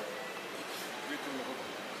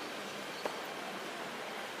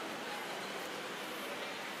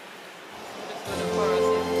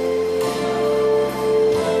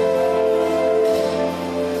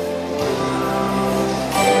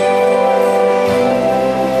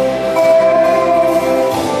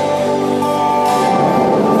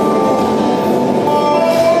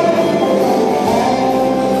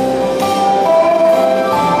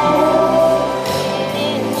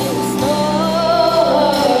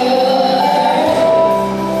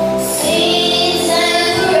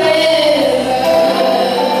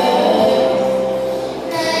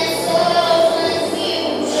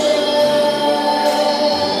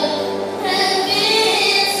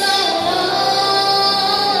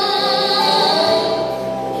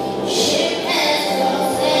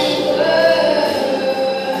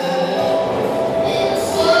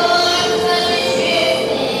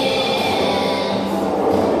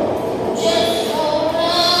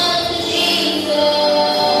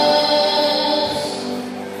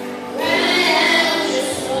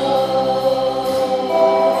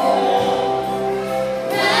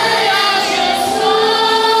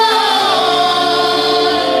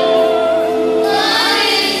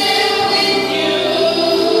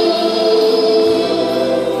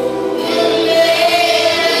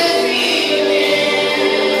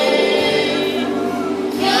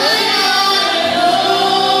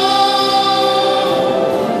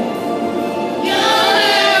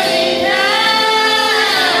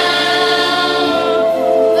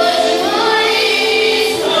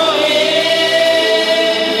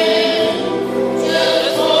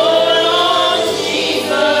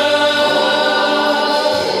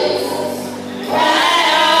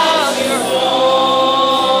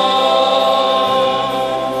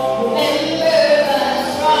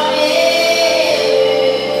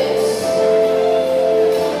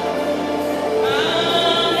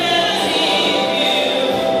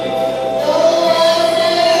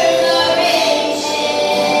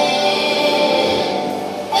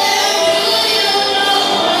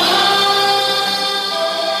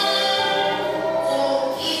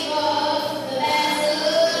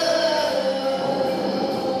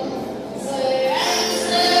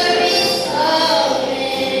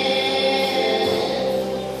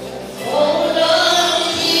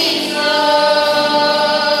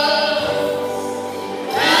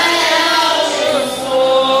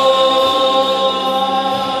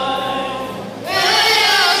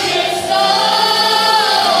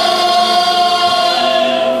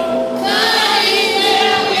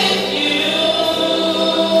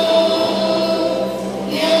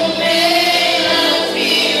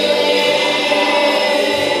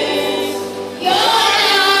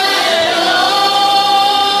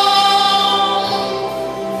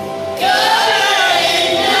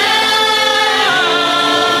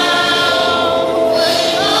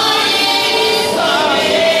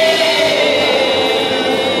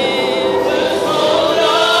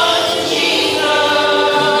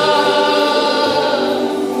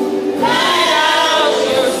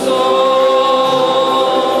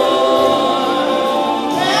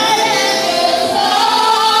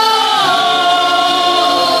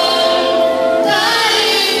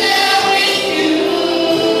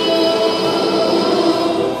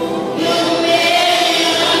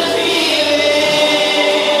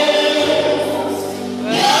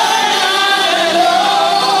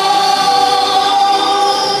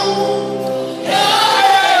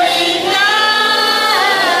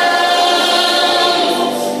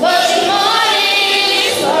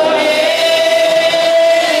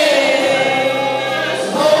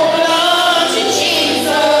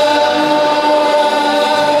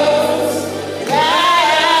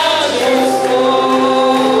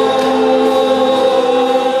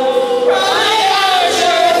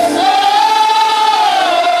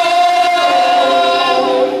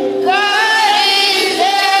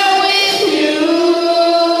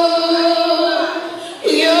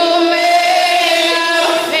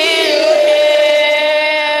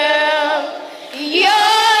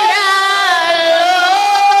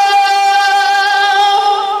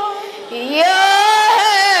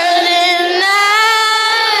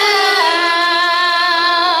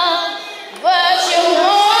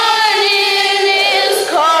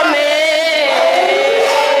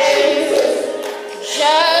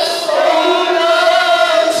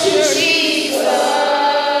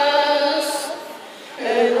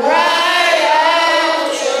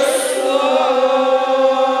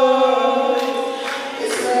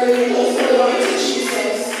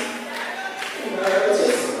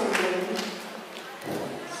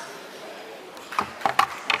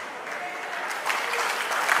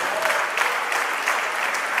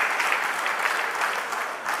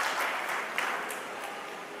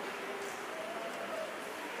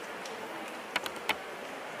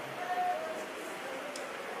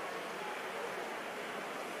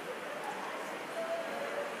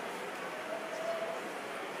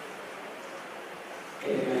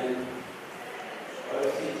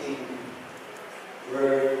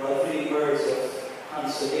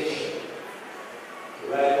 consolation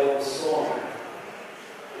to ride out the storm.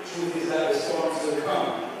 The truth is that the storms will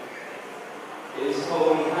come. It is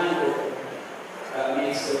how we handle them that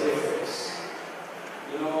makes the difference.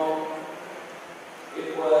 You know,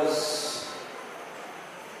 it was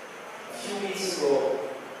a few weeks ago,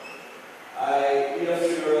 I did a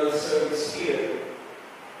funeral service here,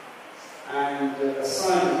 and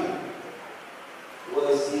Aussaunie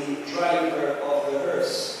was the driver of the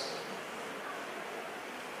hearse.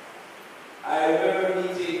 I remember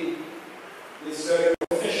meeting this very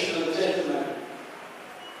professional gentleman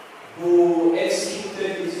who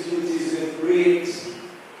executed his duties with great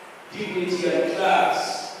dignity and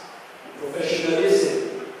class and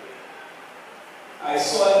professionalism. I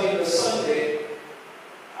saw him the Sunday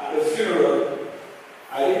at the funeral.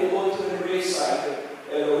 I didn't go to the graveside.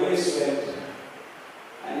 Elder Willis went.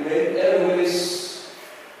 And when Elder Willis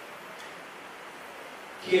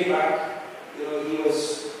came back, you know, he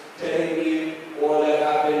was telling me all that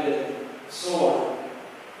happened and so on.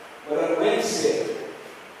 But on Wednesday,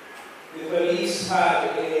 the police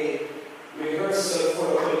had a rehearsal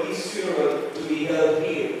for a police funeral to be held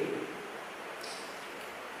here.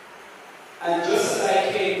 And just as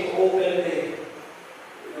I came to open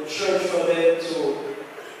the church for them to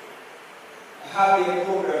have their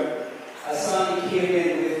program, Aussaunie came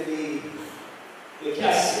in with the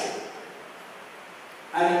casket.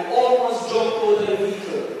 And he almost jumped out of the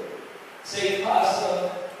vehicle, saying,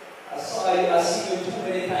 "Pastor, I see you too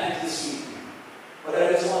many times this week. But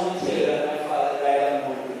I just want to tell you that my father died on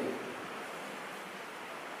Monday."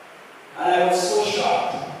 And I was so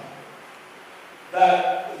shocked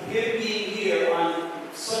that him being here on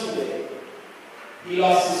Sunday, he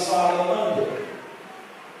lost his father on Monday.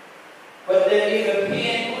 But then the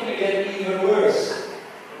pain could get even worse.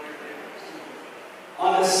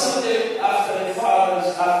 On the Sunday after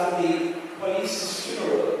the police's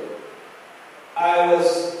funeral, I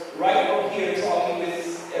was right up here talking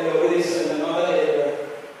with Elder Willis and another elder,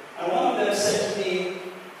 and one of them said to me,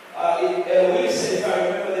 Elder Willis said, if I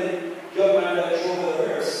remember the young man that drove the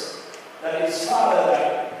hearse, that his father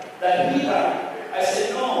died, that he died. I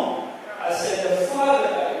said, no. I said, the father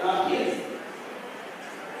died, not him.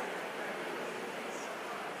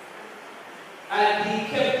 And he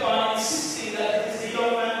kept on insisting that it is the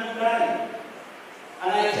young man who died.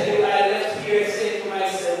 And I tell you, I left here saying to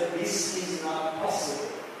myself, this is not possible.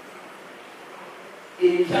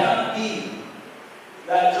 It cannot be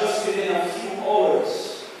that just within a few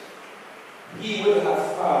hours, he will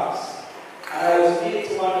have passed. And I was made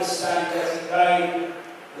to understand that he died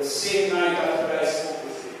the same night after I spoke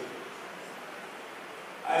with him.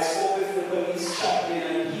 I spoke with the police chaplain,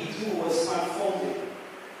 and he too was confounded.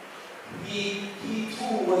 He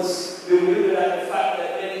too was bewildered at the fact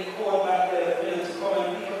that when he called back the pen to come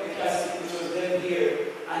and pick up the casket which was then here,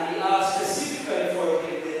 and he asked specifically for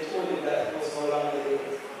him, they told him that he was no longer there.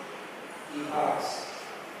 He passed.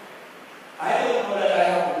 I don't know that I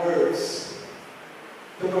have words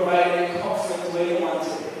to provide any comfort to anyone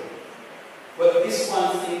today, but this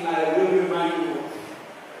one thing I will remind you of: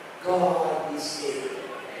 God is able.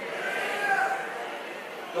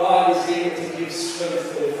 God is able to give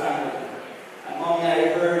strength to the family. And Mommy,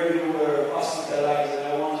 I heard you were hospitalized, and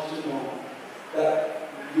I want you to know that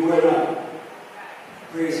you were not.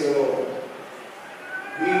 Praise the Lord.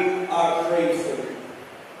 We are praying for you.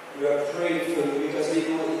 We are praying for you because we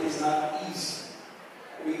know it is not easy.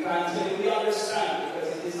 We can't tell you we understand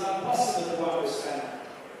because it is not possible to understand.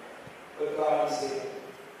 But God is able.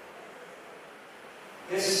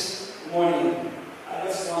 This morning, I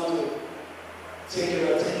just want to take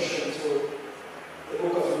your attention to the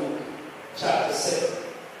book of Luke, chapter 7.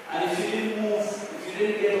 And if you didn't move, if you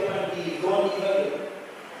didn't get up and leave, don't even look.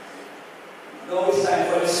 Now it's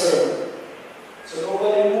time for the sermon. So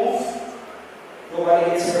nobody move,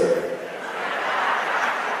 nobody gets hurt.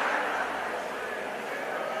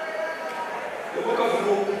 The book of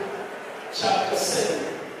Luke, chapter 7,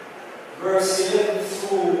 verse 11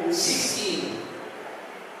 through 16,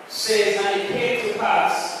 says, "And it came to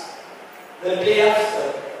pass the day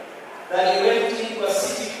after, that he went into a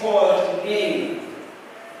city called Nain,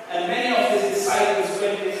 and many of his disciples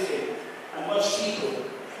went with him, and much people.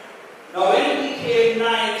 Now when he came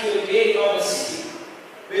nigh to the gate of the city,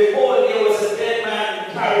 behold, there was a dead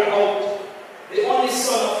man carried out, the only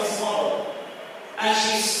son of his mother, and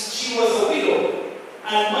she was a widow,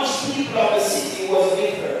 and much people of the city was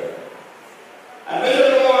with her. And when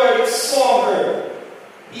the Lord saw her,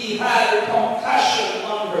 he had compassion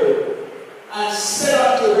on her, and said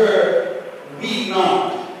unto her, Weep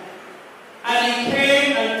not. And he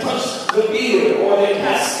came and touched the bier, or the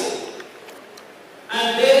casket.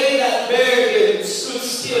 And they that bare him stood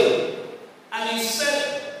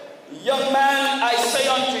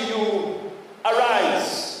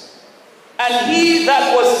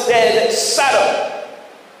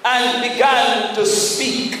to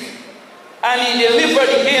speak, and he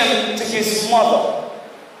delivered him to his mother.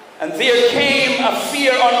 And there came a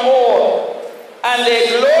fear on all, and they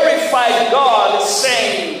glorified God,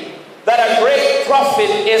 saying that a great prophet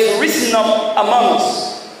is risen up among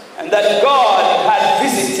us, and that God had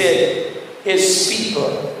visited his people.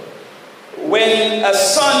 When a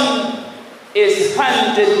son is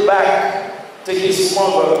handed back to his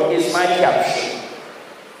mother is my caption.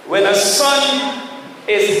 When a son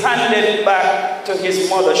is handed back to his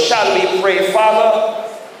mother, shall we pray? Father,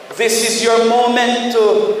 this is your moment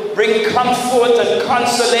to bring comfort and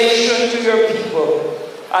consolation to your people.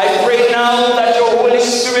 I pray now that your Holy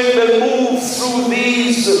Spirit will move through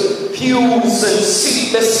these pews and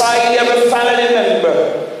sit beside every family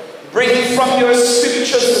member. Bring from your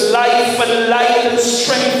scriptures life and light and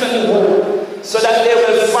strength and hope, so that they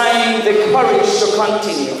will find the courage to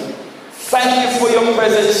continue. Thank you for your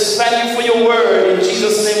presence. Thank you for your word. In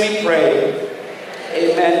Jesus' name we pray.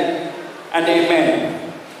 Amen and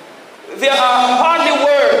amen. There are hardly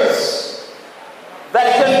words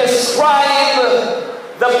that can describe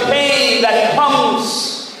the pain that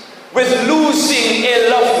comes with losing a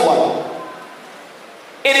loved one.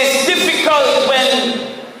 It is difficult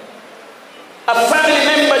when a family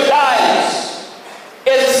member dies.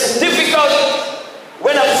 It's difficult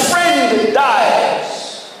when a friend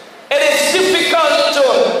dies. It is difficult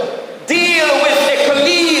to deal with a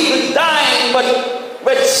colleague dying, but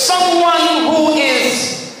with someone who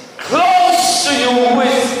is close to you, who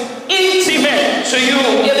is intimate to you,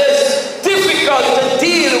 it is difficult to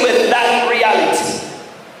deal with that reality.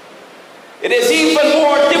 It is even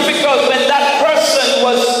more difficult when that person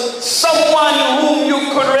was someone whom you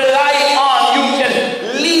could rely on, you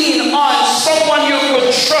can lean on, someone you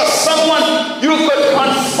could trust, someone you could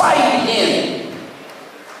confide in.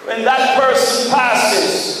 When that person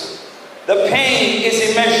passes, the pain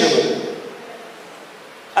is immeasurable.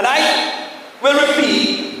 And I will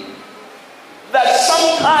repeat that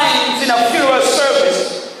sometimes in a funeral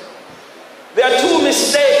service, there are two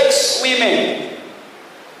mistakes we make.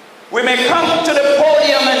 We may come to the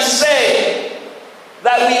podium and say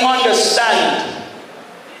that we understand.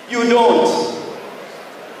 You don't.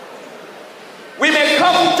 We may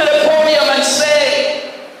come to the podium and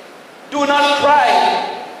say, do not cry,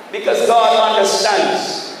 because God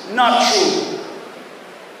understands. Not true.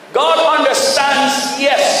 God understands,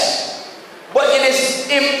 yes, but it is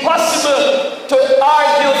impossible to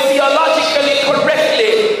argue theologically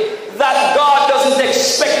correctly that God doesn't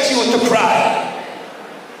expect you to cry.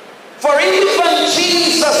 For even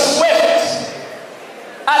Jesus wept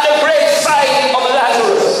at the graveside of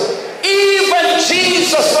Lazarus. Even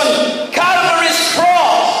Jesus on Calvary's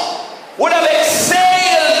cross would have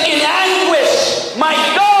exhaled in anguish, my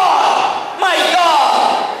God,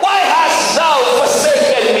 why hast thou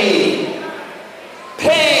forsaken me?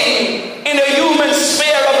 Pain in the human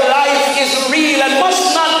sphere of life is real and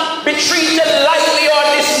must not be treated lightly or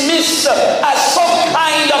dismissed as some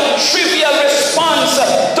kind of trivial response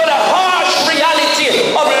to the harsh reality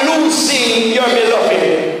of losing your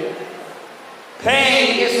beloved.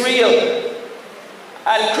 Pain is real,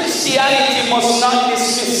 and Christianity must not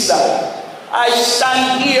dismiss that. I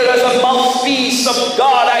stand here as a mouthpiece of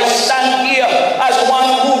God. I stand here as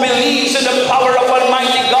one who believes in the power of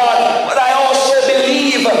Almighty God, but I also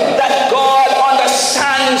believe that God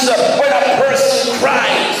understands when a person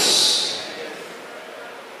cries.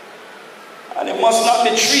 And it must not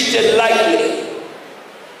be treated lightly.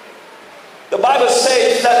 The Bible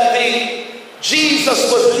says that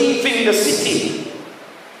Jesus was leaving the city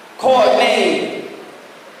called Nain,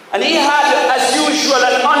 and he had, as usual,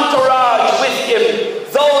 an entourage with him.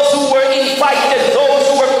 Those who were invited, those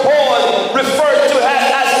who were called, referred to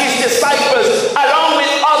as his disciples, along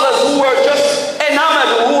with others who were just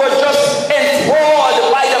enamored, who were just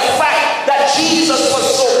enthralled by the fact that Jesus was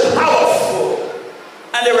so powerful,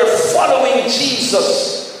 and they were following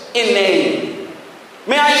Jesus in Nain.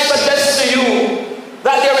 May I suggest to you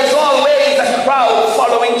that there is always a crowd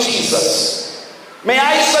following Jesus. May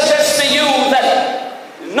I suggest to you that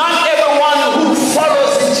not everyone who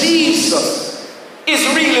follows Jesus is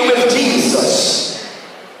really with Jesus.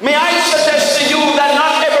 May I suggest to you that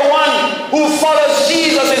not everyone who follows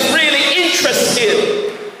Jesus is really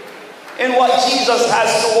interested in what Jesus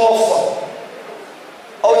has to offer,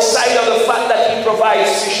 outside of the fact that he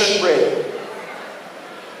provides fish and bread.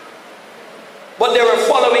 But they were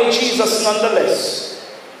following Jesus nonetheless.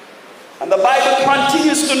 And the Bible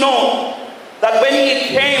continues to know that when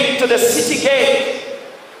he came to the city gate,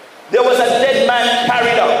 there was a dead man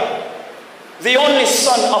carried out, the only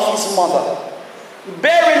son of his mother.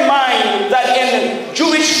 Bear in mind that in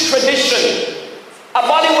Jewish tradition, A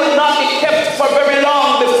body would not be kept for very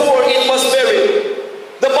long before it was buried.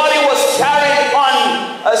 The body was carried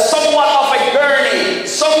on somewhat of a gurney,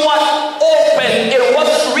 somewhat open. It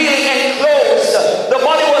wasn't really enclosed. The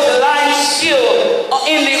body was lying still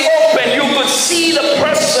in the open. You could see the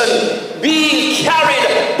person being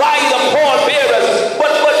carried by the pallbearers.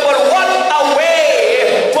 But what a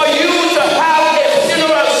way for you to have a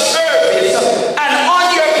funeral service, and on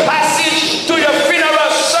your passage to your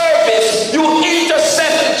funeral service, you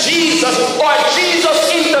intercept Jesus, or Jesus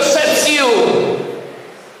intercepts you.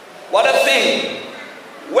 What a thing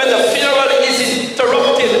when the funeral is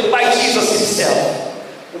interrupted by Jesus himself.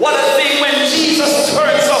 What a thing when Jesus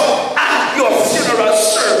turns up at your funeral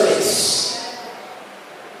service.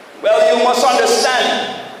 Well, you must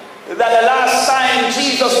understand that the last time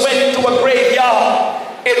Jesus went to a graveyard,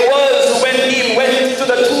 it was when he went to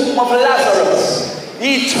the tomb of Lazarus.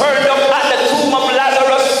 He turned up at the tomb of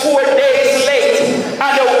Lazarus 4 days late,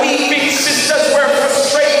 and the weeping sisters were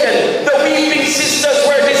frustrated. The weeping sisters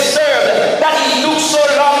were disturbed that he took so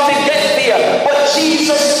long to get there. But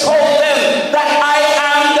Jesus told them that I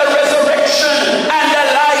am the resurrection and the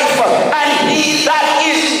life, and he that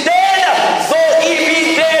is dead, though he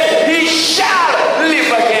be dead, he shall live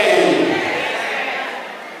again.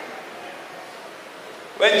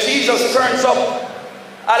 When Jesus turns up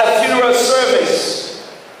at a funeral service,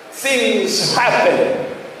 things happen.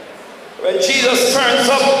 When Jesus turns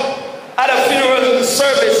up at a funeral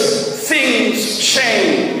service, things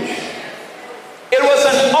change. It was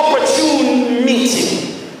an opportune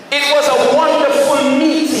meeting. It was a wonderful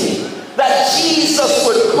meeting that Jesus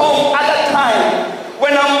would come at a time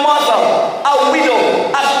when a mother, a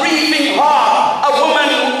widow, a grieving heart, a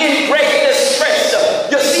woman in great distress.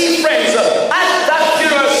 You see, friends, at that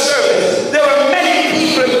funeral service, there were many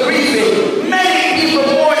people grieving, many people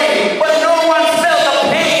mourning, but no one felt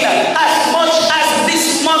the pain as much as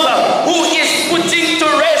this mother who is putting to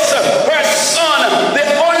rest her son, the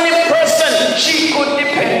only person she could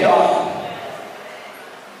depend on.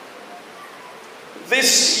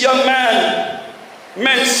 This young man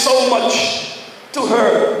meant so much to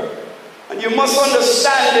her. And you must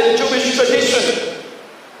understand, in Jewish tradition,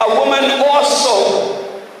 a woman also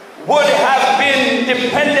would have been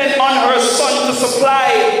dependent on her son to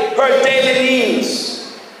supply her daily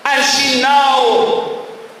needs. And she now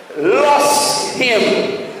lost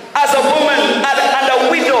him. As a woman and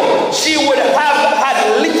a widow, she would have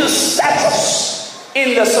had little status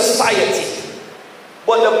in the society.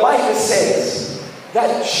 But the Bible says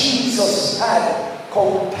that Jesus had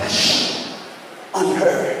compassion on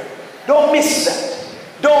her. Don't miss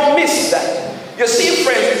that. Don't miss that. You see,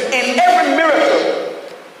 friends, in every miracle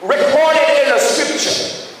recorded in the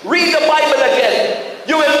scripture, read the Bible again,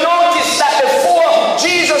 you will notice that before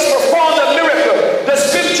Jesus performed the miracle, the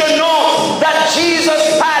scripture notes that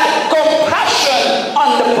Jesus had compassion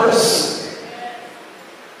on the person.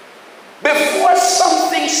 Before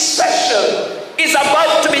something special is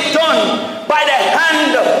about to be done by the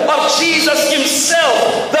hand of Jesus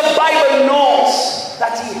himself, the Bible knows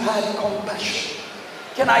that he had compassion.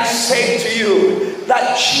 Can I say to you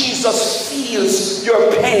that Jesus feels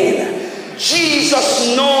your pain?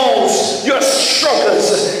 Jesus knows your struggles.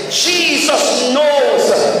 Jesus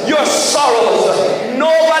knows your sorrows.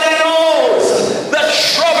 Nobody knows the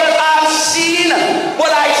trouble I've seen,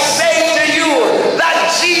 but I say to you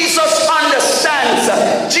that Jesus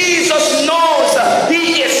understands. Jesus knows.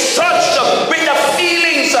 He is touched with the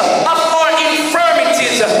feelings of our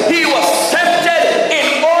infirmities. He was tempted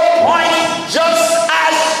in all points just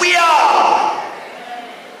as we are.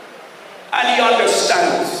 And he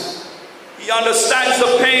understands. He understands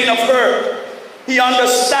the pain of hurt. He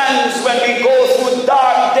understands when we go through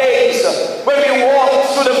dark days, when we walk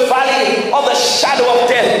through the valley of the shadow of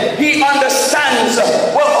death. He understands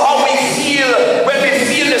how we feel when we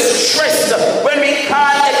feel distressed, when we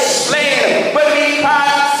can't explain, when we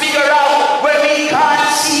can't figure out, when we can't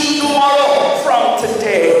see tomorrow from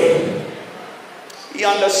today. He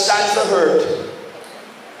understands the hurt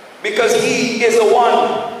because he is the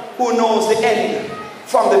one who knows the end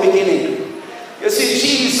from the beginning. You see,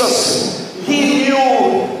 Jesus, he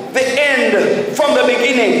knew the end from the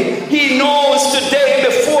beginning. He knows today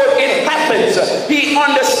before it happens. He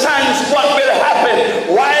understands what will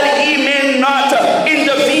happen. While he may not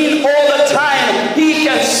intervene all the time, he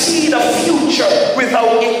can see the future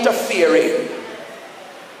without interfering.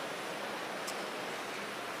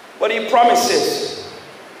 But he promises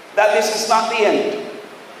that this is not the end.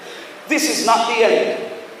 This is not the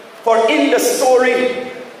end. For in the story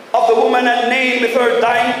of the woman named with her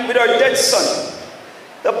dead son,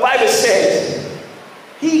 the Bible says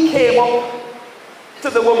he came up to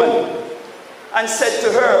the woman and said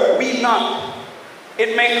to her, weep not.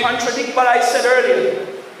 It may contradict what I said earlier.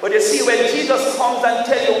 But you see, when Jesus comes and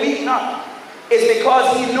tells you, weep not, it's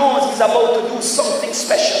because he knows he's about to do something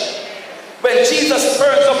special. When Jesus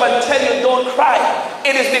turns up and tells you, don't cry,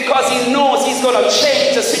 it is because he knows he's going to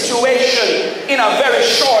change the situation in a very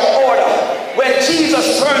short order. When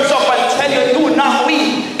Jesus turns up and tells you, do not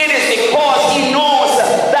weep, it is because he knows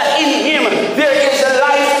that in him there is a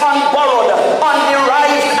life unborrowed,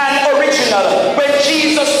 underived, and original. When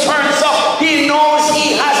Jesus turns up, he knows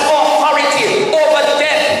he has authority over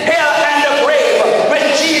death, hell, and the grave. When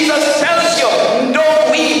Jesus tells you, don't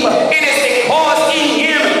weep, it is because in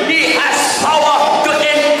him he has power to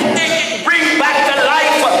bring back to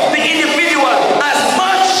life the individual as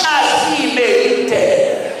much as he may be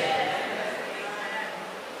dead.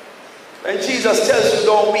 When Jesus tells you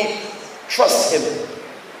don't weep, trust him.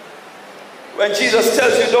 When Jesus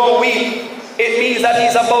tells you don't weep, it means that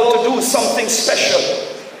he's about to do something special.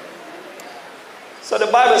 So the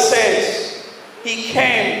Bible says he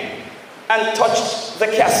came and touched the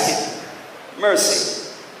casket.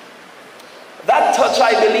 Mercy. That touch,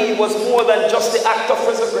 I believe, was more than just the act of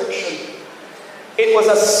resurrection. It was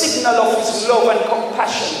a signal of his love and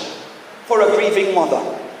compassion for a grieving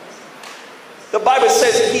mother. The Bible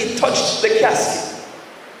says he touched the casket,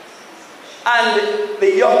 and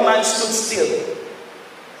the young man stood still.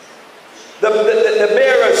 The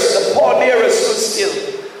bearers, the pallbearers stood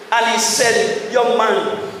still, and he said, young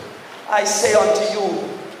man, I say unto you,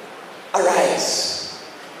 arise.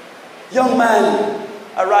 Young man,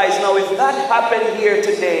 arise. Now, if that happened here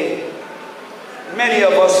today, many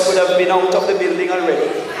of us would have been out of the building already.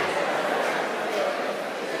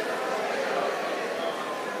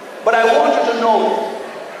 But I want you to know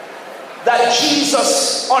that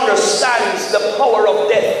Jesus understands the power of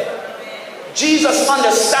death. Jesus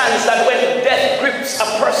understands that when death grips a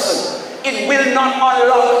person, it will not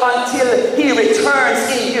unlock until he returns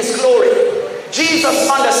in his glory. Jesus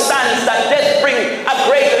understands that death brings a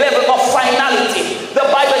great level of finality. The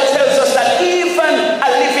Bible tells us that even a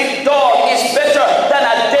living dog is better than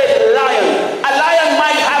a dead lion. A lion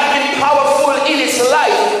might have been powerful in its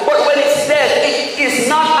life, but when it's dead, it is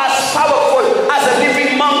not as powerful as a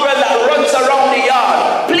living mongrel that runs around the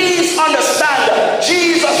yard. Please understand,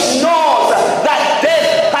 Jesus knows that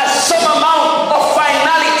death has some amount of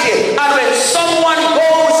finality, and when someone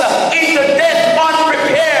goes into death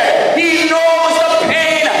unprepared, he knows the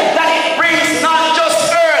pain that it brings, not just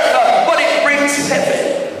earth, but it brings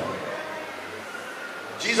heaven.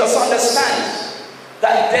 Jesus understands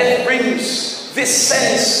that death brings this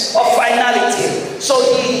sense of finality, so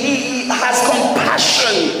he has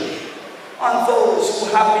compassion on those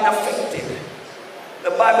who have been affected.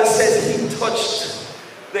 The Bible says he touched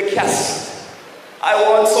the casket. I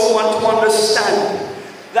want someone to understand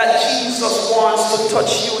that Jesus wants to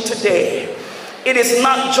touch you today. It is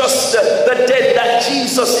not just the dead that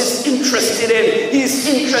Jesus is interested in. He's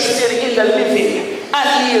interested in the living.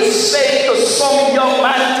 And he is saying to some young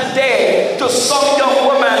man today, to some young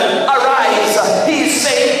woman, arise. He is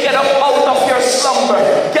saying, get up out of your slumber.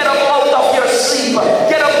 Get up out of your sleep.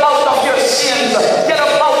 Get up out of your sins. Get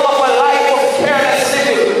up out of a life of careless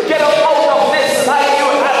living. Get up out of this life you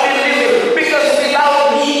have been living. Because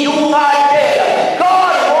without me, you are dead.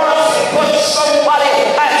 God wants to touch somebody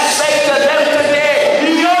and say to them today,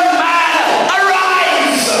 young man,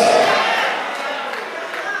 arise.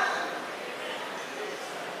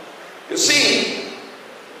 You see,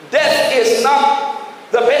 death is not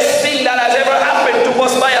the best thing that has ever happened to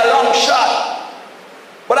us by a long shot.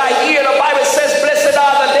 But I hear the Bible says, blessed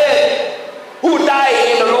are the dead who die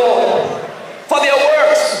in the Lord, for their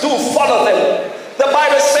works do follow them. The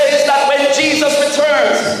Bible says that when Jesus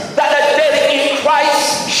returns, that the dead in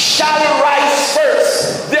Christ shall rise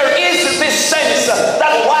first. There is this sense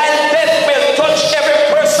that while death will touch every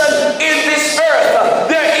person in this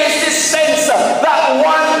earth, there is this sense that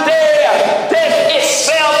one day death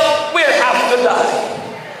itself will have to die.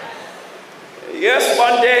 Yes,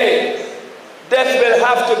 one day death will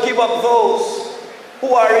have to give up those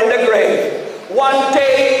who are in the grave. One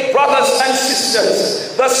day, brothers and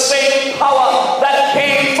sisters, the same power that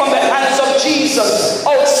came from the hands of Jesus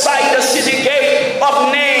outside the city gate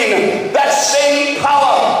of Nain, that same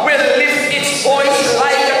power will lift its voice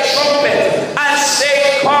like a trumpet and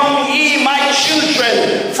say, come ye my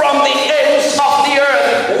children from the ends of the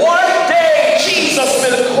earth. One day Jesus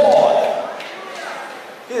will call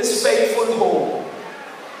his faithful home.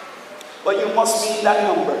 But you must be in that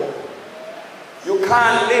number. You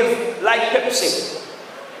can't live like Pepsi.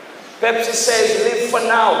 Pepsi says live for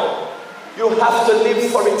now. You have to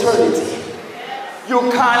live for eternity. You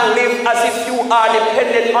can't live as if you are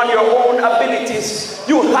dependent on your own abilities.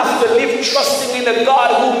 You have to live trusting in the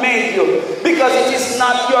God who made you. Because it is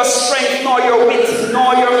not your strength, nor your wit,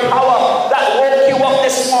 nor your power that woke you up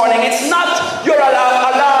this morning. It's not your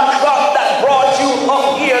alarm clock that brought you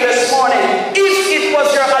up here this morning. If it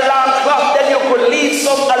was your alarm clock, then you could leave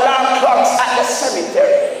some alarm clocks at the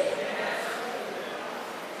cemetery.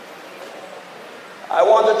 I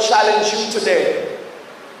want to challenge you today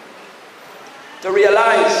to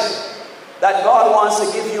realize that God wants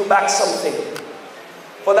to give you back something.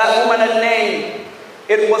 For that woman a name,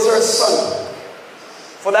 it was her son.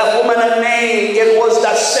 For that woman a name, it was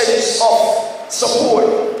that sense of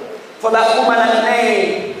support. For that woman a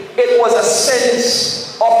name, it was a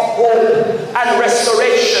sense of hope and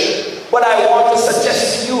restoration. But I want to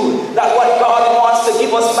suggest to you that what God wants to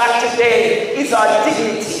give us back today is our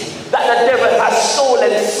dignity that the devil has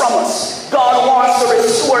stolen from us. God wants to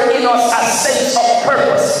restore in us a sense of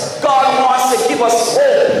purpose. God wants to give us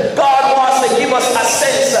hope. God wants to give us a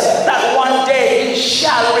sense that one day he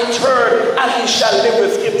shall return and we shall live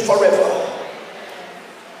with him forever.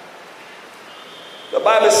 The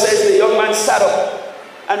Bible says the young man sat up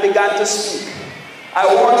and began to speak. I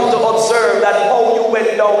want you to observe that how you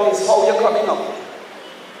went down is how you're coming up.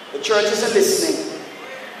 The church isn't listening.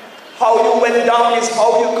 How you went down is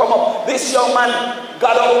how you come up. This young man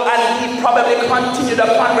got up and he probably continued the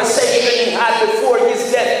conversation he had before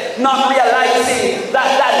his death, not realizing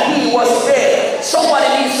that he was dead.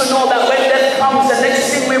 Somebody needs to know that when death comes, the next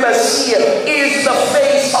thing we will see is the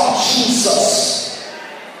face of Jesus.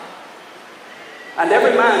 And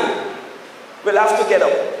every man will have to get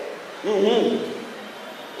up.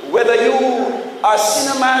 Whether you are a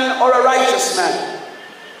sinner man or a righteous man.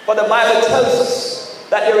 For the Bible tells us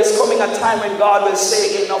that there is coming a time when God will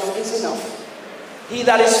say enough is enough. He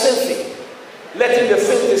that is filthy, let him be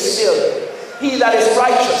filthy still. He that is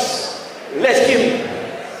righteous, let him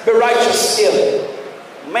be righteous still.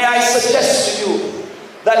 May I suggest to you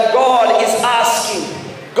that God is asking,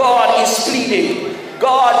 God is pleading,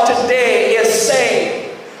 God today is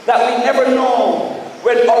saying that we never know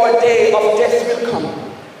when our day of death will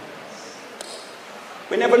come.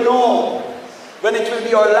 We never know when it will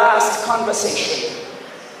be our last conversation.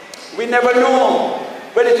 We never know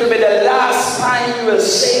when it will be the last time we will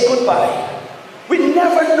say goodbye. We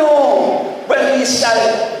never know when we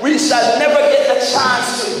shall never get the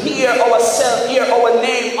chance to hear our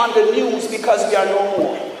name on the news because we are no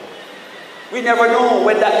more. We never know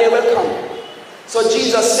when that day will come. So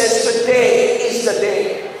Jesus says today is the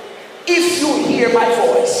day. If you hear my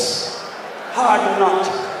voice, harden not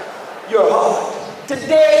your heart.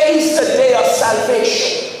 Today is the day of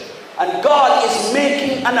salvation. And God is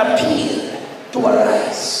making an appeal to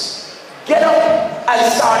arise. Get up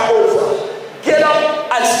and start over. Get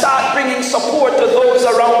up and start bringing support to those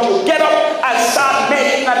around you. Get up and start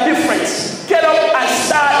making a difference. Get up and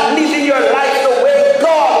start living your life the way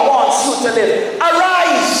God wants you to live.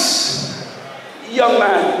 Arise, young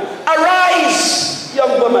man. Arise,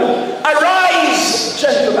 young woman. Arise,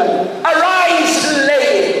 gentlemen. Arise,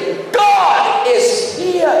 lady. God is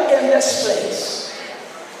here in this place.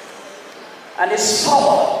 And his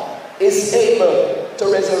power is able to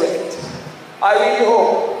resurrect. I really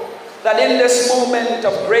hope that in this moment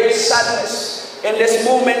of great sadness, in this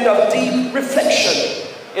moment of deep reflection,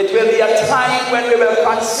 it will be a time when we will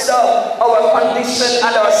consider our condition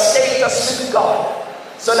and our status with God,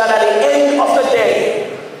 so that at the end of the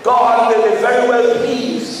day, God will be very well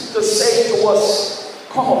pleased to say to us,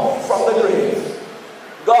 come up from the grave.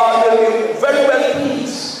 God will be very well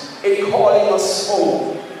pleased in calling us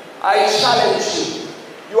home. I challenge you.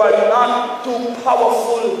 You are not too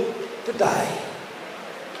powerful to die.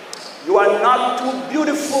 You are not too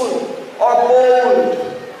beautiful or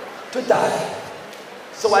bold to die.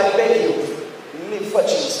 So I beg you, live for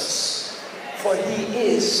Jesus. For he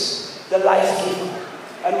is the life giver.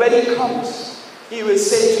 And when he comes, he will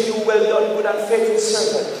say to you, well done, good and faithful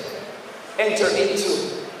servant. Enter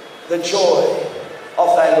into the joy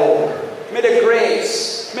of thy Lord. May the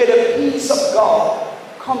grace, may the peace of God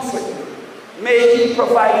comfort you. May he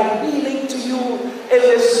provide healing to you in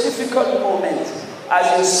this difficult moment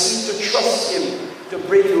as you seek to trust him to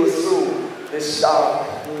bring you through this dark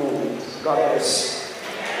moment. God bless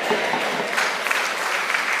you.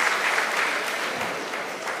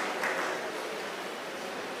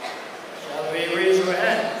 Shall we raise our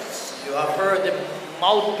hands? You have heard the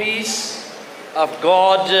mouthpiece of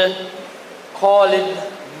God calling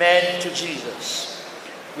men to Jesus.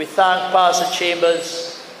 We thank Pastor Chambers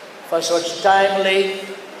for such timely,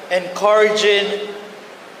 encouraging,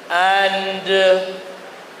 and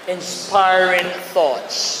inspiring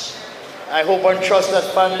thoughts. I hope and trust that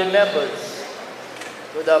family members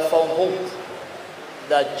would have found hope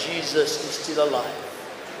that Jesus is still alive.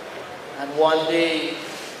 And one day,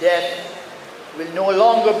 death will no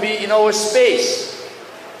longer be in our space,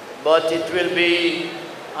 but it will be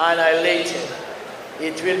annihilated.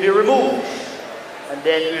 It will be removed, and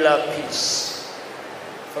then we'll have peace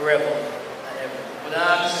forever and ever. But I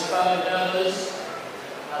ask the family members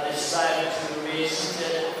at this time to remain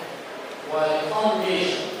seated while the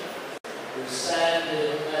congregation will stand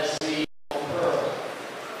as we confer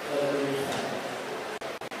for the family.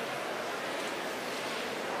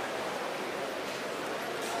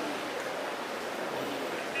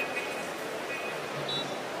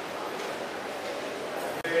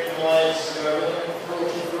 Noise, we are looking to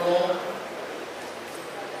approach the throne.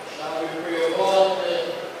 Shall we pray, O God, that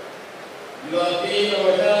you have been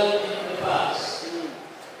our help in the past,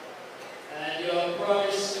 and you have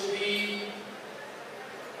promised to be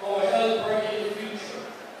our helper in the future.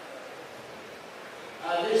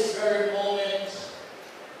 At this very moment,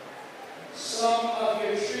 some of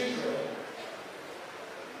your children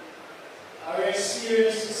are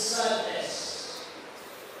experiencing sadness.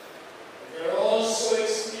 They're also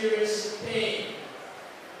experiencing pain.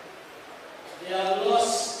 They have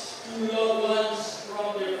lost two loved ones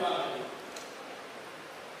from their family.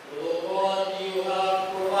 Oh God, you have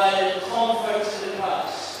provided comfort in the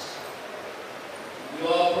past. You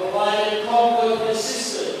have provided comfort for the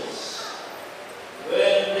sisters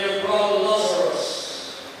when their brother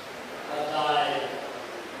Lazarus had died.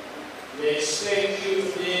 We expect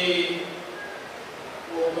you today,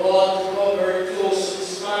 oh God, to come very close to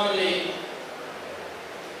this family.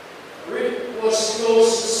 Rick was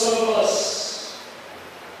close to some of us.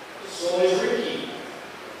 So is Ricky.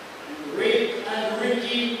 Rick and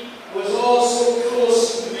Ricky was also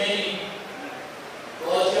close to many.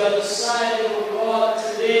 But you have decided, oh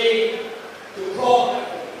God, today to come.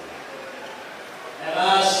 I'm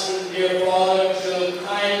asking, dear Father, to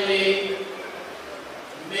kindly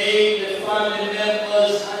make the family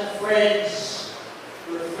members and friends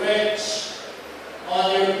reflect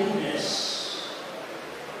on their goodness.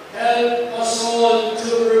 Help us all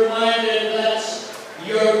to be reminded that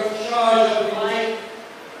you're in charge of life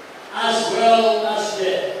as well as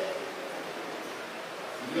death.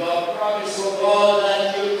 You have promised, oh God,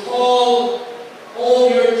 that you call all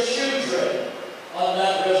your children on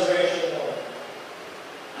that resurrection morning.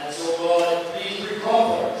 And so, God, please bring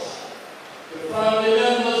comfort to family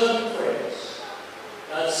members and friends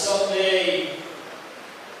that someday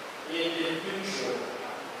in the future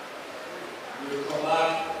you'll come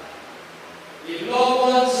back. If loved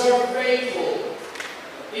ones are faithful,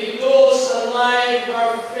 if those alive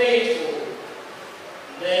are faithful,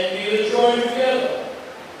 then we will join together.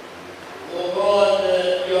 Oh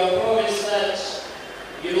God, you have promised that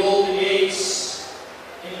you'll open the gates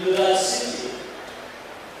into that city.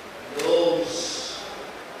 Those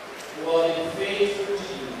who are faithful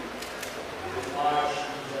to you will march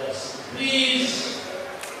into that city. Please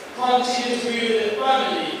continue to be with the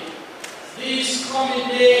family. These coming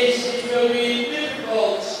days, it will be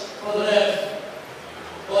difficult for them.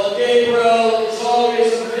 But Gabriel is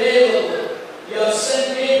always available. You have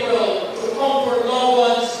sent Gabriel to comfort loved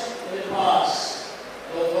ones in the past.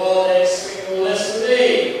 Oh God, I expect no less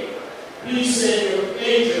today. Please send your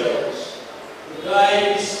angels to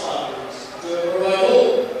guide these families, to provide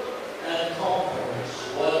hope and comfort.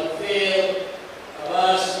 While you fail, I'm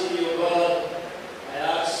asking you, God, I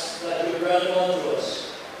ask that you grant unto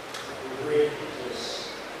us to break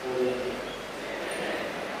this holy name.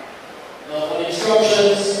 Now, for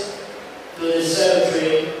instructions to the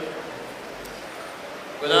cemetery,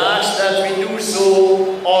 I'm going to ask that we do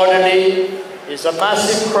so orderly. It's a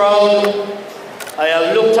massive crowd. I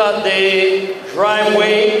have looked at the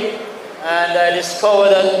driveway and I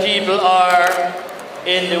discovered that people are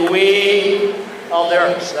in the way of the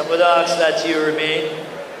hearse. I'm going to ask that you remain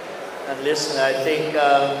and listen. I think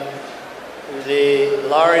the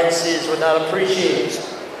Lawrences would not appreciate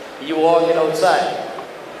you walking outside.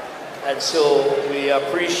 And so we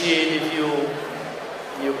appreciate if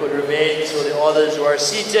you could remain so the others who are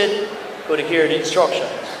seated could hear the instructions.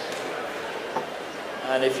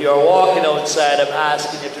 And if you are walking outside, I'm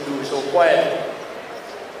asking you to do so quietly.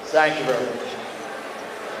 Thank you very much.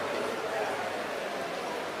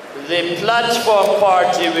 The platform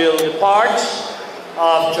party will depart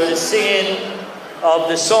after the singing of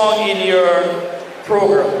the song in your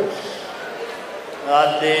program.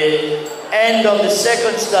 At the end of the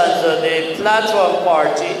second stanza, the platform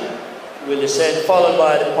party will descend, followed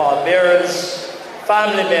by the palm bearers,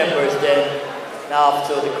 family members, then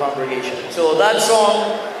after the congregation. So that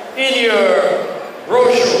song in your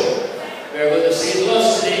brochure We are going to sing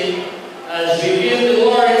lustily as we give the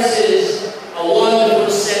Lawrences a wonderful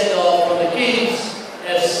send-off from the King's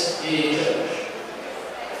S.D. Church.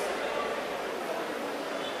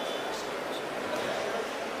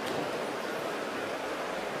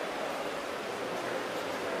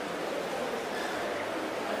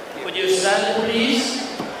 Would you stand, please?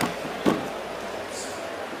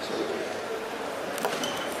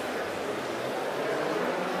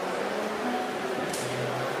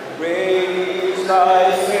 Praise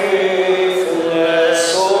thy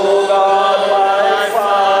faithfulness, O God, my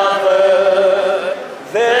Father.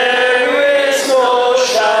 There is no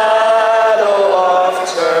shadow of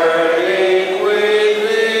turning with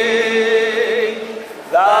thee.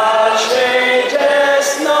 Thou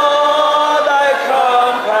changest not, thy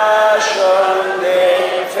compassion,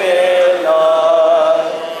 they fail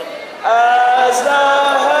not. As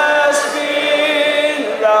thou hast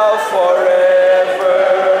been, thou forever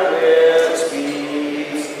wilt be.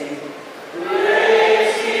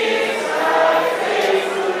 Great is thy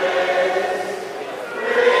faithfulness.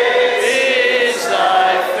 Great is thy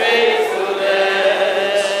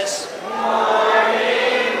faithfulness.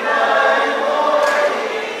 Morning by morning,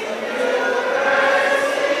 new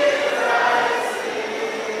mercies I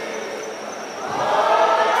see. All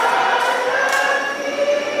I need, thy hands have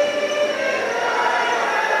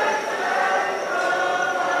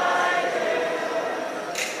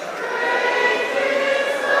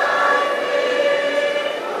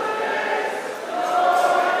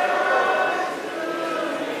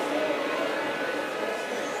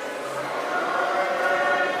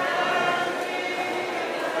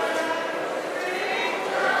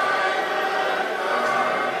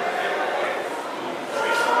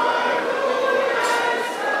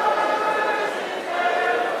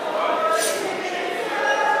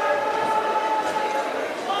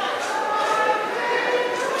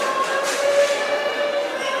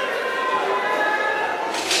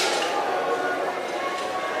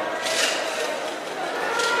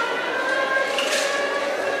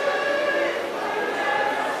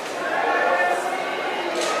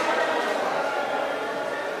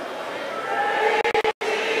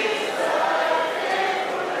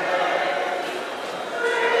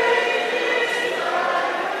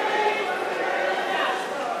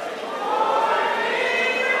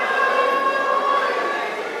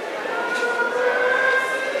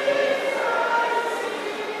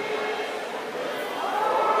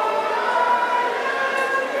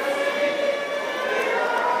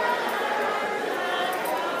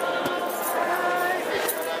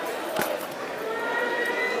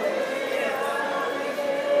is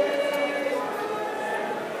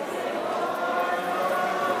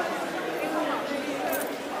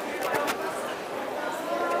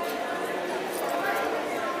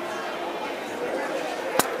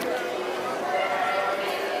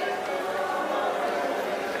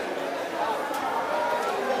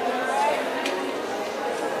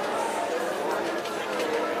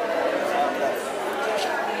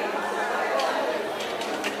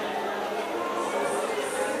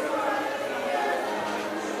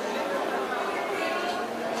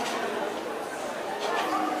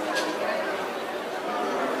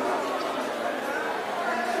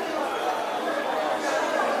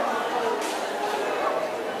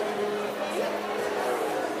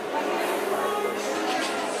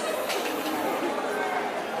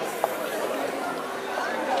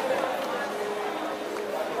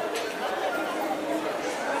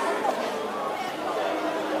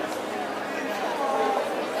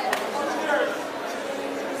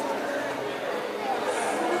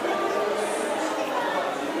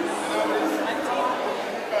thy faithfulness,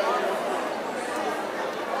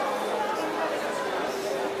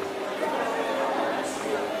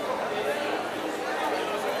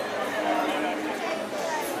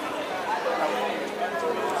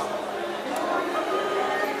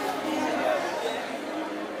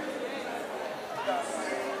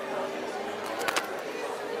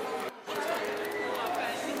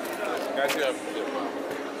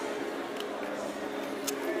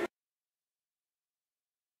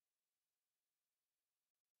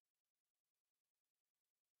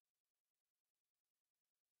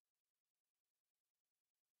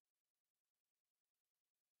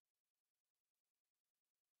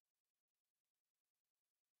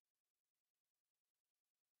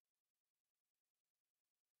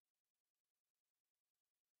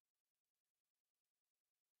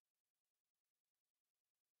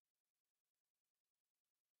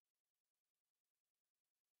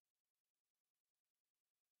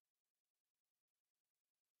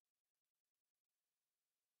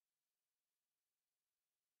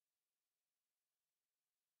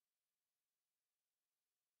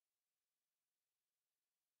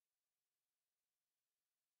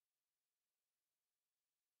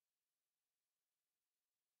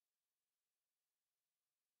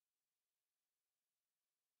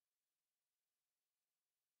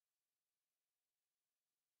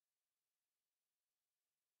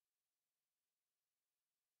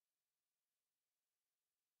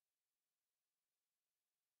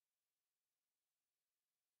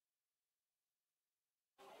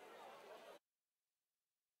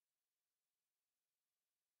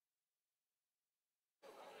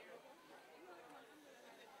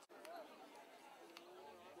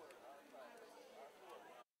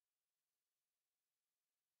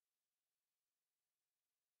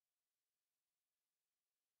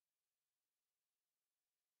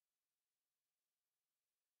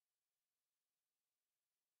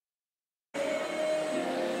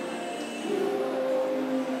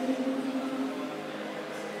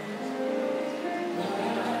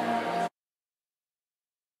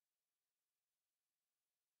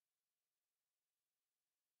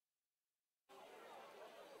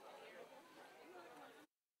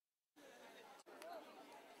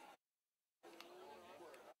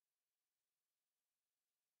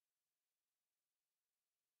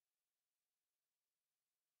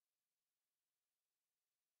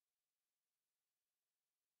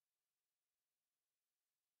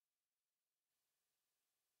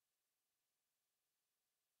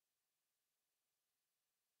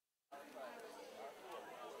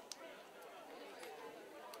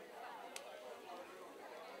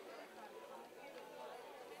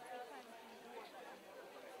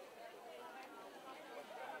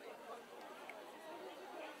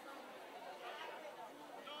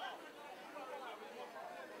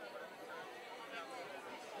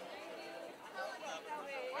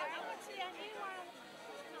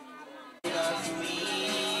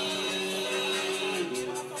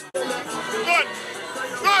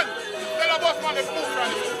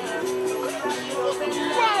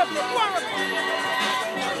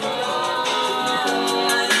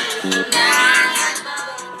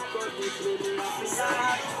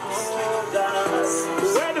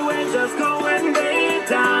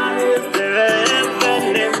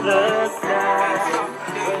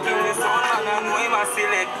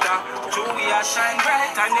 protector. True, we are shine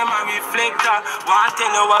bright and them a reflector. Want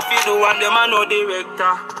tell you what we do and them a no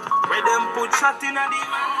director. Where them put shot in a the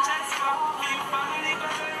Manchester. Big family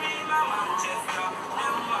got to read my Manchester.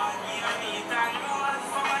 Them want me a meet and roll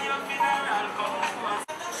for my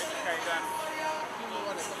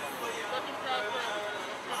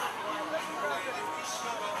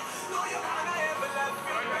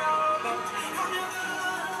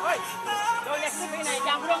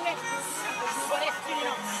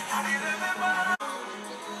funeral come.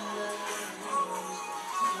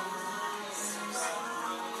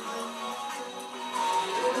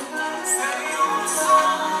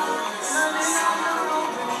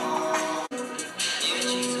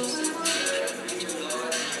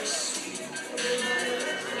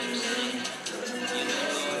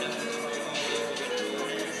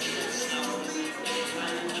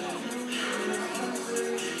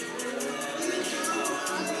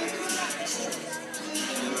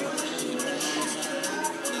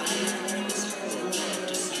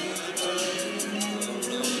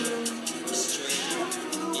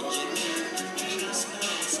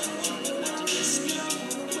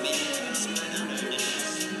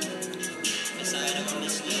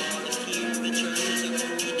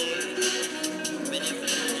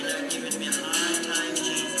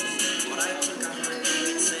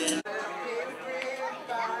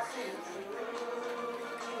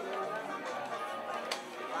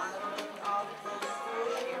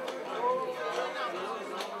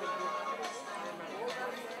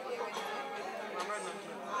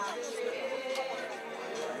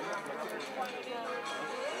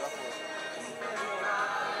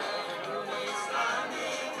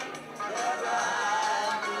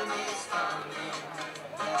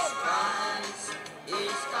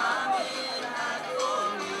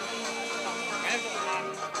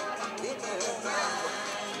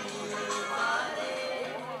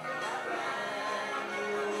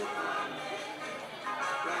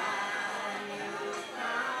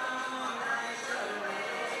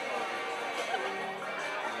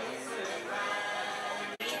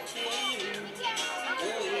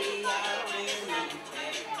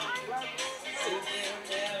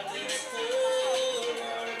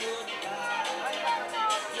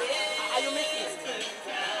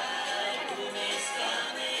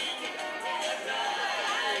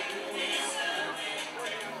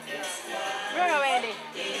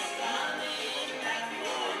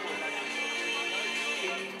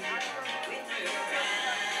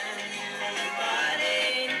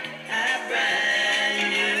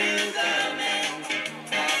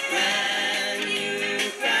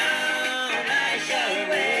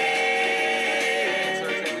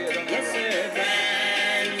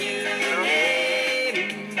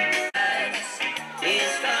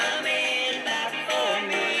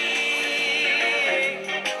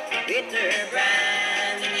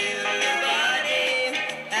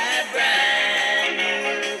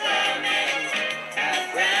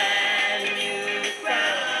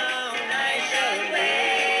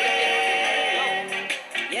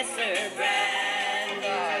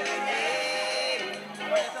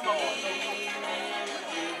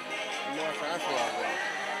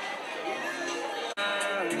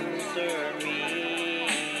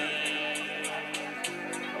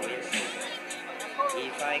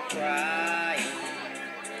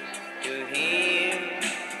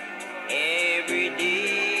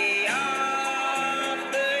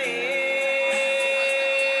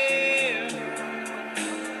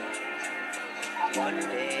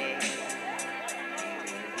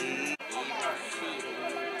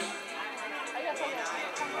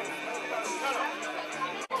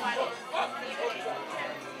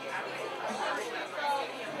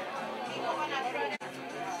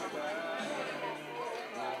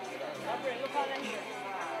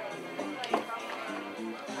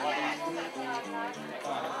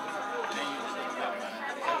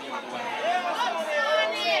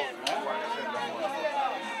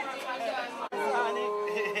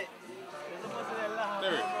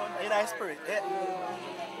 Spirit, yeah.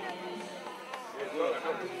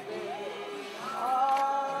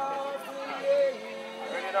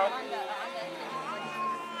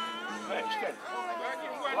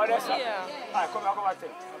 What is that? Ah, come on,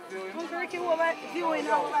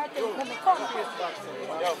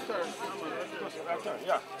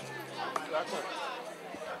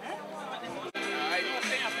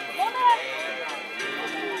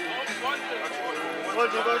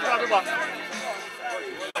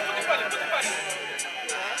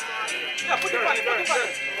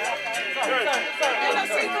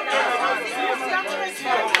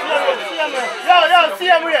 See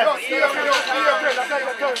him here.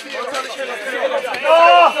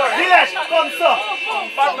 No. Yes, come, sir.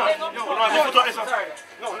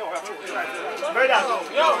 No. Brother,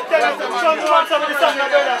 tell us, show me what's up with the song,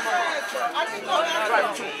 brother.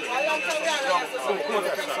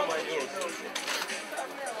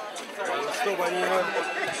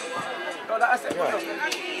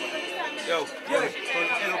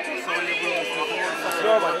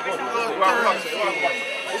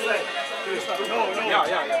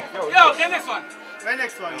 Yo, the next one. The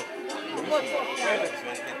next one.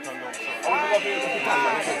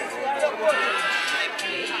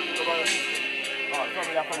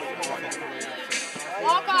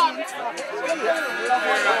 Walk on.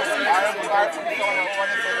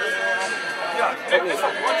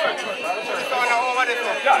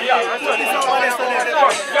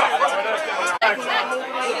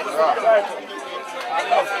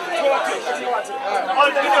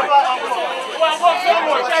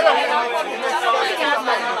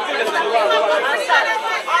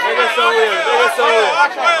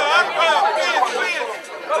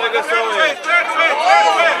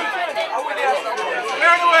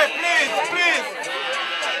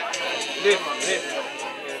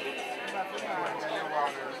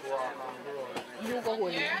 You go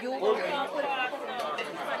home. You go home.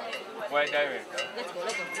 Why direct? Let's go.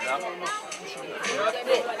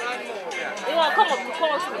 You want to come up to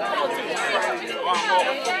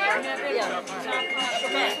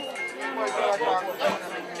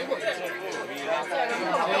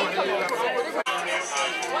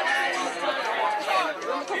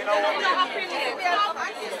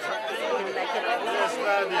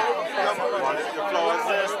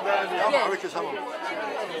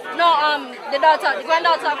No, the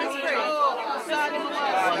granddaughter of the spring.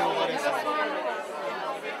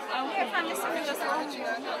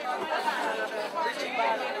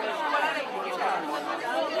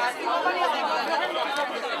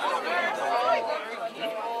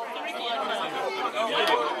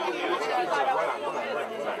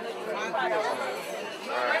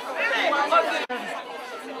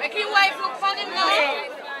 Make your wife look funny now.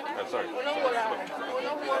 I'm sorry.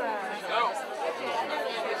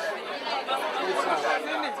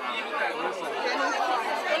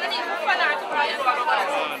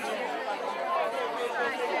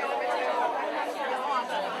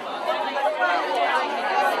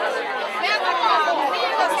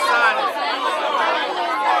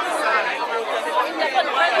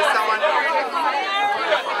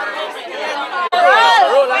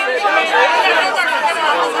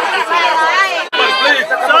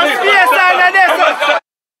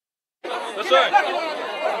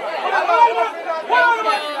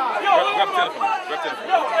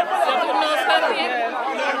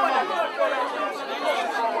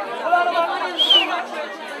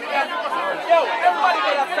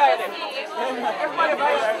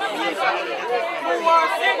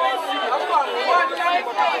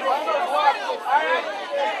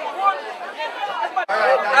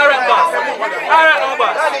 Alright, boss.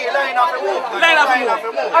 Line up and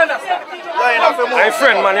move. Understand? My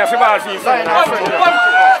friend, man, you have to ball for your friend.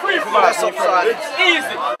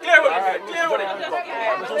 Easy. Clear with it.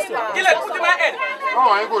 Kill it. Put in my head. Oh,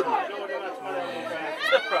 I'm good.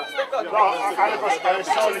 Step cross.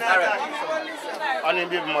 And then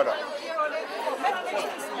baby mother.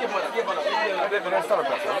 Give mother.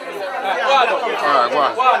 Alright, go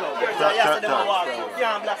on.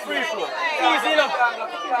 Free flow. Easy enough.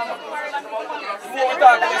 Before we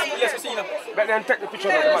talk, let's see enough. But then take the picture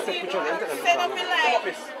now. Take the picture now.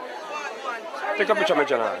 Take a picture, my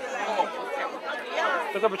general.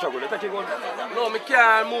 Take a picture, go. Take it, go. No, I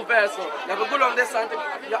can't move there, so. You have to go along this and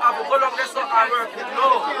you have to go along this and work.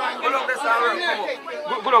 No, go along this and work.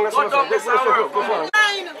 Go along this and work. Go for it.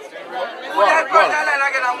 Go on.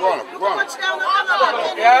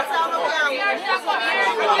 Yeah?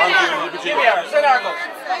 Give me here. Send her go.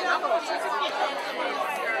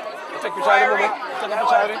 Take a picture of the moment. Take a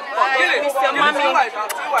picture of it. Mr. Mommy.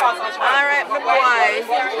 Alright, my boy.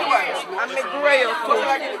 I'm a grail too.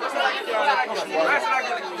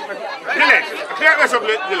 Dilek, clear this up,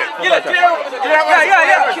 Dilek. Yeah.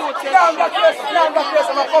 Down that place,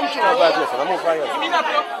 I'm a come through. I'm move right here.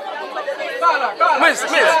 Miss,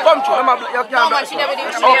 come through. No, man, she never did.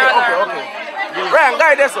 Okay. Bryan,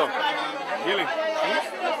 guide this up. Gilly.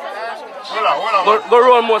 Go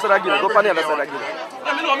roll most of that Gilly. Go on the other side of Gilly.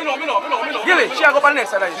 No. Gilly, she go on the next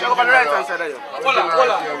side of you. She go on the right hand side of you. Hold on.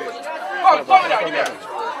 Come here, give me here.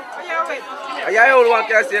 I only want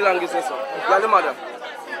to stay long distance, so. You're the mother.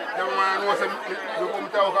 Alright,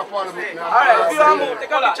 if you want to move,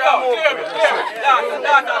 take a picture.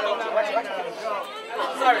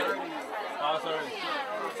 Sorry.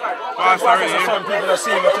 Sorry. Some people are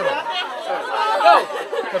seeing it.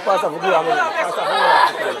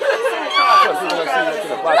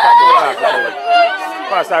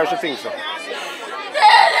 Pastor, I should think so.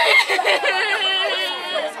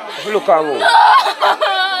 If you look at me.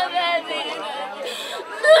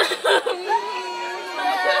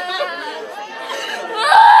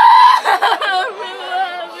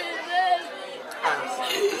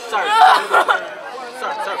 Sorry.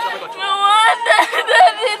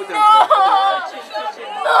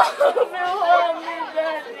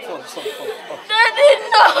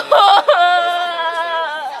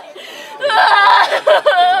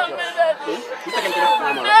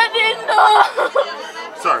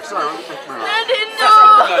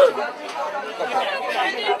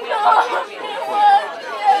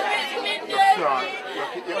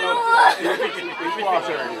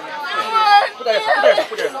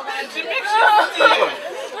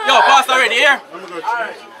 Yo, Pastor already here?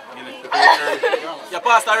 Your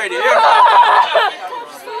Pastor already here?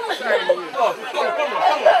 Oh,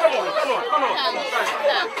 come on.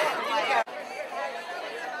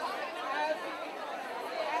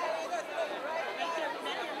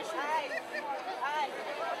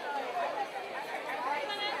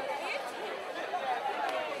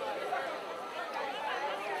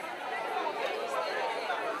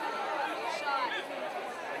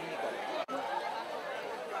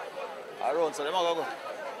 Around, so they might go.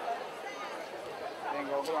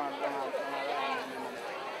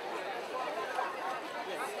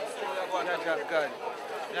 God.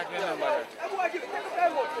 You can remember that.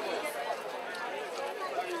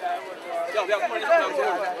 Yo, we are going to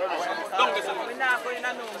don't listen. We're not going to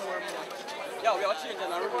know more. Yo, we are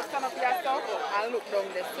changing our route. Stand up here, stop, and look down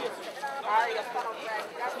this. Alright, stand up there.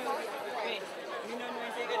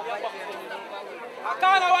 I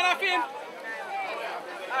can't want to film.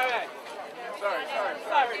 Alright. Sorry.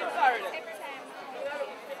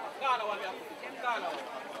 Can't want to film.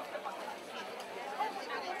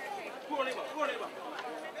 Go on, neighbor.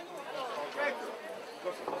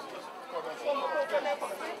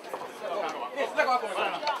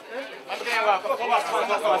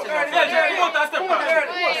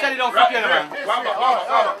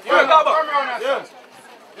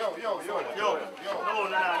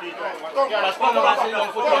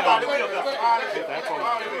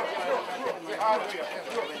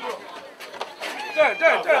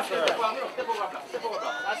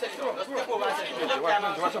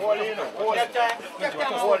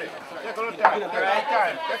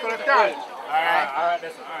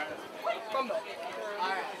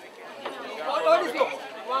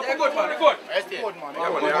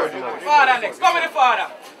 Father next, come with the father.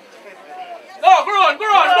 No, go on.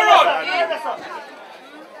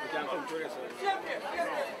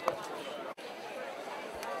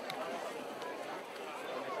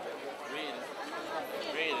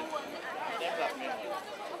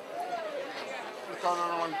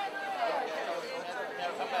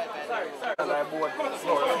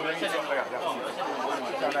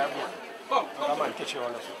 Come on, catch you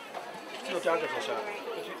on this. You can't get a shot.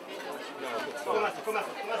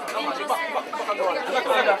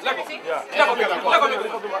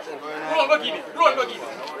 Roll, go give it.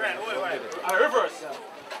 Reverse.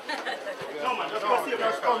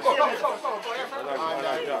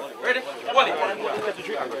 Ready?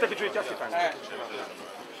 Take the tree, just the time.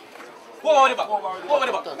 Go over the back.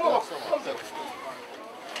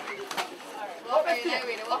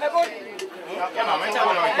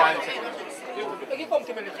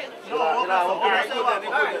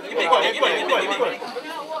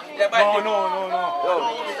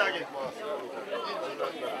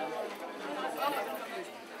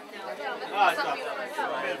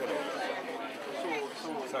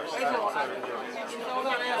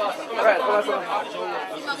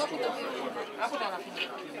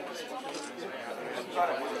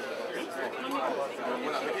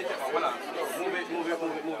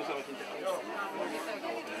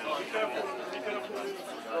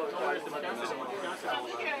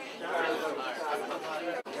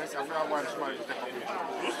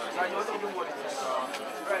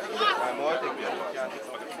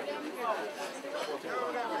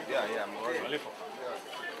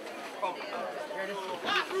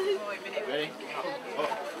 Ready?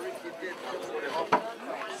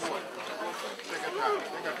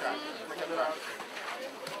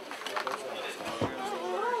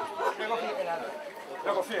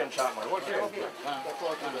 Jag går fel chat man. Vad fel?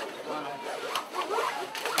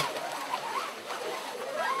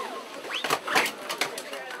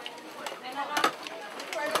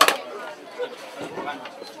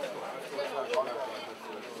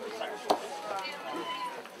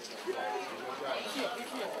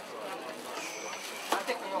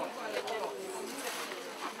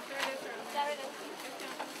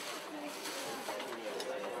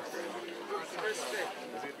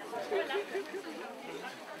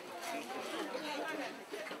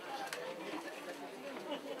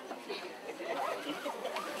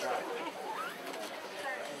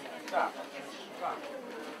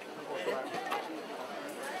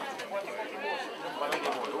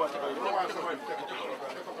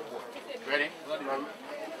 Ready?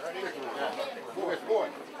 Board.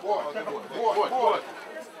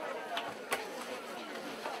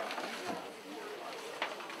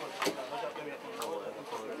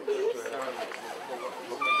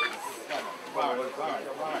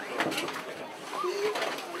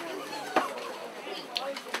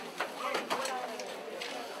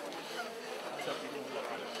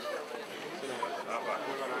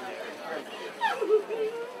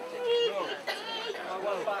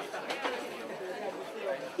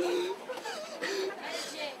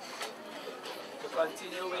 To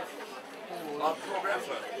continue with our program,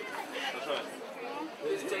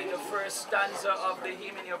 please take the first stanza of the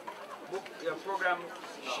hymn in your book, your program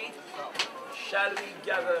sheet. Shall we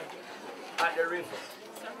gather at the river?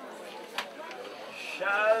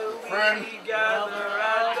 Shall we gather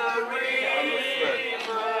at the river?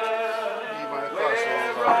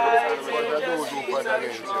 Where bright angels meet and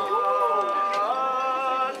trod,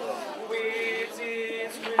 with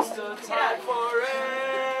its crystal tide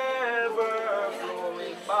forever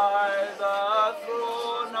flowing by the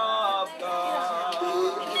throne of God.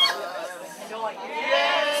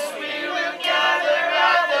 Yes, we will gather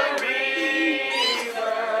at the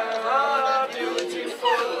river, a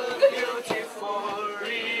beautiful, beautiful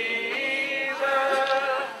river.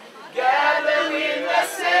 Gather with the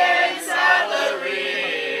saints at the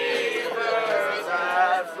river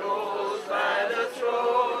that flows by the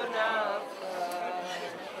throne of God.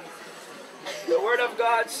 The word of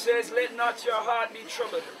God says, let not your heart be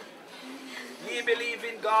troubled. Ye believe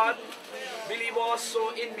in God, believe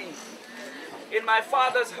also in me. In my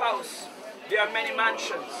Father's house there are many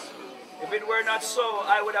mansions. If it were not so,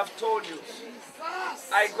 I would have told you.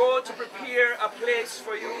 I go to prepare a place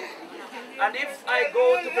for you, and if I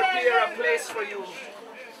go to prepare a place for you,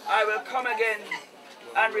 I will come again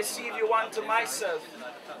and receive you unto myself,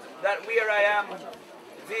 that where I am,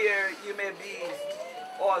 there you may be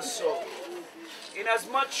also.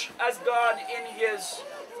 Inasmuch as God in his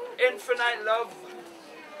infinite love,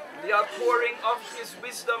 the outpouring of his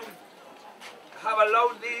wisdom, have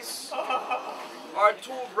allowed these, our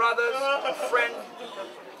two brothers, a friend,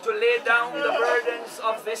 to lay down the burdens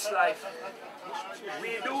of this life,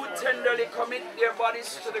 we do tenderly commit their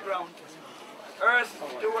bodies to the ground, earth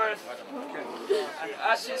to earth, and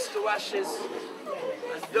ashes to ashes,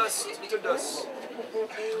 and dust to dust,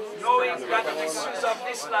 knowing that the issues of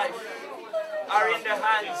this life are in the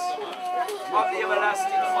hands of the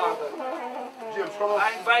everlasting Father.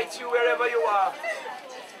 I invite you wherever you are,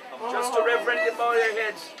 just to reverently bow your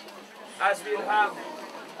heads as we'll have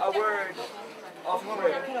a word of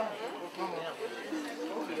prayer.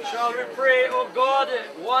 Shall we pray, O God,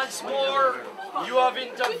 once more you have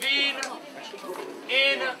intervened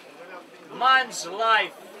in man's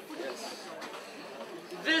life.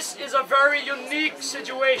 This is a very unique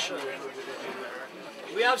situation.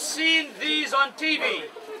 We have seen these on TV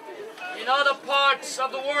in other parts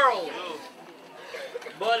of the world,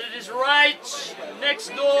 but it is right next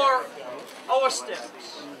door our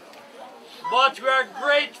steps. But we are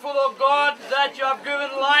grateful, O God, that you have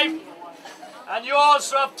given life and you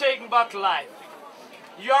also have taken back life.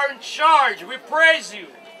 You are in charge. We praise you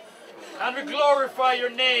and we glorify your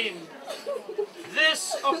name.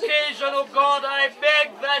 This occasion, O God, I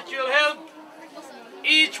beg that you'll help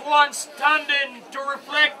each one standing to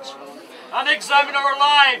reflect and examine our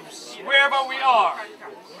lives wherever we are.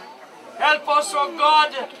 Help us, O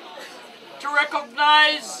God, to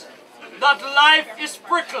recognize that life is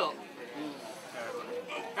fickle.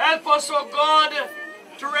 Help us, O God,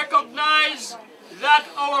 to recognize that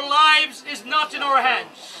our lives is not in our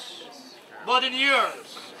hands, but in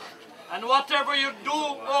yours. And whatever you do,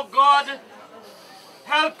 O God,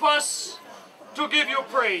 help us to give you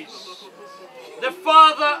praise. The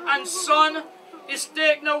Father and Son is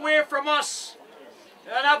taken away from us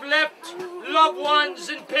and have left loved ones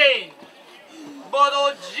in pain. But,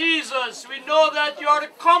 oh Jesus, we know that you are the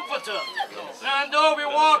Comforter. And though we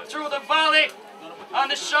walk through the valley and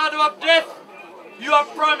the shadow of death, you have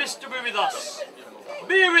promised to be with us.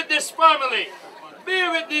 Be with this family. Be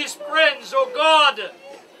with these friends, oh God.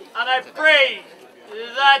 And I pray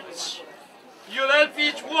that you'll help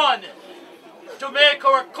each one to make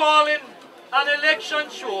our calling and election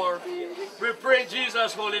sure. We pray in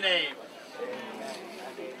Jesus' holy name.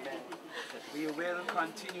 We will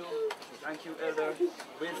continue, thank you, Elder,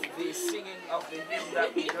 with the singing of the hymn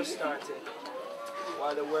that we just started,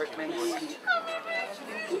 while the workmen seek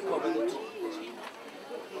to cover the tomb.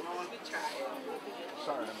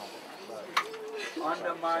 On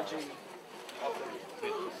the margin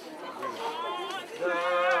The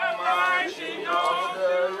margin of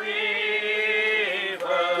the river,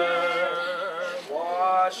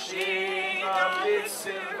 washing up its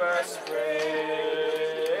silver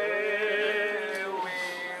spray, we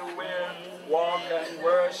will walk and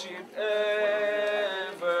worship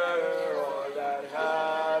ever all that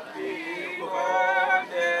happy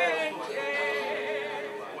golden day.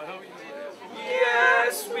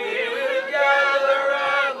 Yes, we will gather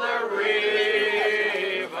at the river,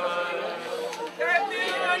 the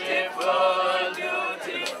beautiful,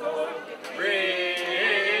 beautiful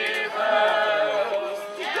river,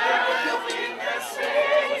 gathering the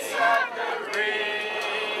saints at the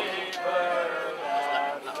river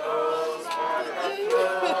that flows by the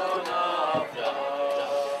throne of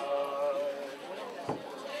God.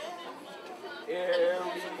 Here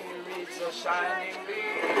we reach the shining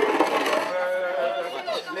river,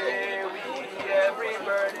 lay we every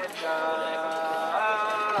burden down,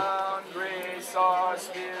 grace our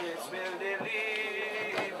spirits will deliver,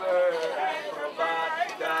 and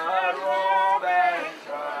provide the robe and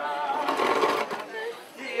crown.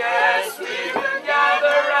 Yes, we will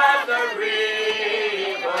gather at the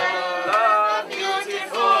river, the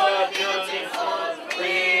beautiful, beautiful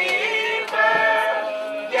river,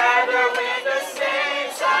 gather with the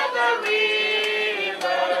saints at the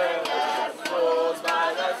river that flows by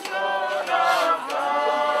the throne of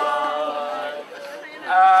God.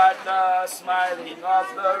 At the smiling of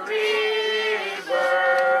the river,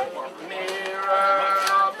 mirror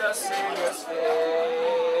of the Savior's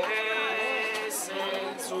face,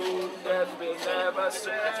 saints whom death will never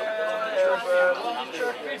sever,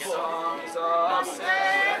 songs of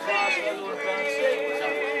praise.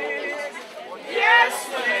 Yes,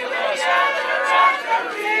 we will gather at the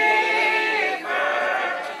river,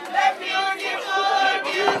 the beautiful,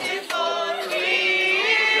 beautiful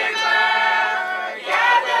river,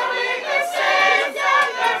 gather with the saints at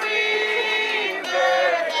the river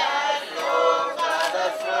that flows by the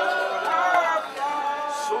throne of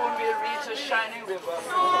God. Soon we'll reach a shining river.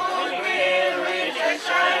 Soon we'll reach a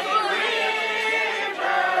shining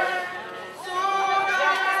river. Soon our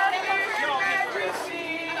happiness will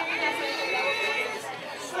cease.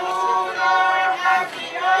 Soon our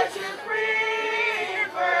happiness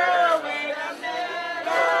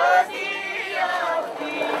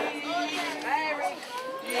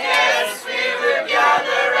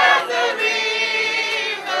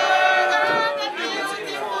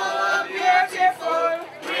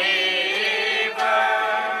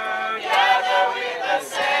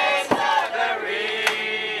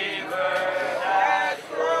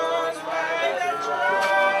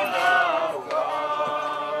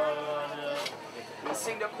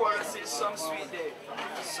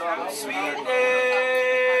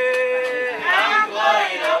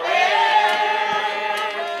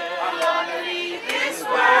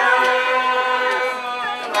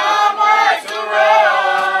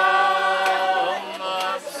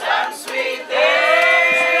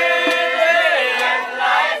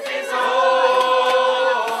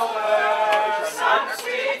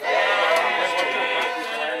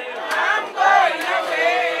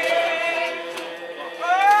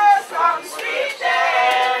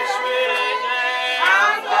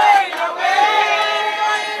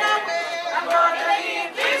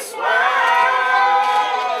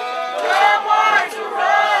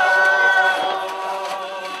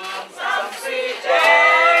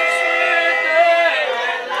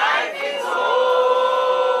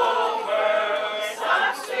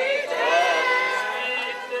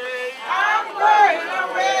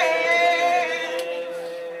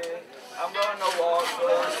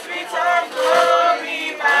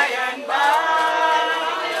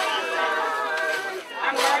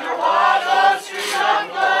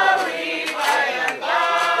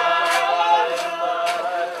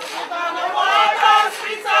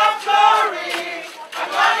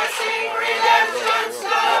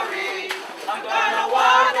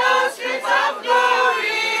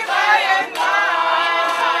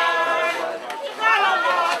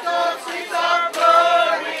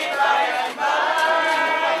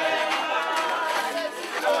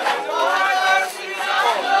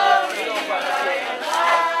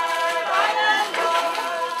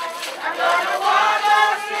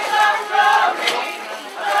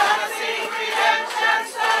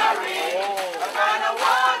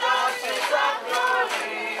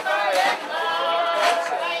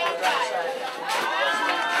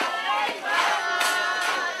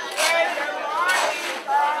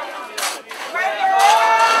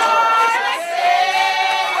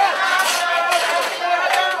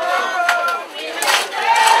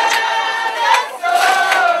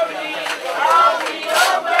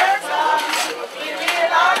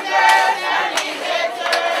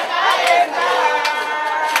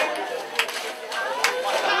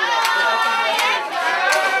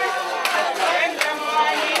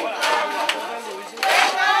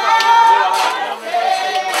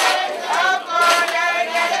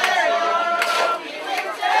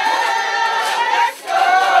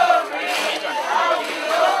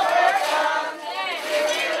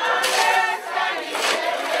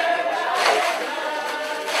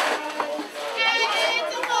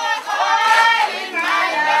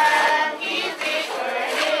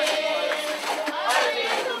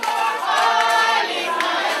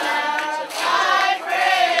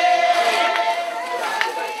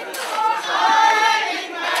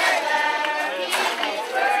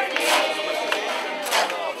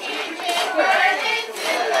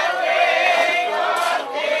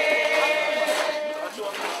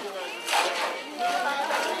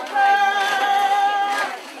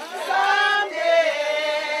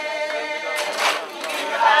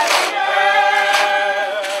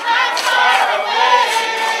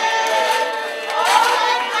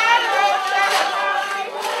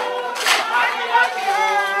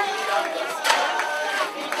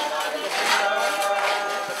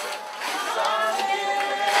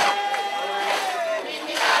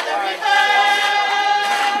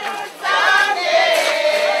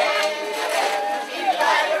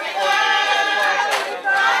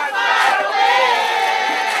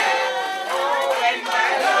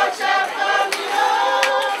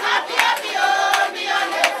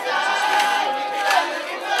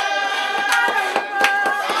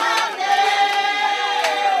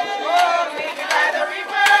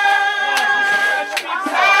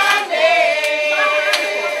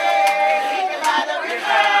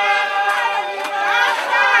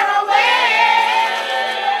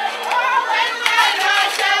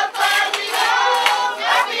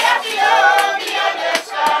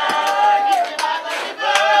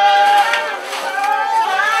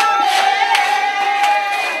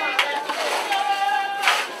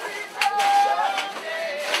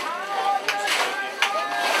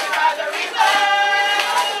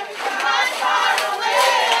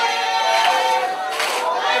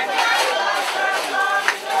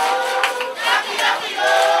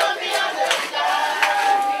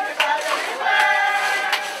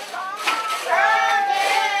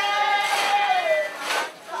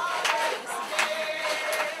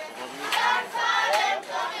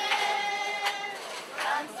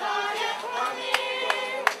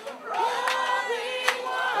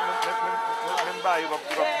Thank you.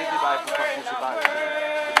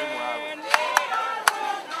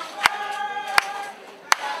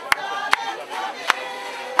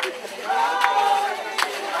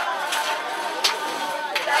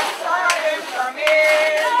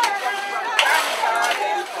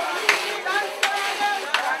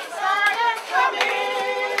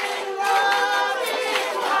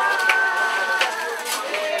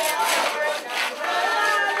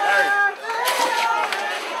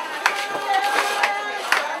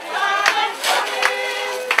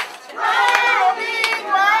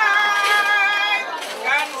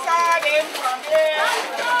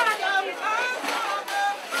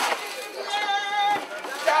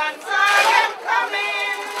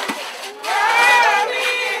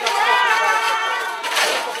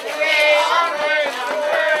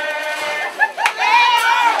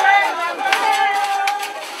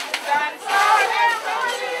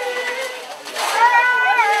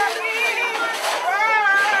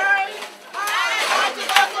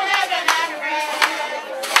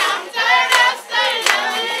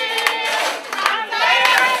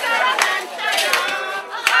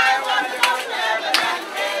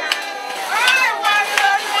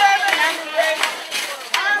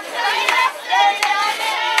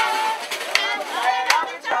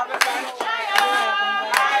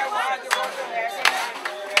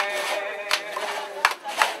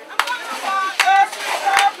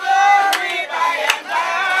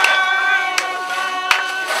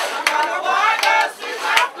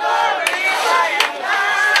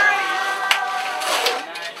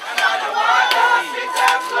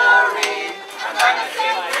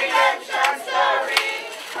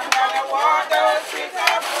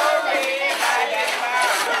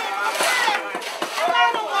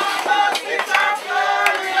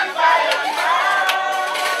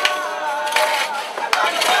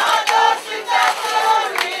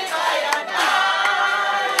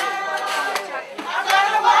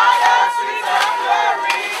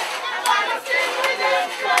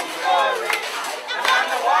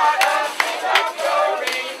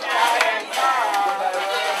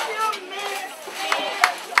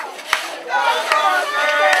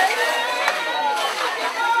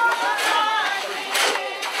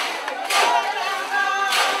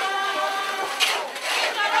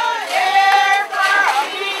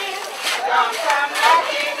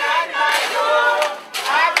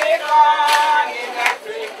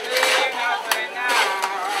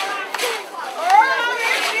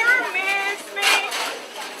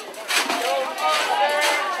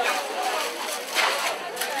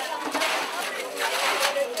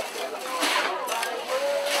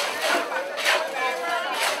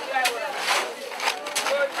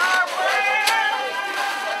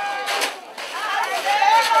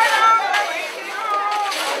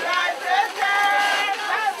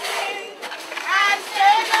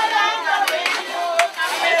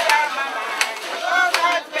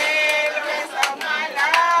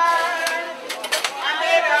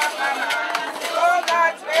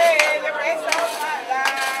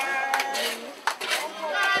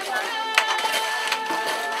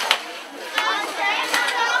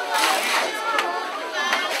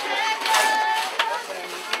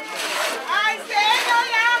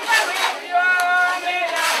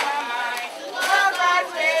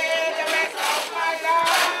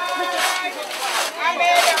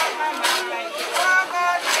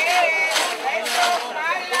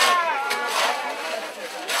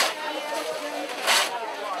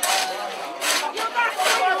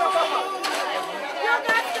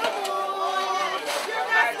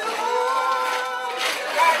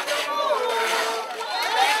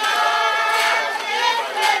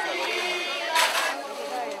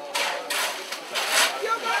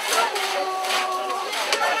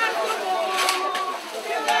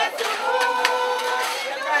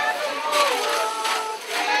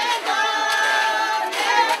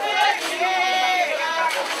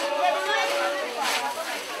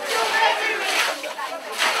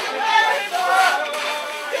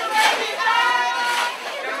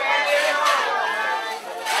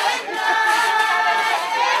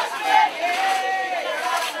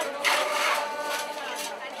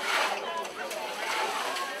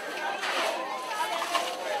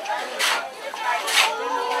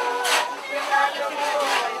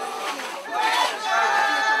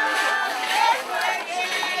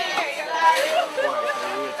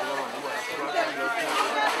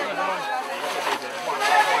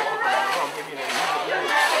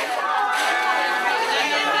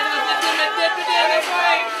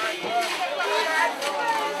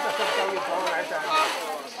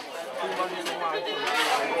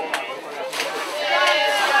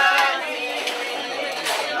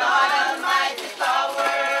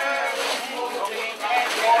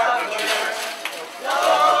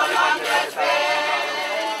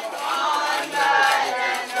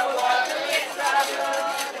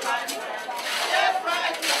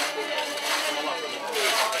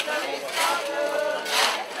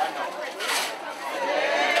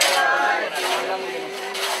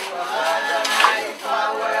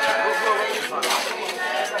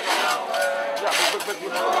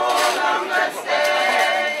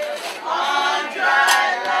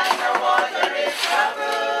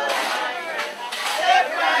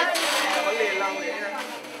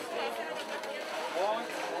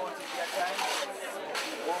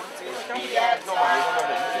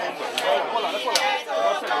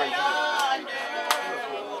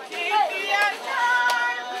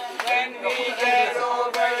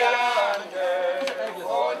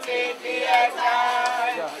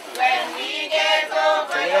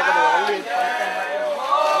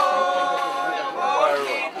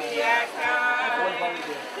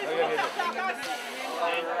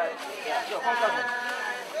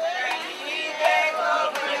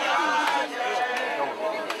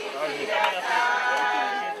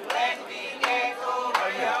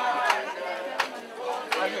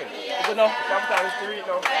 So now, sometimes to read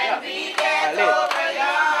now. Yeah.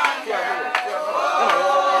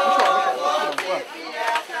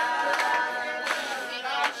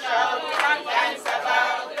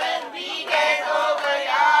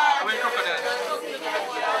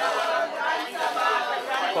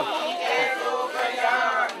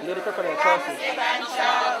 Little crocodile crossing.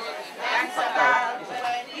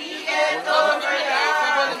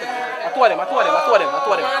 I told them.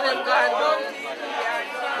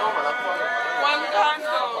 One gone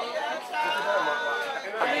down.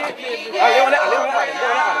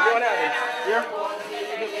 Here.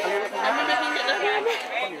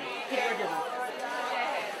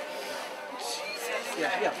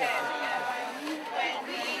 Yeah.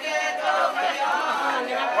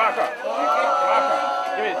 Marker.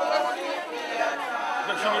 Give me it.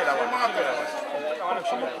 No, show me that one.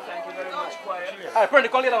 Thank you very much, choir. Alright, Bernie,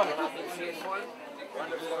 call the other one.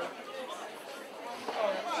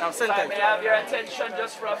 Now, If I may have your attention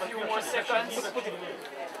just for a few more seconds.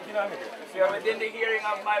 If you're within the hearing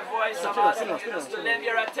of my voice, I'm asking you just to lend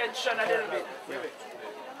your attention a little bit.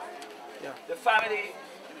 The family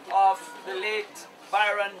of the late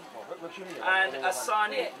Bryan and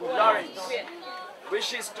Aussaunie Lawrence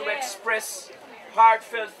wishes to express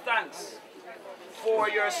heartfelt thanks for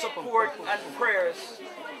your support and prayers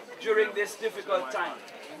during this difficult time.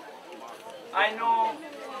 I know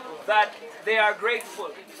that they are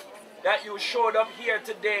grateful that you showed up here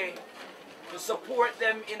today to support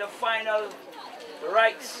them in the final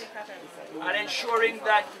rites and ensuring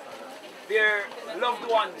that their loved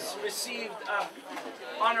ones received an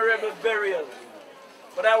honorable burial.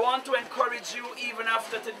 But I want to encourage you even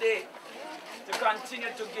after today to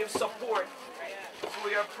continue to give support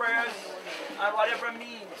through your prayers and whatever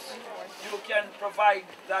means you can provide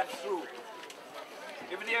that through.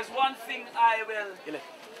 If there's one thing I will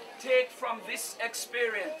take from this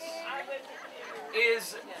experience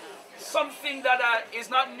is something that is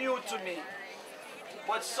not new to me,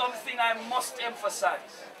 but something I must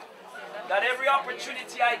emphasize. That every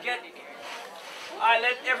opportunity I get, I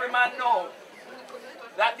let every man know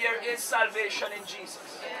that there is salvation in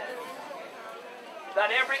Jesus.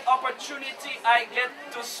 That every opportunity I get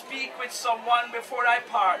to speak with someone before I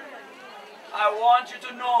part, I want you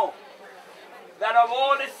to know that of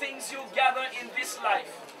all the things you gather in this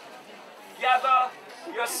life, gather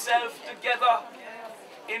yourself together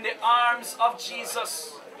in the arms of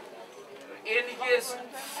Jesus, in his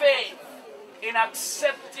faith, in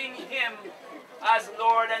accepting him as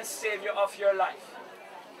Lord and Savior of your life.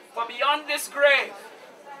 For beyond this grave,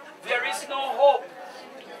 there is no hope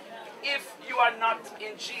if you are not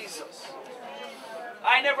in Jesus.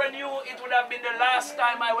 I never knew it would have been the last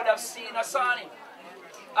time I would have seen Aussaunie.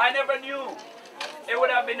 I never knew it would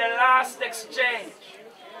have been the last exchange.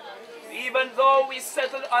 Even though we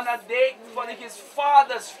settled on a date for his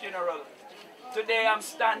father's funeral, today I'm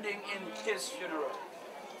standing in his funeral.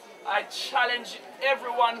 I challenge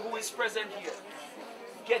everyone who is present here,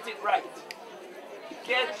 get it right.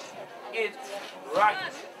 Get it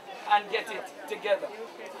right and get it together.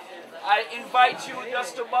 I invite you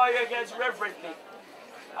just to bow your heads reverently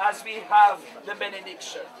as we have the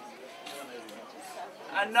benediction.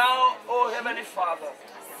 And now, O Heavenly Father,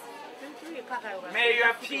 may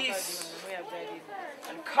your peace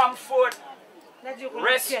and comfort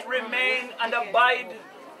rest, remain, and abide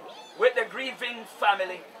with the grieving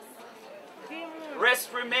family.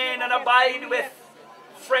 Rest, remain, and abide with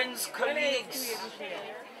friends, colleagues,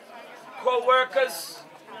 co-workers,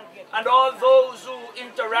 and all those who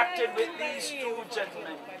interacted with these two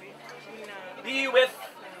gentlemen. Be with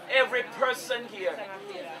every person here.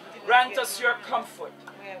 Grant us your comfort.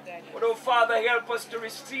 But, oh Father, help us to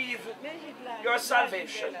receive your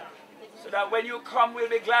salvation, so that when you come, we'll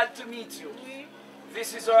be glad to meet you.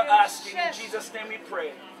 This is our asking. In Jesus' name we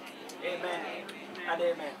pray. Amen and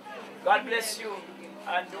amen. God bless you,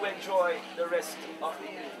 and do enjoy the rest of the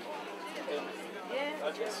evening. Amen.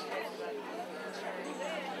 God bless you.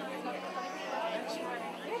 Thank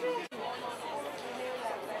you.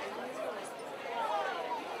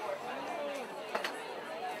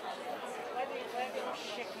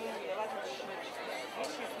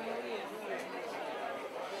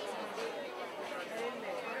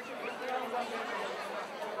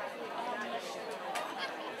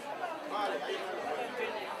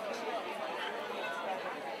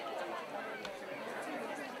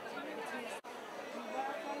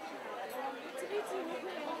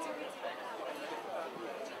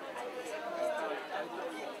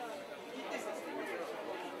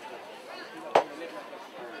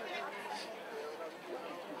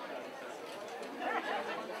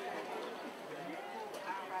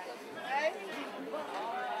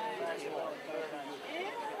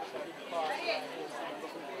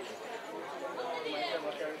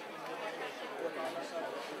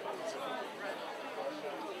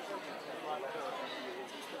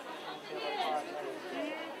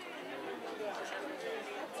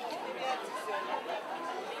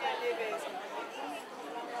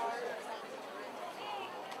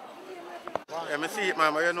 I see it,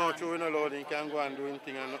 man, but you know, true, you know, loading can go and do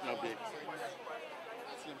anything and nothing big.